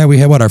before that, we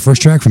had our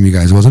first track from you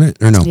guys, wasn't it?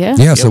 Or no? Yeah.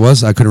 Yes, it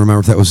was. I couldn't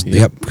remember if that was.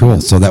 Yep,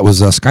 cool. So that was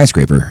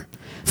Skyscraper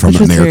from Which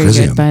was very America's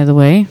good, by the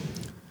way.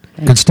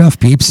 Good stuff,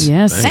 peeps.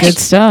 Yes, Thanks. good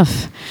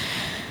stuff.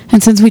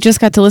 And since we just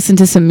got to listen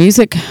to some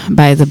music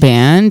by the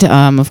band,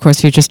 of course,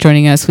 if you're just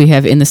joining us, we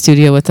have in the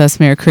studio with us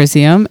Mayor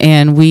Crisium,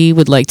 and we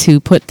would like to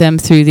put them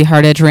through the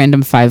Hard Edge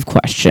Random 5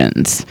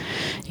 questions.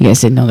 You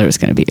guys didn't know there was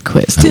going to be a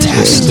quiz.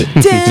 Is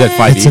that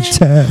 5 each? It's a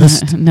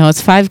test. No,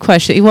 it's 5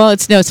 questions. Well,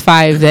 it's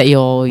 5 that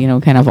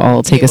you'll kind of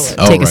all take a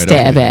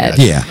stab at.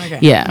 Yeah. Okay.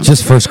 Yeah.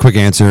 Just first quick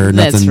answer.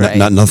 That's Nothing.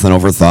 right. Nothing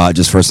overthought.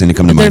 Just first thing to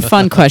come to They're mind.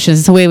 fun questions.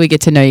 It's a way we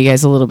get to know you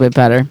guys a little bit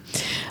better.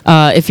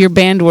 If your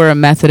band were a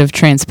method of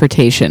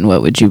transportation,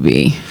 what would you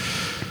be?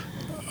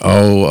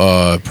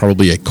 Oh,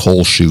 probably a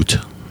coal chute.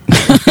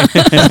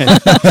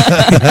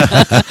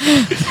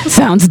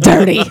 Sounds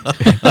dirty.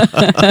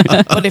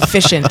 But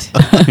efficient.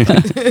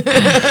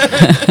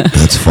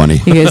 That's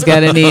funny. You guys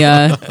got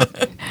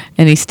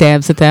any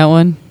stabs at that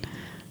one?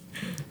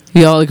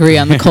 You all agree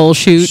on the coal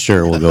chute?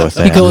 Sure, we'll go with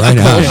that. You go with Right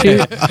the coal on.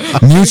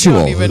 chute?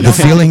 Mutual. The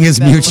feeling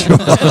is mutual.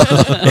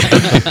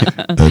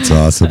 That's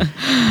awesome.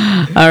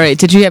 All right.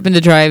 Did you happen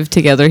to drive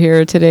together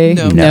here today?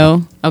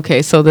 No.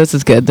 Okay, so this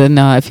is good. Then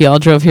if you all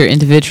drove here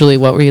individually,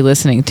 what were you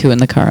listening to in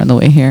the car on the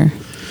way here?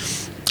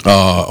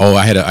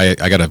 I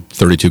got a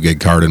 32 gig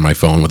card in my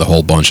phone with a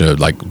whole bunch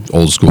of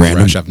old school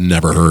Random. fresh I've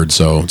never heard,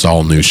 so it's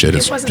all new shit.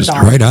 It's wasn't just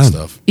dark. Right on.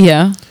 stuff.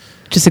 Yeah.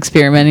 Just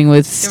experimenting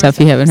with stuff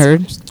you haven't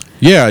heard?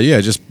 Yeah.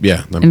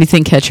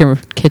 Anything catch your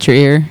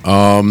ear?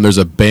 There's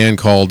a band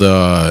called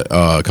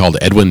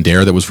Edwin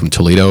Dare that was from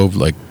Toledo.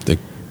 Like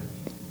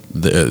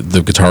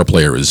the guitar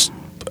player is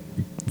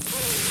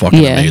fucking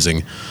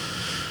amazing.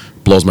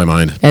 Blows my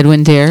mind.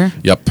 Edwin Dare?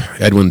 Yep,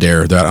 Edwin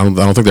Dare. I don't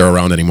think they're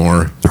around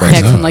anymore.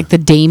 Back from the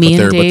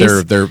Damien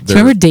days. Do you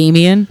remember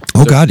Damien?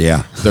 Oh God,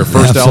 yeah. Their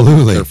first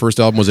Absolutely.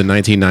 album was in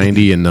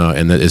 1990, and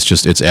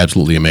it's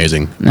absolutely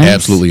amazing. Nice.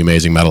 Absolutely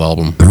amazing metal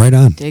album. Right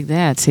on. Dig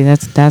that. See,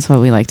 that's what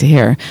we like to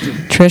hear.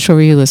 Trish, what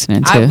were you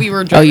listening to? We were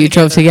Oh, driving you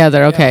drove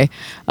together. Okay.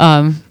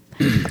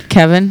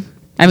 Kevin?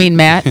 I mean,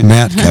 Matt?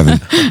 Matt,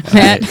 Kevin.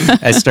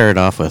 Matt? I started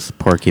off with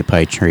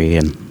Porcupine Tree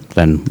and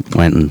then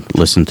went and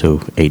listened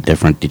to 8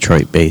 different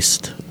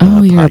Detroit-based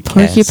Oh, you're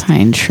podcasts. a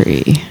Porcupine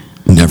Tree.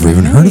 Never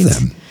even heard of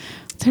them.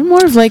 They're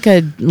more of like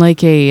a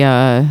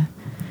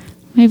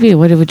maybe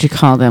what would you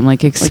call them?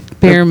 Like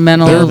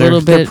experimental, a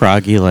little They're bit.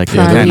 proggy, like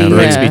proggy, kind of yeah.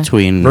 mix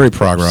between Very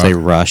prog rock. say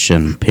Rush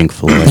and Pink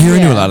Floyd. You're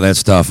into a lot of that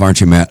stuff, aren't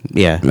you, Matt?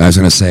 Yeah. I was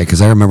going to say, because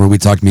I remember we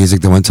talked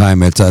music the one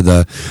time at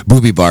the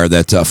booby bar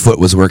that Foot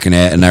was working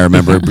at, and I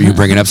remember you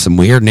bringing up some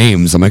weird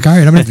names. I'm like, all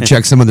right, I'm going to have to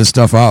check some of this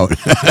stuff out.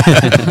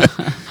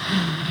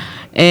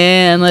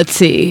 And let's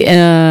see.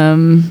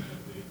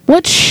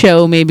 What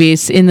show maybe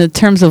it's in the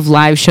terms of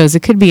live shows?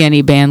 It could be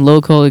any band,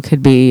 local. It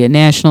could be a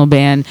national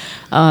band.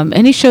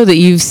 Any show that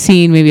you've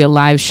seen, maybe a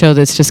live show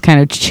that's just kind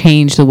of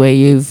changed the way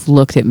you've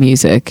looked at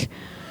music.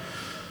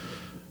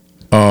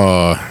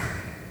 I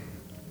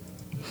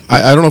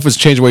don't know if it's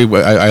changed the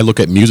way I look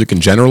at music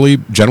and generally,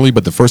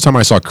 but the first time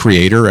I saw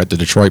Creator at the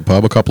Detroit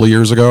Pub a couple of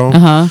years ago,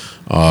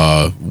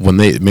 when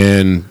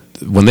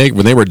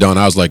they were done,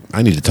 I was like,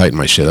 I need to tighten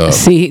my shit up.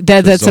 See,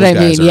 that's what I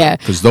mean. Yeah,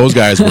 because those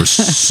guys were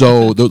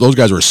so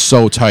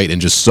tight and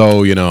just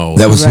so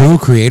That was who?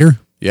 Creator?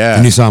 Yeah.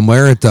 And you saw him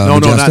where at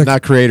Majestic?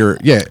 not Creator.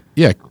 Yeah.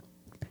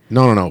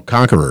 No,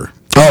 Conqueror.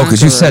 Oh,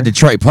 because you said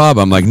Detroit Pub.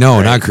 I'm like,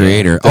 no, not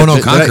Creator. Oh,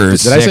 no, Conqueror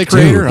is Did I say sick,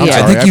 Creator? too. I'm I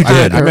sorry. think you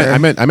did.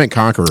 I meant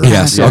Conqueror.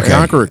 Yes, Yeah, okay.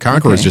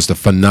 Conqueror is just a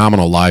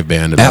phenomenal live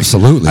band.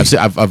 Absolutely.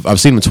 I've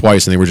seen them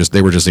twice, and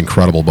they were just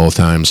incredible both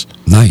times.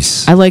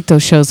 Nice. I like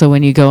those shows though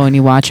when you go and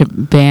you watch a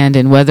band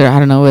and whether I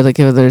don't know whether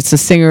it's the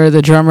singer or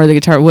the drummer or the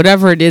guitar,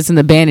 whatever it is in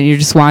the band, and you're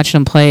just watching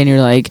them play and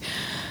you're like,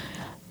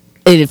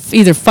 it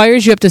either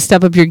fires you up to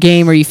step up your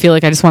game or you feel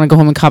like I just want to go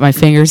home and cut my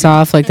fingers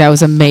off. Like that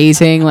was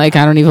amazing. Like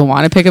I don't even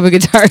want to pick up a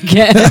guitar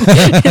again.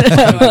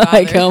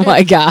 Like oh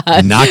my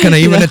god, Not going to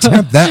even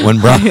attempt that one,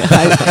 bro.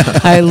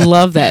 I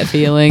love that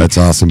feeling. That's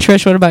awesome.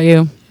 Trish, what about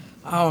you?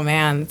 Oh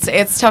man,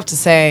 it's tough to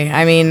say.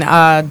 I mean,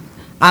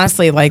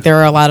 honestly, there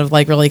are a lot of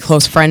really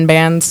close friend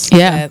bands.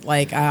 Yeah.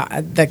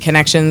 That, the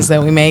connections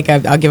that we make.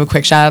 I'll give a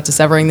quick shout out to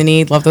Severing the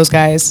Need. Love those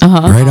guys.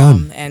 Right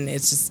on. And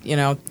it's just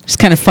Just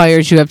kind of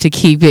fires you up to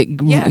keep it,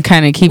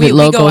 keep it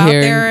local we go out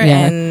here. there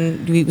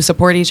and we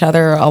support each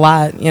other a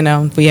lot.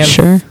 We have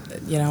Sure.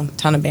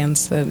 ton of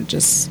bands that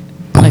just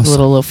like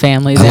little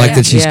family. I like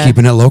that she's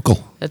keeping it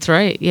local. That's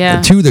right.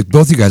 Yeah.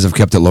 Both you guys have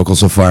kept it local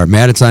so far.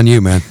 Matt, it's on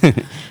you, man.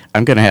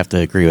 I'm going to have to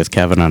agree with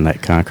Kevin on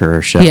that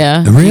Conqueror show.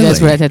 Yeah. Really? You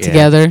guys read that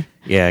together.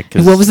 Yeah,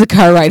 What was the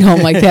car ride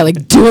home like that?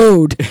 Like,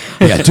 dude.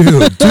 Yeah,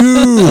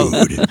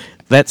 dude.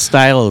 That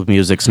style of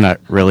music's not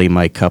really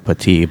my cup of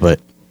tea, but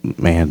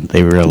man,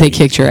 they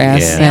kicked your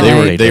ass.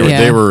 Yeah,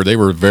 they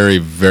were very,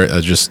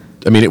 very just.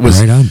 I mean, it was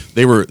right on.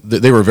 They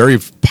were very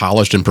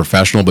polished and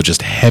professional, but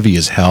just heavy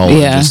as hell.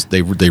 Yeah. And just,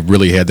 they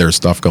really had their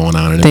stuff going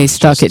on. And they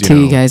stuck it to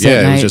you guys. Yeah,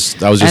 at night. it was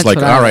just. I was just That's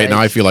like, all right, now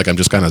I feel like I'm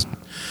just kind of.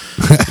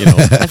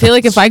 I feel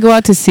like if I go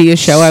out to see a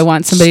show, I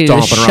want somebody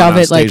to shove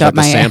it like up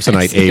my ass.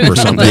 Samsonite ape or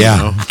something.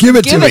 Yeah, give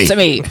it to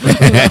me.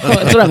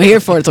 That's what I'm here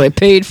for. It's what I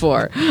paid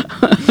for.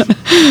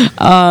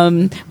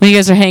 When you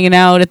guys are hanging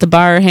out at the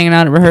bar, hanging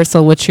out at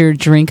rehearsal, what's your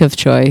drink of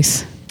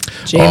choice?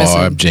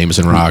 Jameson.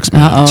 Jameson rocks,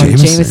 man.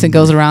 Jameson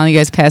goes around. You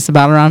guys pass the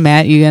bottle around.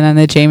 Matt, you get on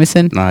the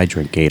Jameson? No, I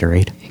drink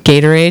Gatorade.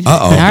 Gatorade?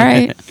 All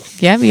right.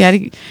 Yeah, we got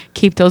to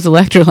keep those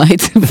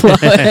electrolytes flowing.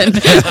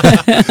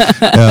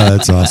 Yeah,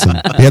 that's awesome.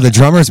 Yeah, the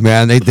drummers,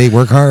 man, they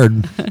work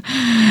hard.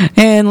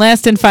 And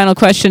last and final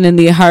question in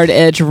the Hard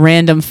Edge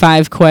Random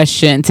 5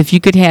 questions. If you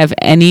could have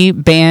any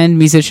band,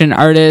 musician,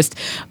 artist,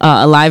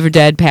 alive or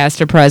dead,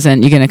 past or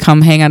present, you're going to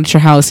come hang out at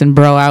your house and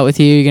bro out with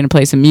you. You're going to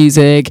play some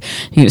music.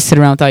 You're going to sit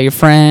around with all your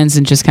friends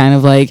and just kind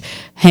of like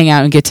hang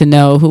out and get to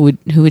know. Who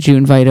would you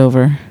invite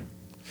over?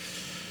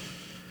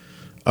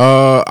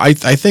 I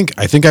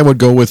think I would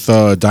go with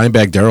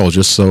Dimebag Darrell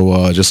just so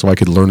I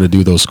could learn to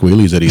do those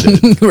squealies that he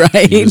did.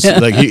 Right.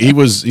 He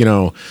was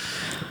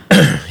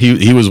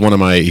he's one of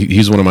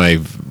my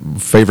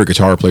favorite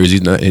guitar players.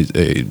 He's not,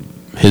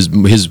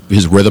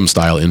 his rhythm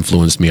style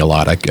influenced me a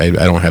lot. I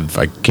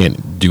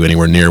can't do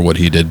anywhere near what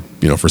he did,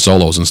 for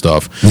solos and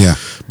stuff. Yeah.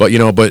 But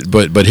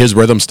his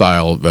rhythm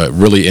style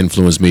really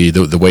influenced me.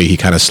 The way he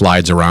kind of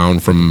slides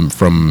around from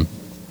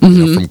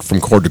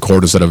chord to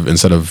chord instead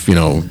of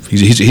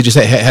he just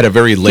had a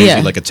very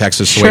lazy like a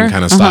Texas swing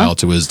kind of style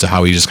to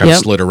how he just kind of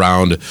slid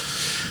around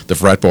the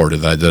fretboard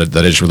that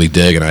I just really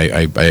dig, and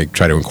I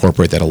try to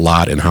incorporate that a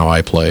lot in how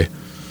I play.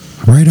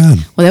 Right on.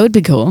 Well, that would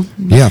be cool.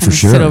 Yeah, for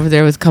sure. Sit over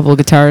there with a couple of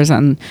guitars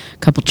on a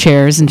couple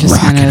chairs and just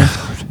kind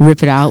of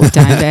rip it out with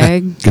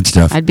Dimebag. Good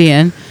stuff. I'd be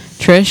in.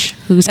 Trish,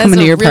 who's coming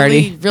to your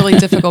party? Really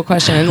difficult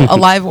question.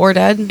 Alive or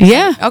dead?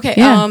 Yeah. Okay.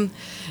 Yeah.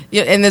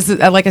 Yeah, and this is,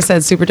 like I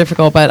said, super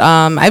difficult, but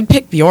I'd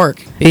pick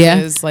Bjork.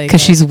 Because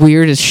she's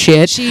weird as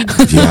shit. Yeah,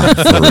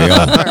 for real.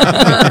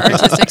 Her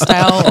artistic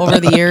style over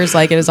the years,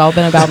 it has all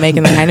been about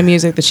making the kind of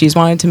music that she's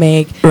wanted to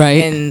make.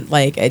 Right. And,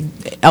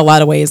 a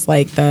lot of ways,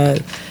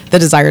 the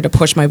desire to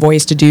push my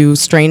voice to do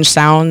strange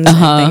sounds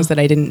and things that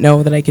I didn't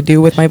know that I could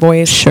do with my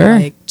voice.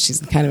 Sure. She's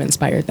kind of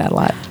inspired that a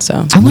lot.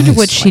 So I wonder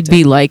what she'd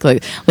be like.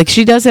 Like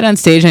she does it on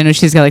stage. I know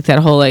she's got that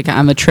whole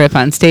I'm a trip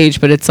on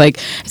stage, but it's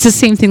it's the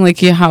same thing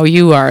how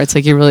you are. It's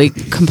you're really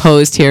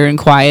composed here and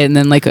quiet, and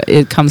then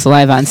it comes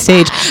alive on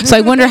stage. So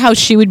I wonder how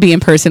she would be in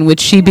person. Would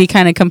she be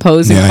kind of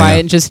composed and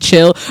quiet and just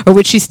chill, or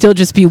would she still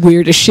just be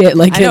weird as shit on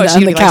the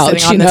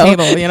couch, sitting on the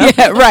table,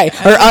 Yeah, right,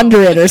 or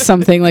under it or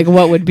something.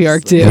 What would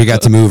Bjork do? We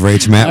got to move,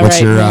 Rach. Matt,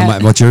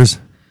 what's yours?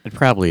 I'd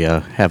probably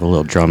have a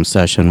little drum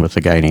session with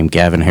a guy named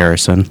Gavin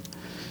Harrison,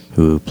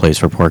 who plays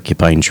for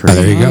Porcupine Tree. Oh,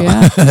 there you go.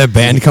 That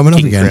band coming up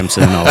again.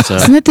 Crimson also.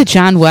 Isn't it the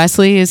John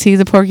Wesley? Is he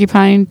the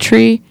Porcupine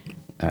Tree?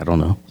 I don't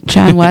know.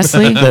 John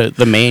Wesley?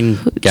 The main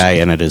guy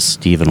in it is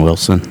Steven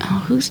Wilson.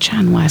 Oh, who's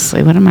John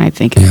Wesley? What am I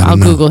thinking? I'll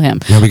Google him.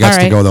 Yeah, we got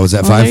to go, though. Is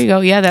that 5? There you go.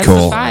 Yeah, that's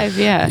cool. 5,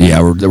 yeah.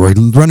 Yeah, we're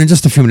running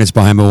just a few minutes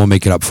behind, but we'll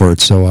make it up for it,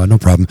 so no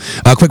problem.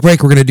 Quick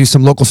break. We're going to do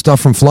some local stuff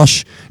from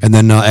Flush, and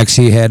then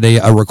XE had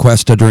a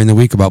request during the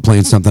week about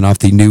playing something off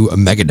the new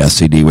Megadeth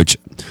CD, which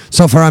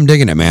so far I'm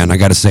digging it, man. I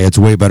got to say, it's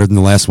way better than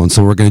the last one,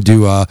 so we're going to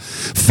do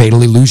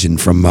Fatal Illusion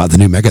from the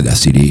new Megadeth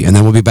CD, and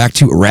then we'll be back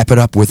to wrap it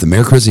up with the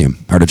Mayor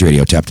Crisium, Hard Edge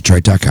Radio,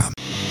 TapDetroit.com.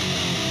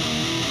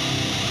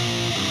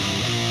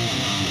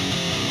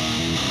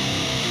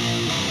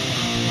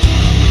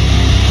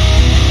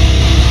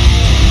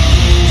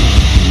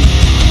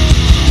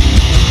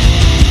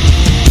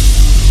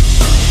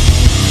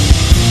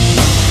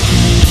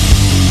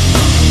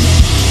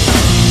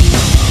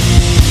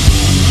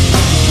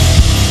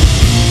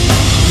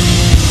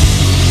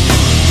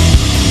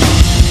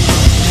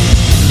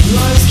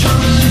 Life's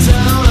coming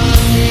down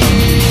on me,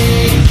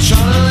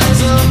 trying to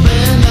raise up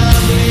and I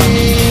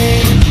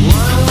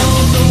bleed.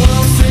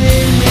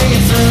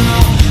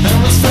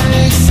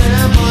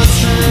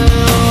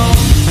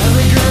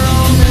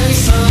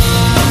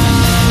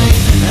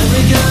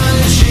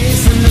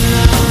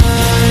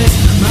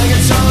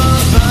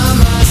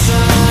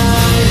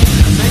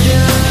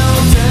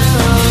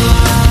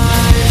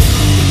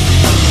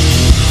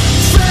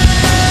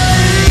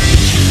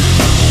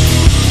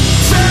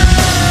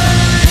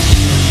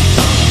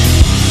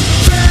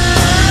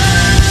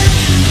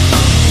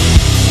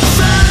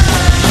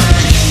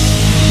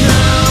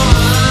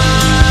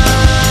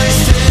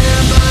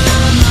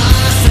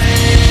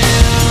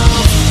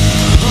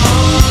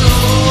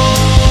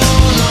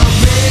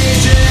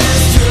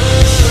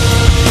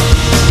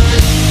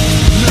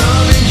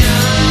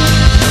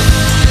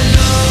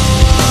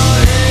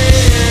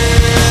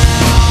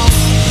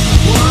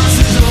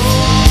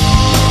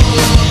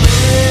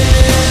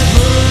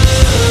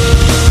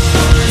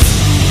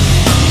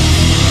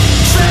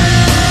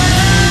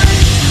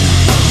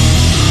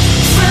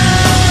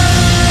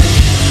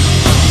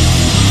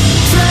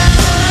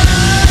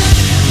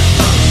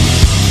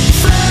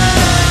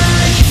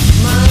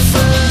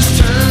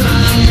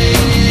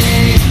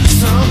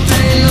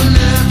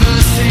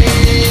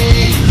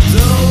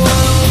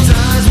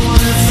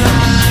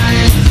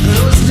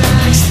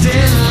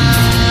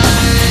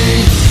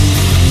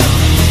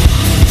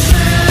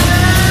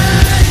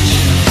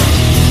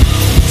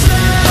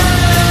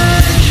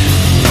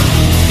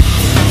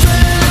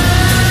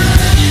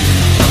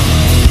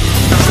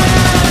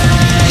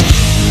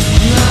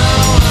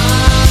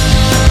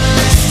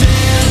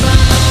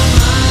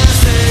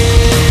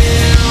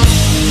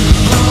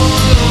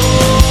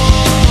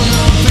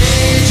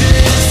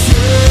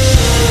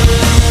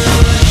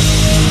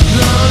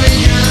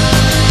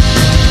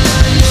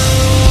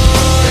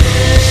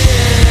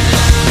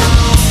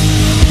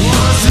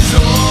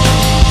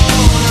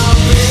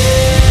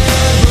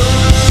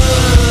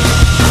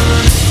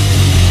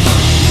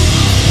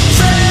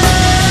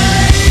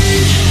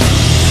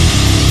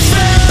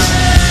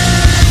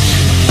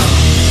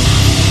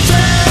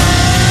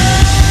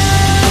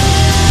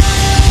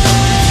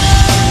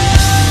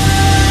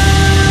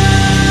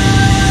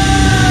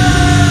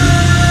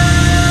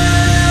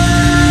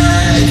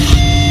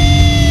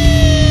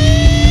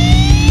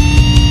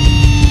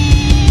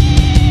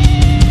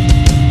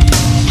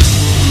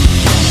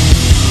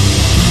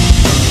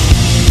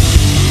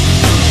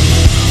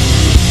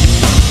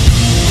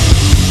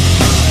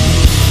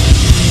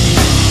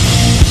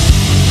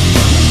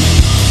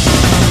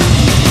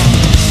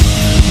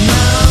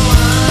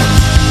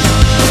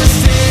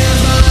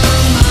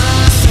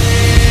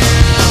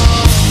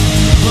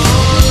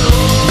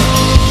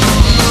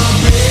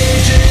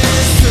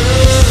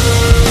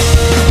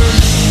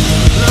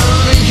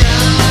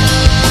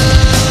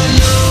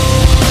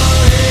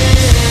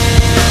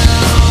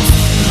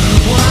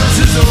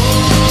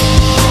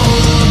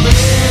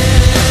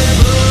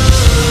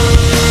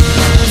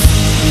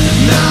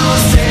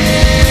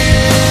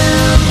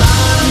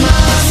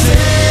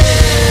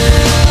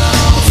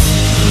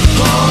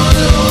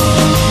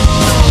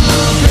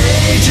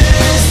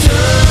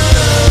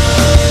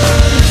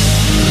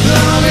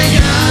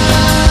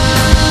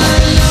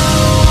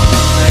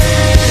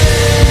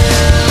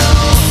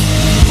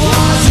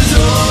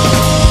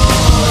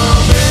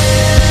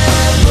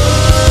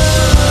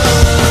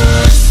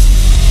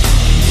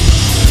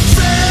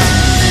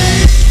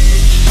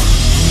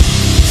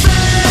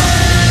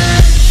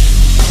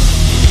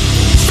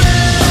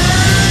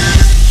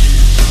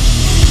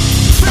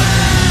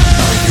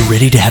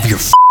 ready to have your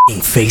f***ing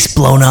face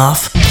blown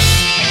off?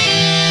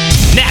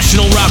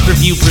 National Rock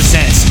Review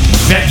presents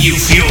View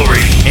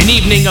Fury, an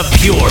evening of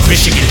pure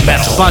Michigan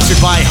metal. Sponsored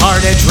by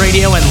Hard Edge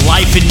Radio and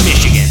Life in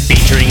Michigan.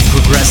 Featuring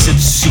progressive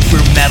super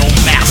metal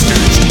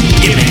masters.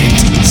 Imminent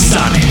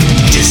sonic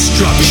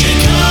destruction.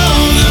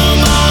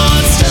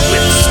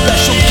 With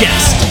special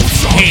guest,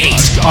 Hate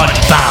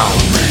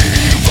Unbound.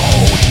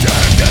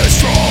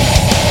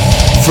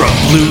 From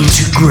blue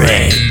to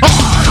gray.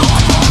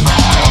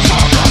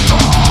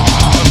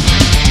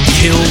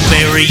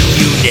 Killberry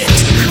Unit.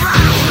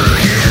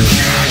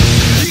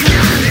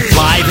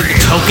 Live in the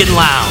Token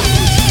Lounge.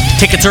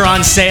 Tickets are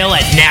on sale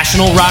at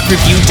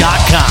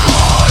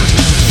nationalrockreview.com.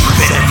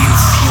 View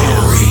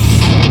Fury.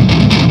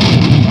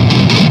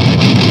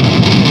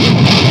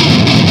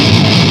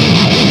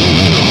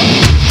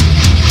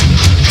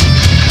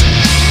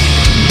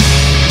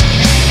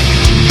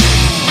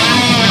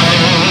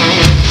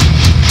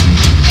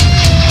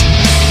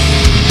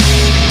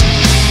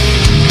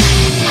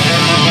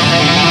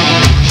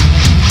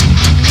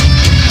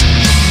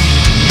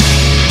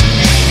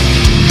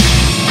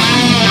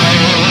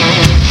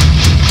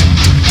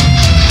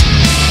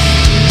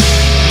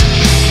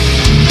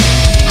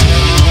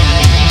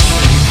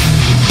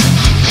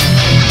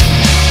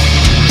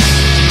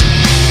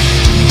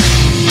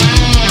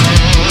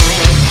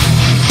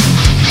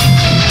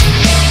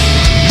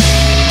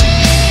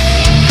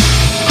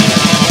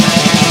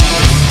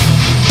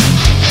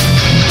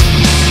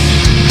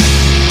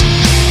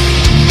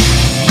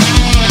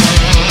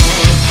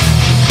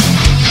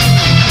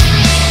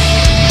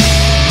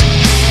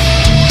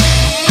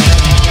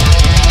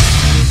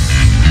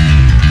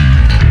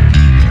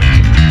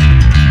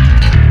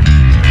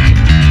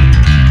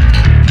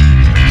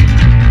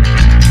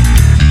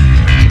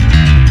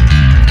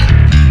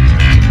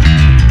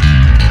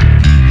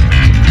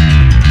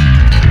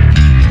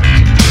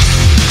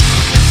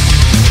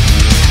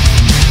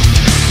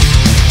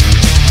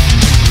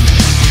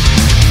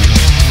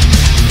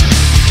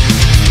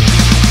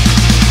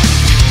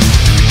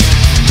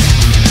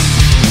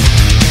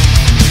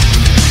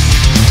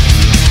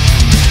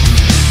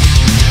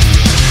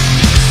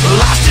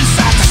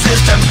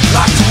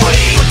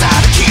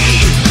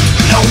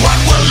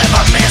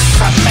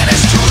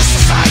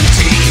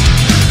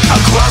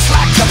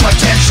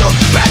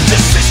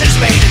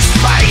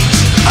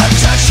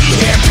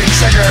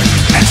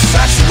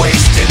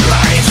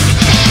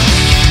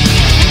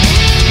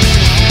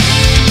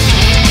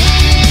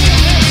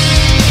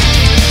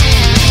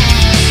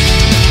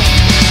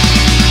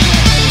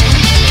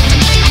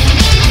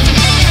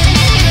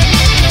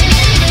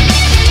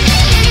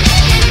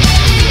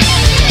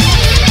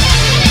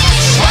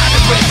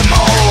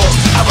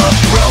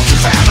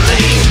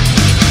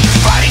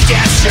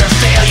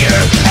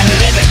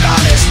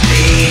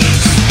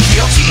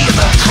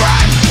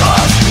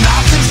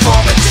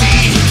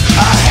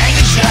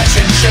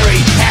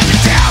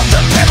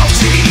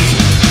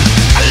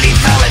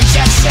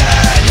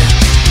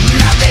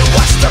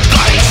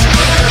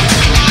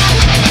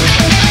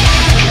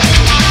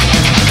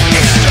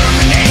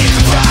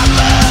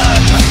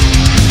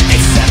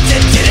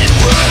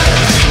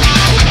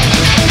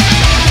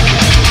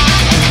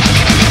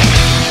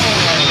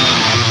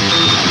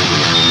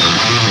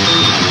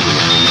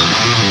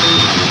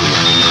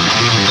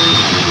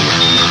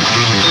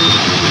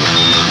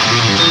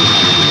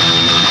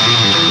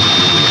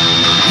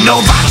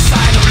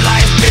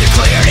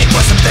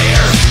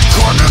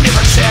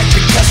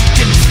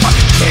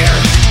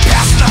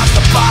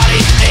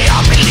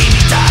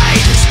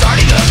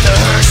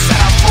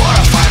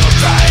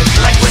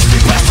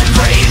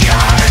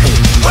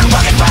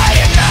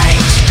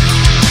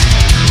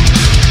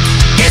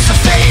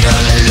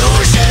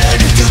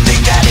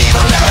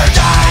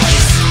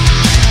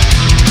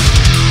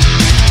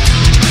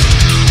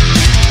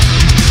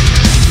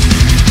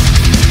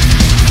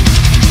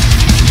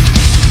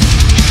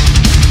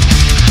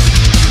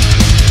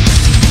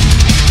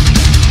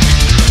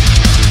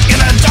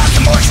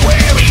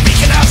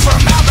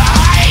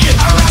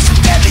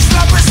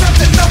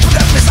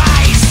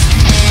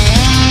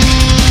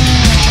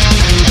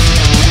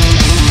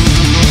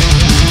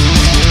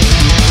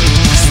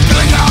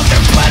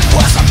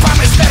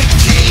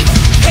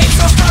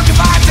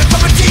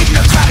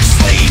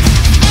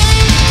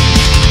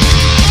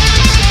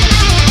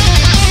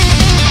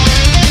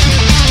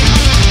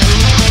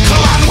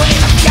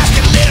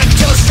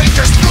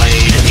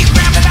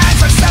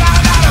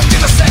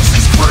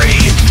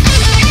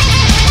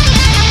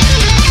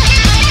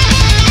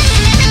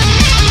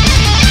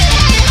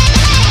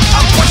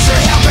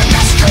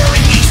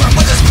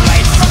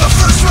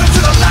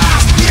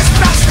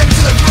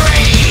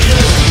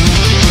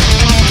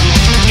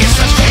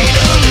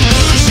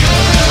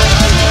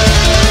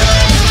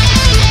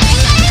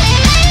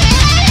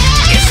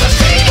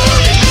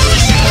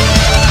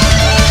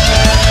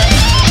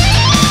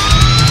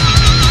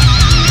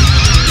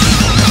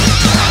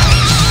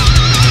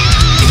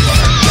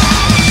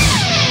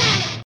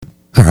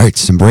 right,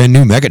 some brand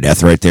new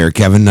Megadeth right there.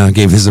 Kevin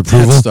gave his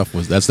approval. That stuff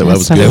was that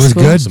was good. That was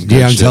cool. good. Some good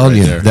Yeah, I'm shit telling right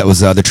you, there. that was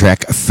the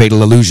track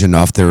 "Fatal Illusion"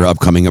 off their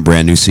upcoming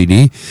brand new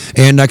CD,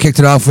 and I kicked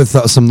it off with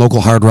some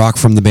local hard rock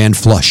from the band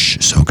Flush.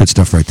 So good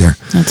stuff right there.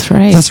 That's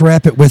right. Let's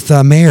wrap it with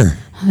Mayor.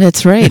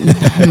 That's right.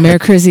 Mayor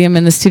Crisium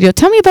in the studio.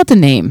 Tell me about the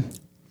name.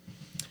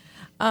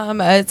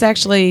 It's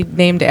actually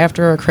named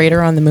after a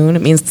crater on the moon.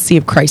 It means the Sea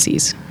of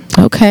Crises.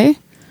 Okay.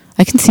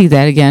 I can see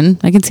that again.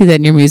 I can see that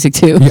in your music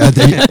too. Yeah,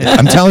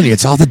 I'm telling you,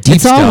 it's all the deep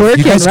It's stuff. all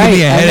working, you guys right? give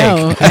me a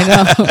headache. I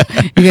know.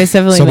 You guys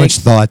definitely So much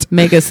thought.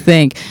 make us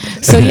think.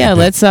 So yeah,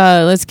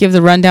 let's give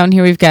the rundown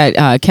here. We've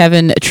got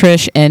Kevin,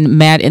 Trish, and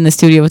Matt in the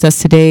studio with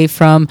us today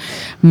from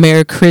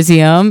Mayor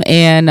Crisium,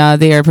 and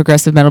they are a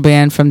progressive metal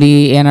band from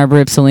the Ann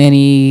Arbor,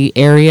 Ypsilanti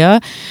area.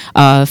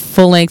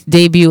 Full-length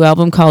debut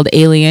album called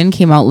Alien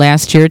came out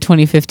last year,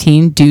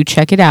 2015. Do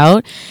check it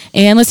out.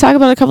 And let's talk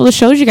about a couple of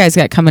shows you guys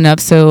got coming up,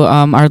 so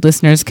our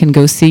listeners can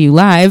go see you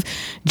live.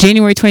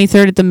 January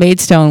 23rd at the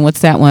Maidstone.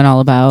 What's that one all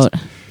about?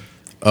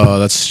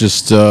 That's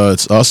just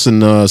it's us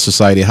and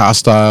Society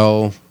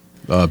Hostile,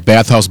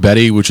 Bathhouse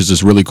Betty, which is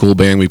this really cool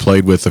band we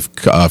played with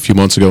a few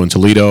months ago in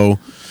Toledo.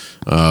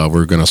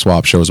 We're going to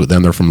swap shows with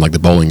them. They're from like the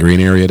Bowling Green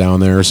area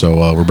down there,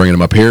 so we're bringing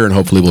them up here, and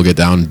hopefully we'll get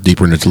down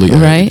deeper into Toledo,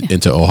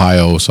 into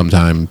Ohio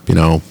sometime, in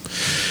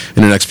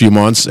the next few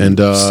months. And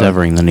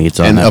severing the needs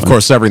on and that of one.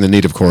 course severing the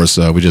need. Of course,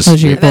 we just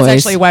That's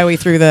actually why we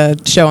threw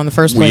the show in the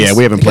first place. yeah,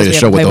 we haven't played a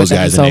show with those them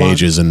guys so in long.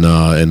 ages, and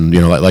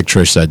like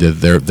Trish said,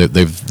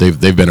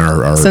 they've been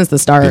our Since the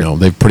start.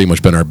 they've pretty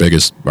much been our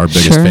biggest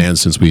Sure.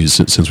 fans since we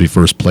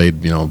first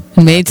played.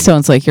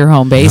 Maidstone's like your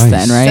home base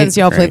then, right? Since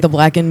y'all played the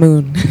Blackened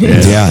Moon.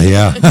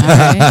 Yeah.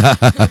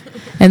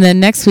 And then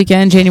next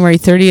weekend, January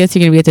 30th,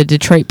 you're going to be at the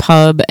Detroit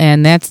Pub,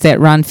 and that's that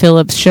Ron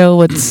Phillips show.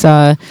 What's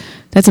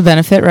that's a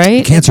benefit,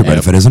 right? Cancer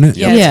benefit, isn't it?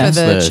 Yeah, it's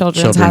for the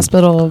Children's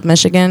Hospital of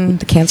Michigan,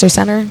 the Cancer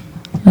Center.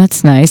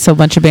 That's nice. So a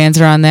bunch of bands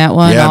are on that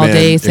one all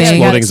day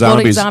thing.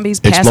 Exploding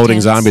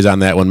zombies on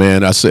that one,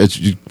 man.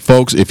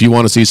 Folks, if you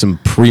want to see some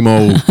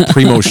primo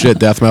shit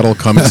death metal,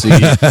 come and see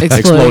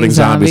Exploding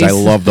Zombies. I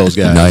love those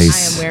guys.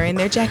 Nice. I am wearing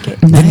their jacket.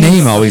 The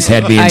name always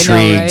had me I know,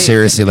 intrigued. right?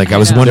 Seriously, like I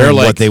was wondering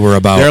what they were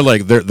about. They're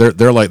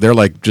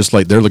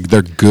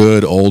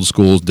good old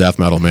school death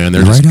metal, man.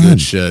 They're just Right on.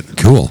 good shit.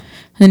 Cool.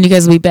 Then you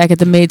guys will be back at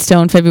the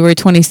Maidstone February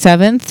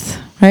 27th,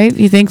 right?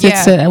 You think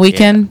that's a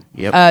weekend?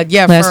 Yep.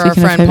 Yeah, Last for our weekend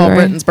of friend Paul February.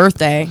 Britton's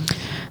birthday.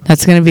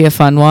 That's going to be a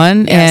fun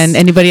one. Yes. And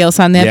anybody else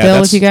on that Yeah, bill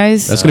that's- with you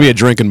guys? That's gonna be a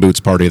drinking boots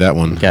party. That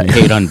one. Got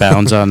Hate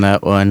Unbounds on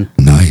that one.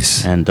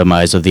 Nice. And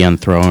Demise of the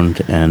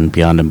Enthroned and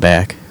Beyond and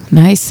Back.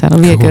 Nice.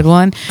 That'll be a good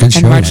one. Good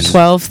and March shows.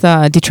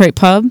 12th, Detroit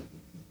Pub.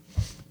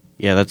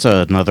 Yeah, that's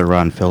another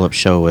Ron Phillips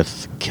show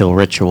with Kill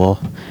Ritual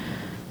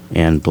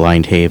and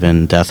Blind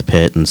Haven, Death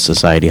Pit, and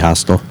Society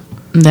Hostile.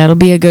 That'll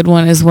be a good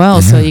one as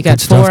well. So you got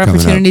good stuff 4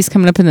 coming up. opportunities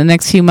coming up in the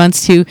next few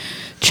months to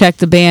check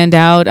the band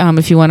out.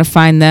 If you want to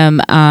find them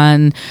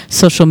on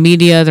social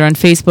media, they're on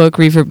Facebook,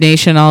 Reverb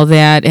Nation, all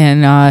that.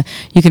 And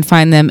you can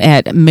find them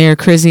at Mayor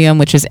Crisium,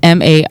 which is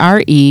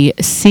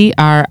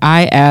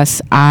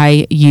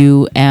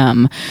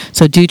MareCrisium.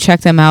 So do check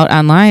them out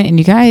online. And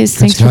you guys,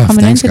 thanks for stuff.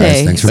 coming Thanks, in guys.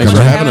 today. Thanks for Thanks for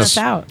coming having in. us.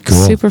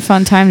 Cool. Super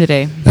fun time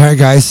today. All right,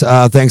 guys.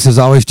 Thanks as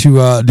always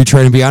to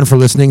Detroit and Beyond for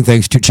listening.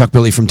 Thanks to Chuck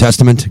Billy from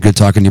Testament. Good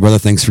talking to you, brother.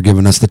 Thanks for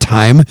giving us the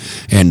time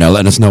and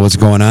letting us know what's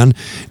going on.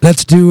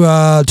 Let's do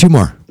 2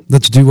 more.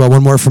 Let's do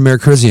one more from Mayor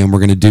Crisium. We're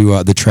going to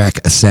do the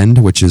track Ascend,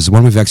 which is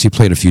one we've actually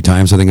played a few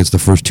times. I think it's the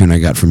first tune I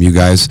got from you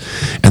guys.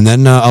 And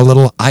then a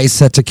little I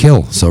Set to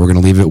Kill. So we're going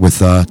to leave it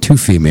with 2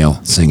 female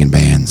singing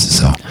bands.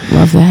 So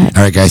Love that.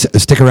 all right, guys.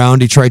 Stick around.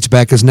 Detroit's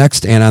Back is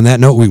next. And on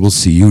that note, we will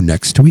see you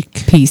next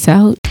week. Peace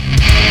out.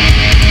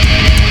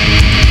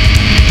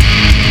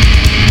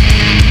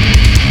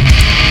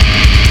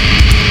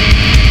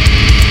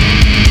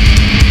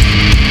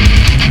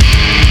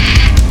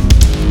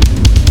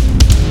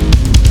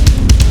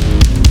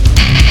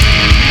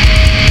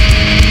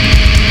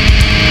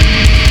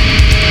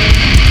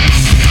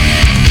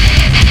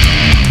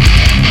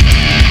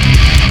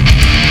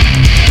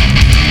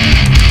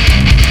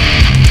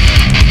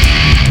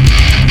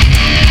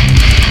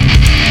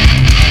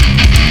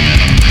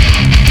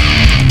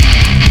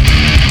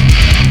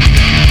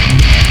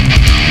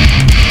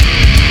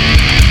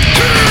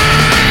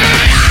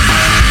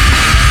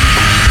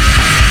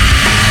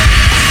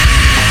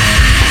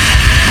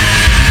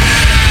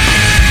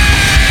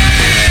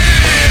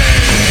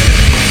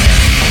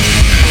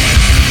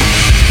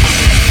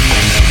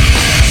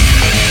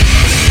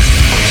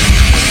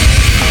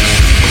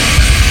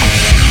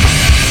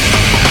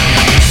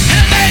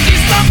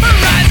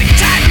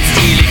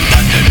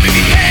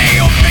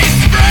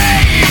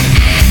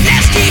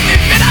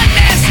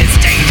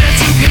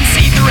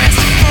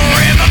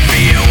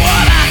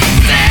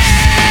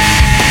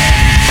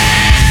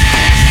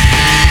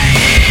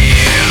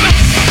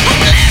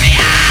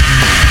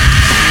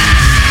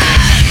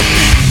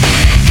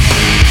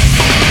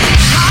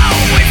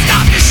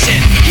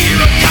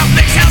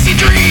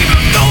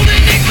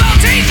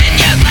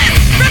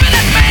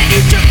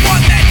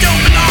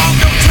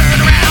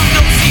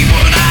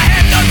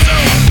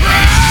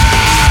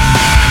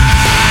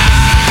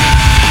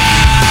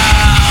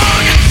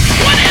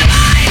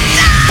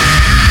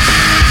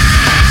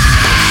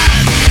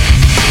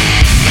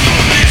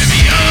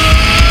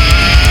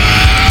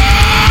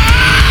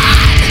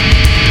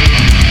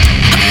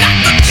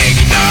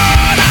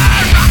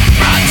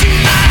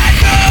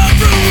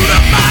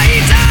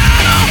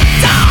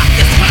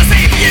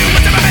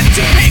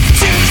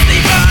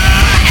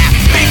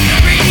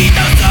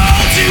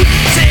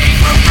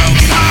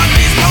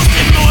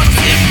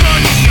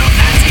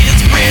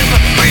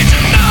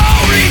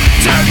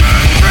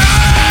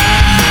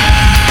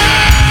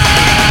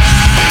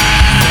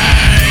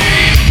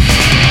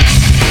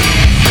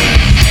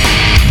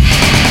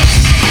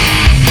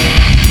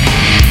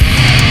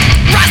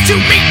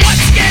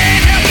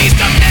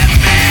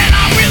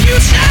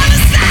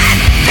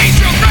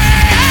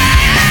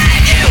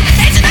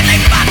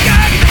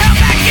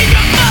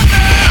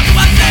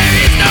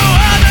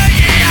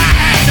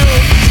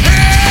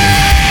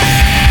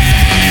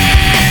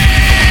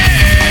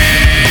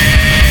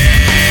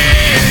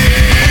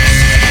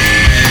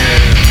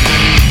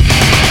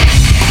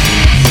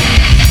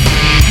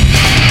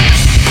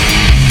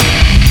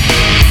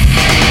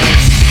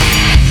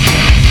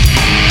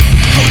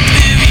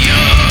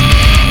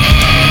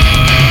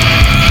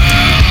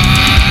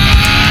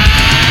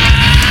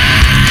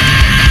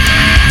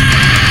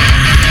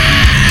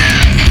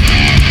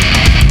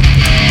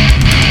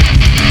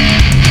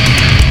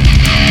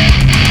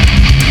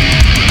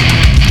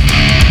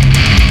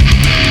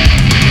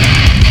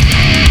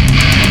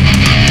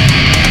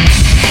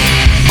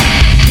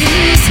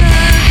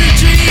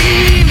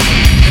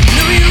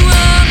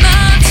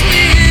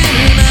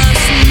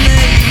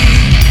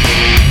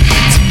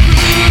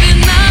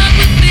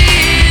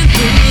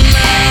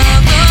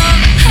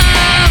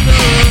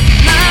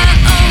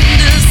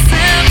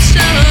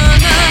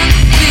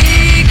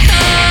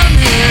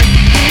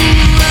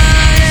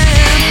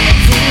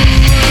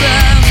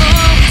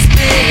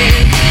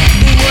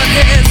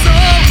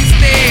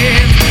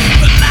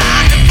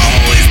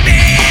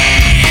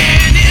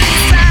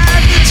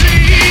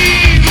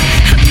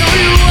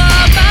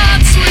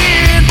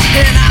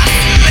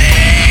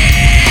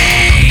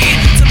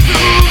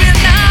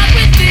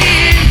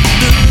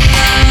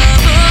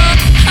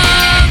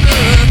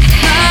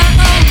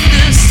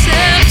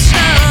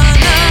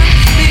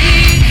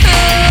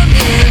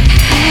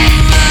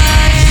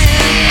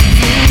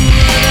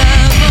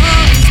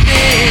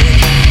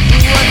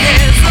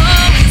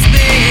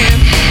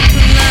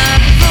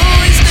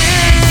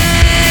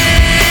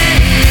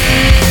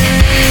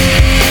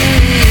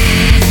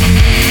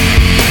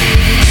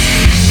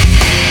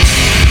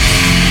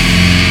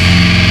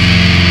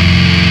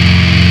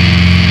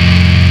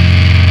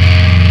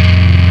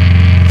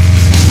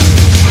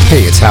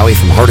 Hey, it's Howie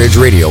from Hard Edge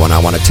Radio, and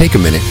I want to take a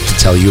minute to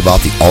tell you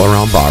about the All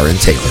Around Bar in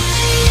Taylor.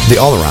 The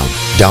All Around,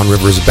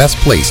 Downriver's best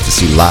place to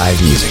see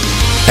live music.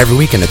 Every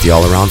weekend at the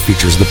All Around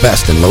features the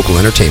best in local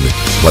entertainment,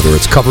 whether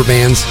it's cover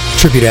bands,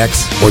 tribute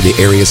acts, or the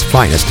area's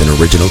finest in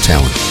original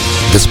talent.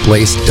 This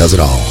place does it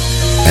all.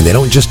 And they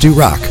don't just do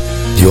rock.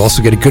 You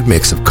also get a good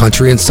mix of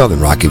country and southern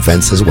rock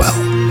events as well.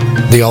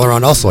 The All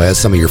Around also has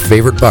some of your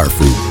favorite bar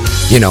food.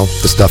 You know,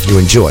 the stuff you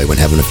enjoy when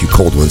having a few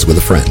cold ones with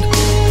a friend.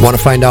 Want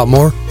to find out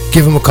more?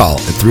 Give them a call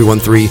at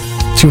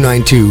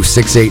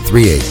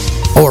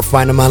 313-292-6838 or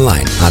find them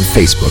online on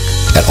Facebook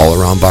at All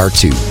Around Bar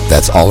 2.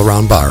 That's All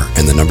Around Bar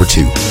and the number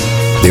 2.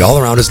 The All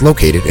Around is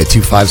located at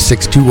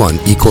 25621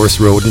 Ecorse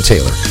Road in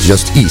Taylor,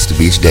 just east of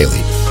Beach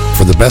Daily.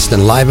 For the best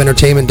in live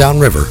entertainment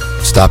downriver,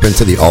 stop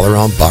into the All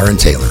Around Bar in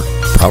Taylor,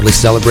 proudly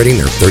celebrating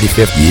their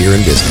 35th year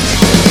in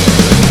business.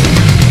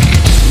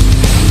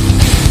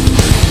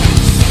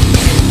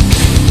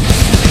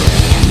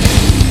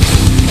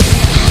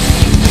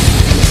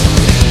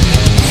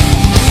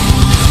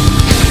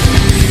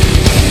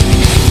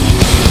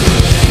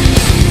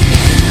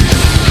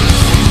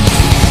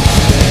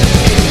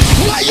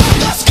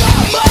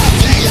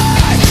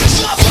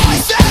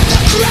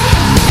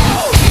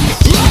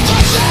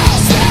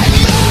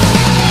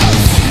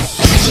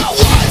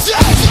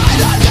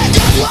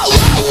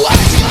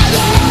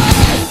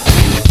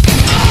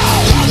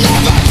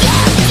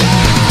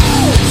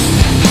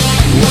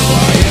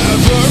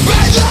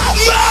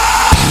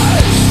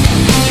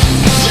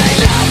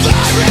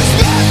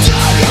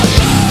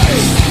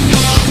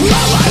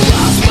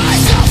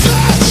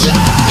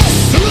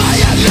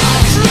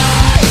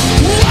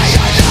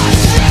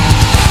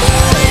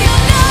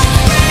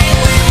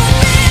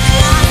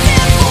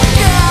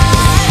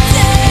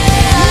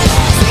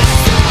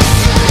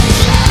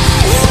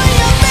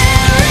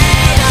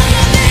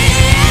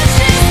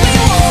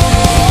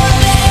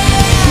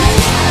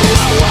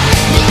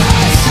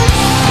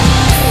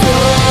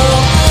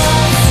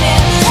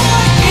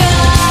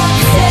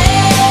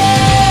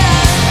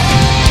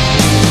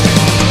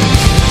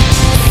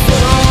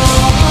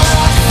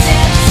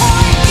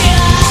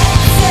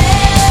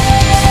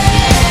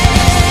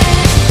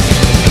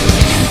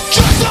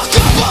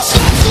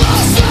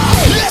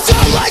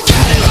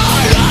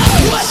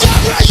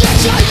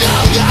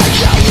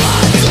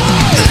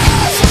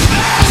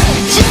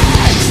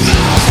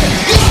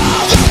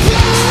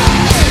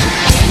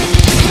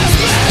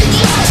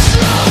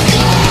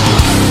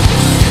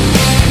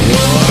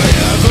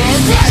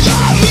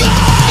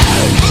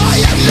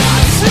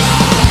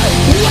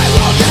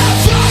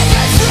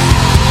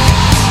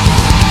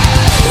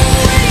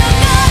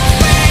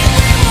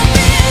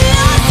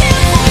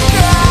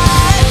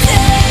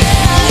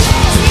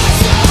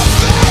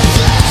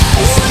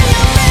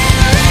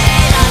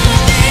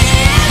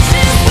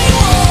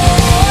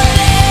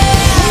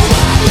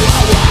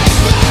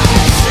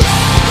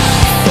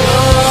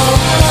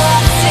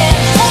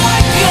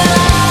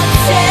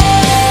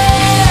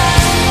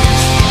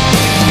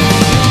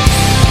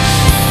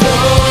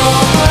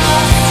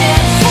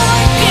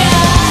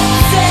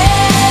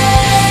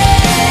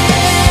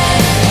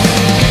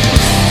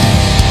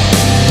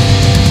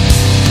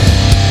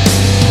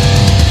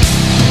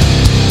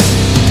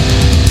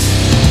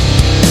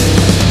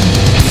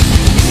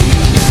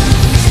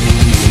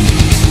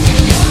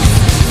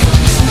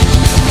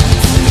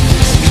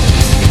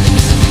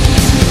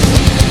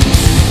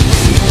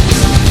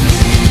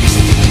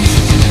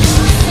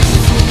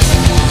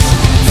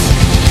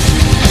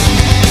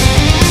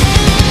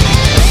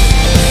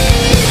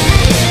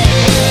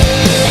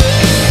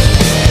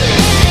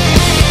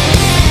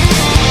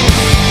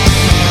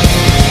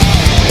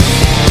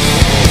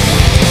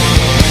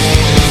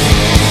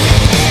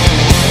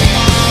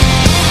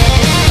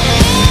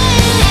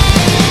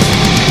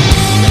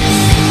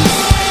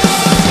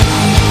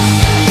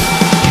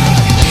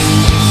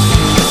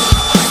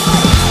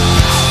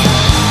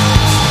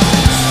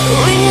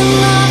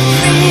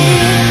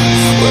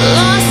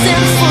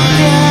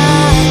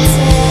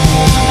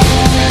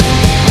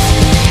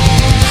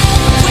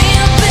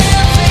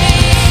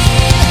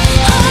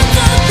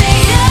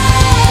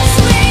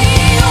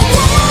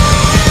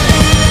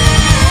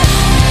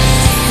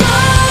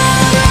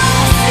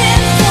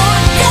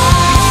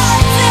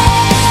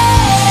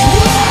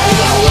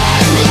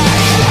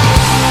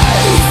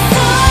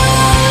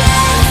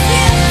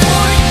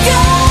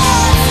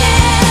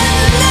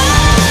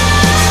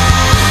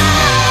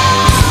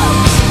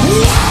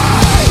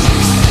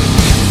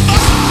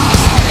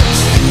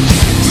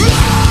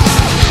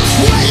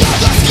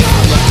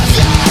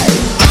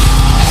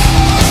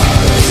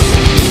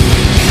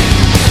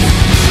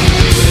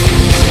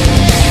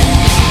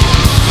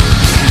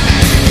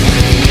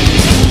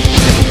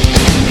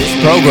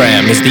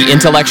 Program is the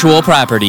intellectual property